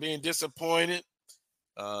reservation and being disappointed.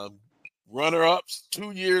 Runner-ups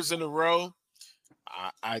 2 years in a row.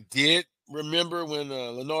 I did remember when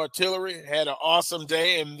Lenore Tillery had an awesome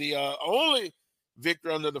day, and the only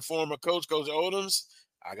victor under the former Coach Odoms.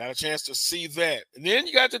 I got a chance to see that. And then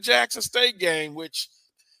you got the Jackson State game, which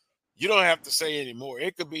you don't have to say anymore.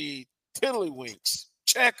 It could be tiddlywinks,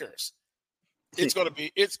 checkers. It's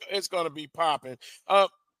gonna be popping.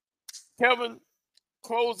 Kevin,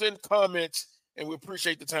 closing comments, and we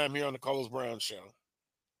appreciate the time here on the Carlos Brown Show.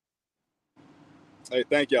 Hey,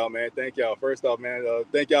 thank y'all, man. Thank y'all. First off, man,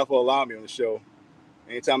 thank y'all for allowing me on the show.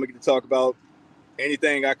 Anytime I get to talk about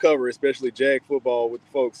anything I cover, especially JAG football with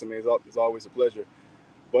the folks, I mean, it's always a pleasure.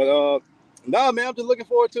 But man, I'm just looking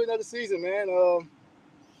forward to another season, man.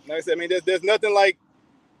 Like I said, I mean, there's nothing like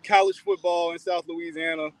college football in South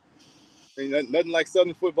Louisiana. I mean, nothing like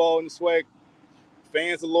Southern football in the SWAC.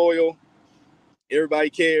 Fans are loyal. Everybody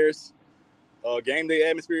cares. Game day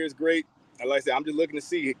atmosphere is great. And like I said, I'm just looking to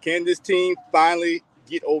see, can this team finally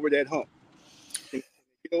get over that hump? Get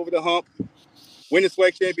over the hump, win the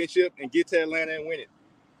SWAC championship, and get to Atlanta and win it.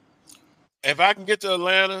 If I can get to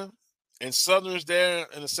Atlanta and Southern's there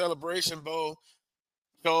in the Celebration Bowl,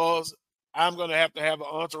 Charles, I'm going to have an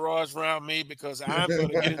entourage around me because I'm going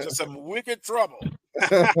to get into some wicked trouble.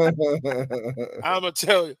 I'm going to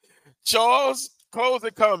tell you. Charles,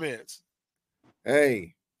 closing comments.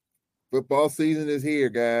 Hey, football season is here,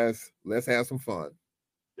 guys. Let's have some fun.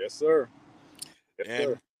 Yes, sir.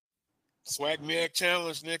 And SWAC MEAC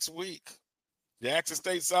Challenge next week. Jackson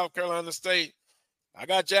State, South Carolina State. I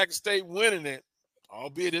got Jackson State winning it,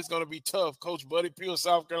 albeit it's going to be tough. Coach Buddy Pugh,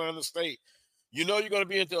 South Carolina State. You know you're going to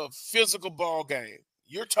be into a physical ball game.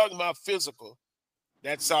 You're talking about physical.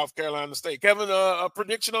 That's South Carolina State. Kevin, a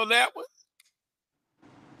prediction on that one?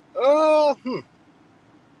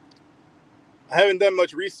 I haven't done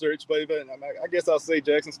much research, but I guess I'll say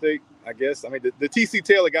Jackson State. I guess. I mean, the TC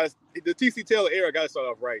Taylor era got to start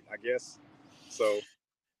off right, I guess. So,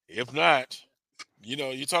 if not,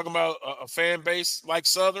 you're talking about a fan base like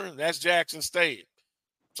Southern. That's Jackson State.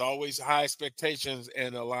 It's always high expectations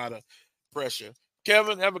and a lot of pressure.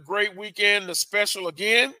 Kevin, have a great weekend. The special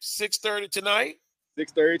again, 6:30 tonight.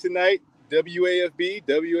 6:30 tonight. WAFB,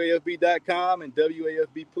 WAFB.com, and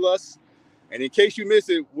WAFB Plus. And in case you miss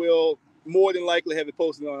it, we'll more than likely have it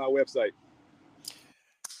posted on our website.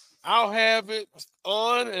 I'll have it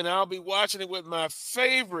on, and I'll be watching it with my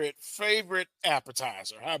favorite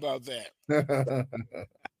appetizer. How about that?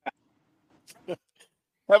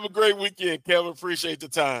 Have a great weekend, Kevin. Appreciate the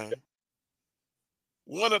time.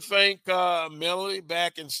 Want to thank Melody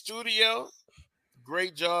back in studio.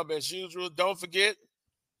 Great job as usual. Don't forget,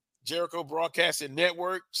 Jericho Broadcasting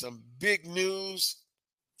Network, some big news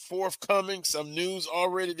forthcoming, some news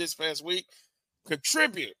already this past week.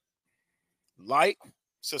 Contribute, like,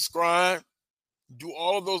 subscribe, do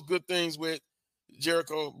all of those good things with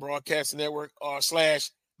Jericho Broadcasting Network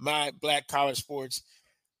 / My Black College Sports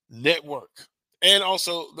Network, and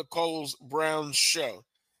also the Carlos Brown Show.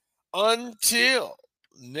 Until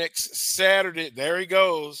next Saturday, there he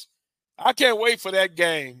goes. I can't wait for that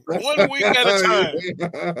game. 1 week at a time.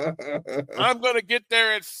 I'm going to get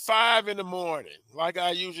there at 5 in the morning, like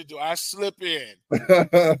I usually do. I slip in. I'm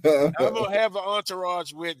going to have an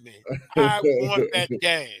entourage with me. I want that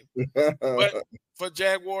game. But for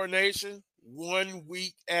Jaguar Nation, 1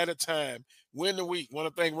 week at a time. Win the week. Want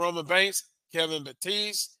to thank Roman Banks, Kevin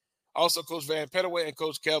Batiste, also Coach Van Pettaway, and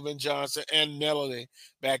Coach Kelvin Johnson, and Melody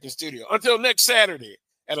back in studio. Until next Saturday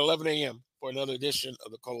at 11 a.m. for another edition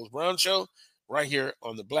of the Carlos Brown Show right here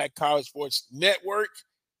on the Black College Sports Network.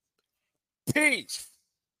 Peace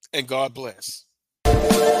and God bless.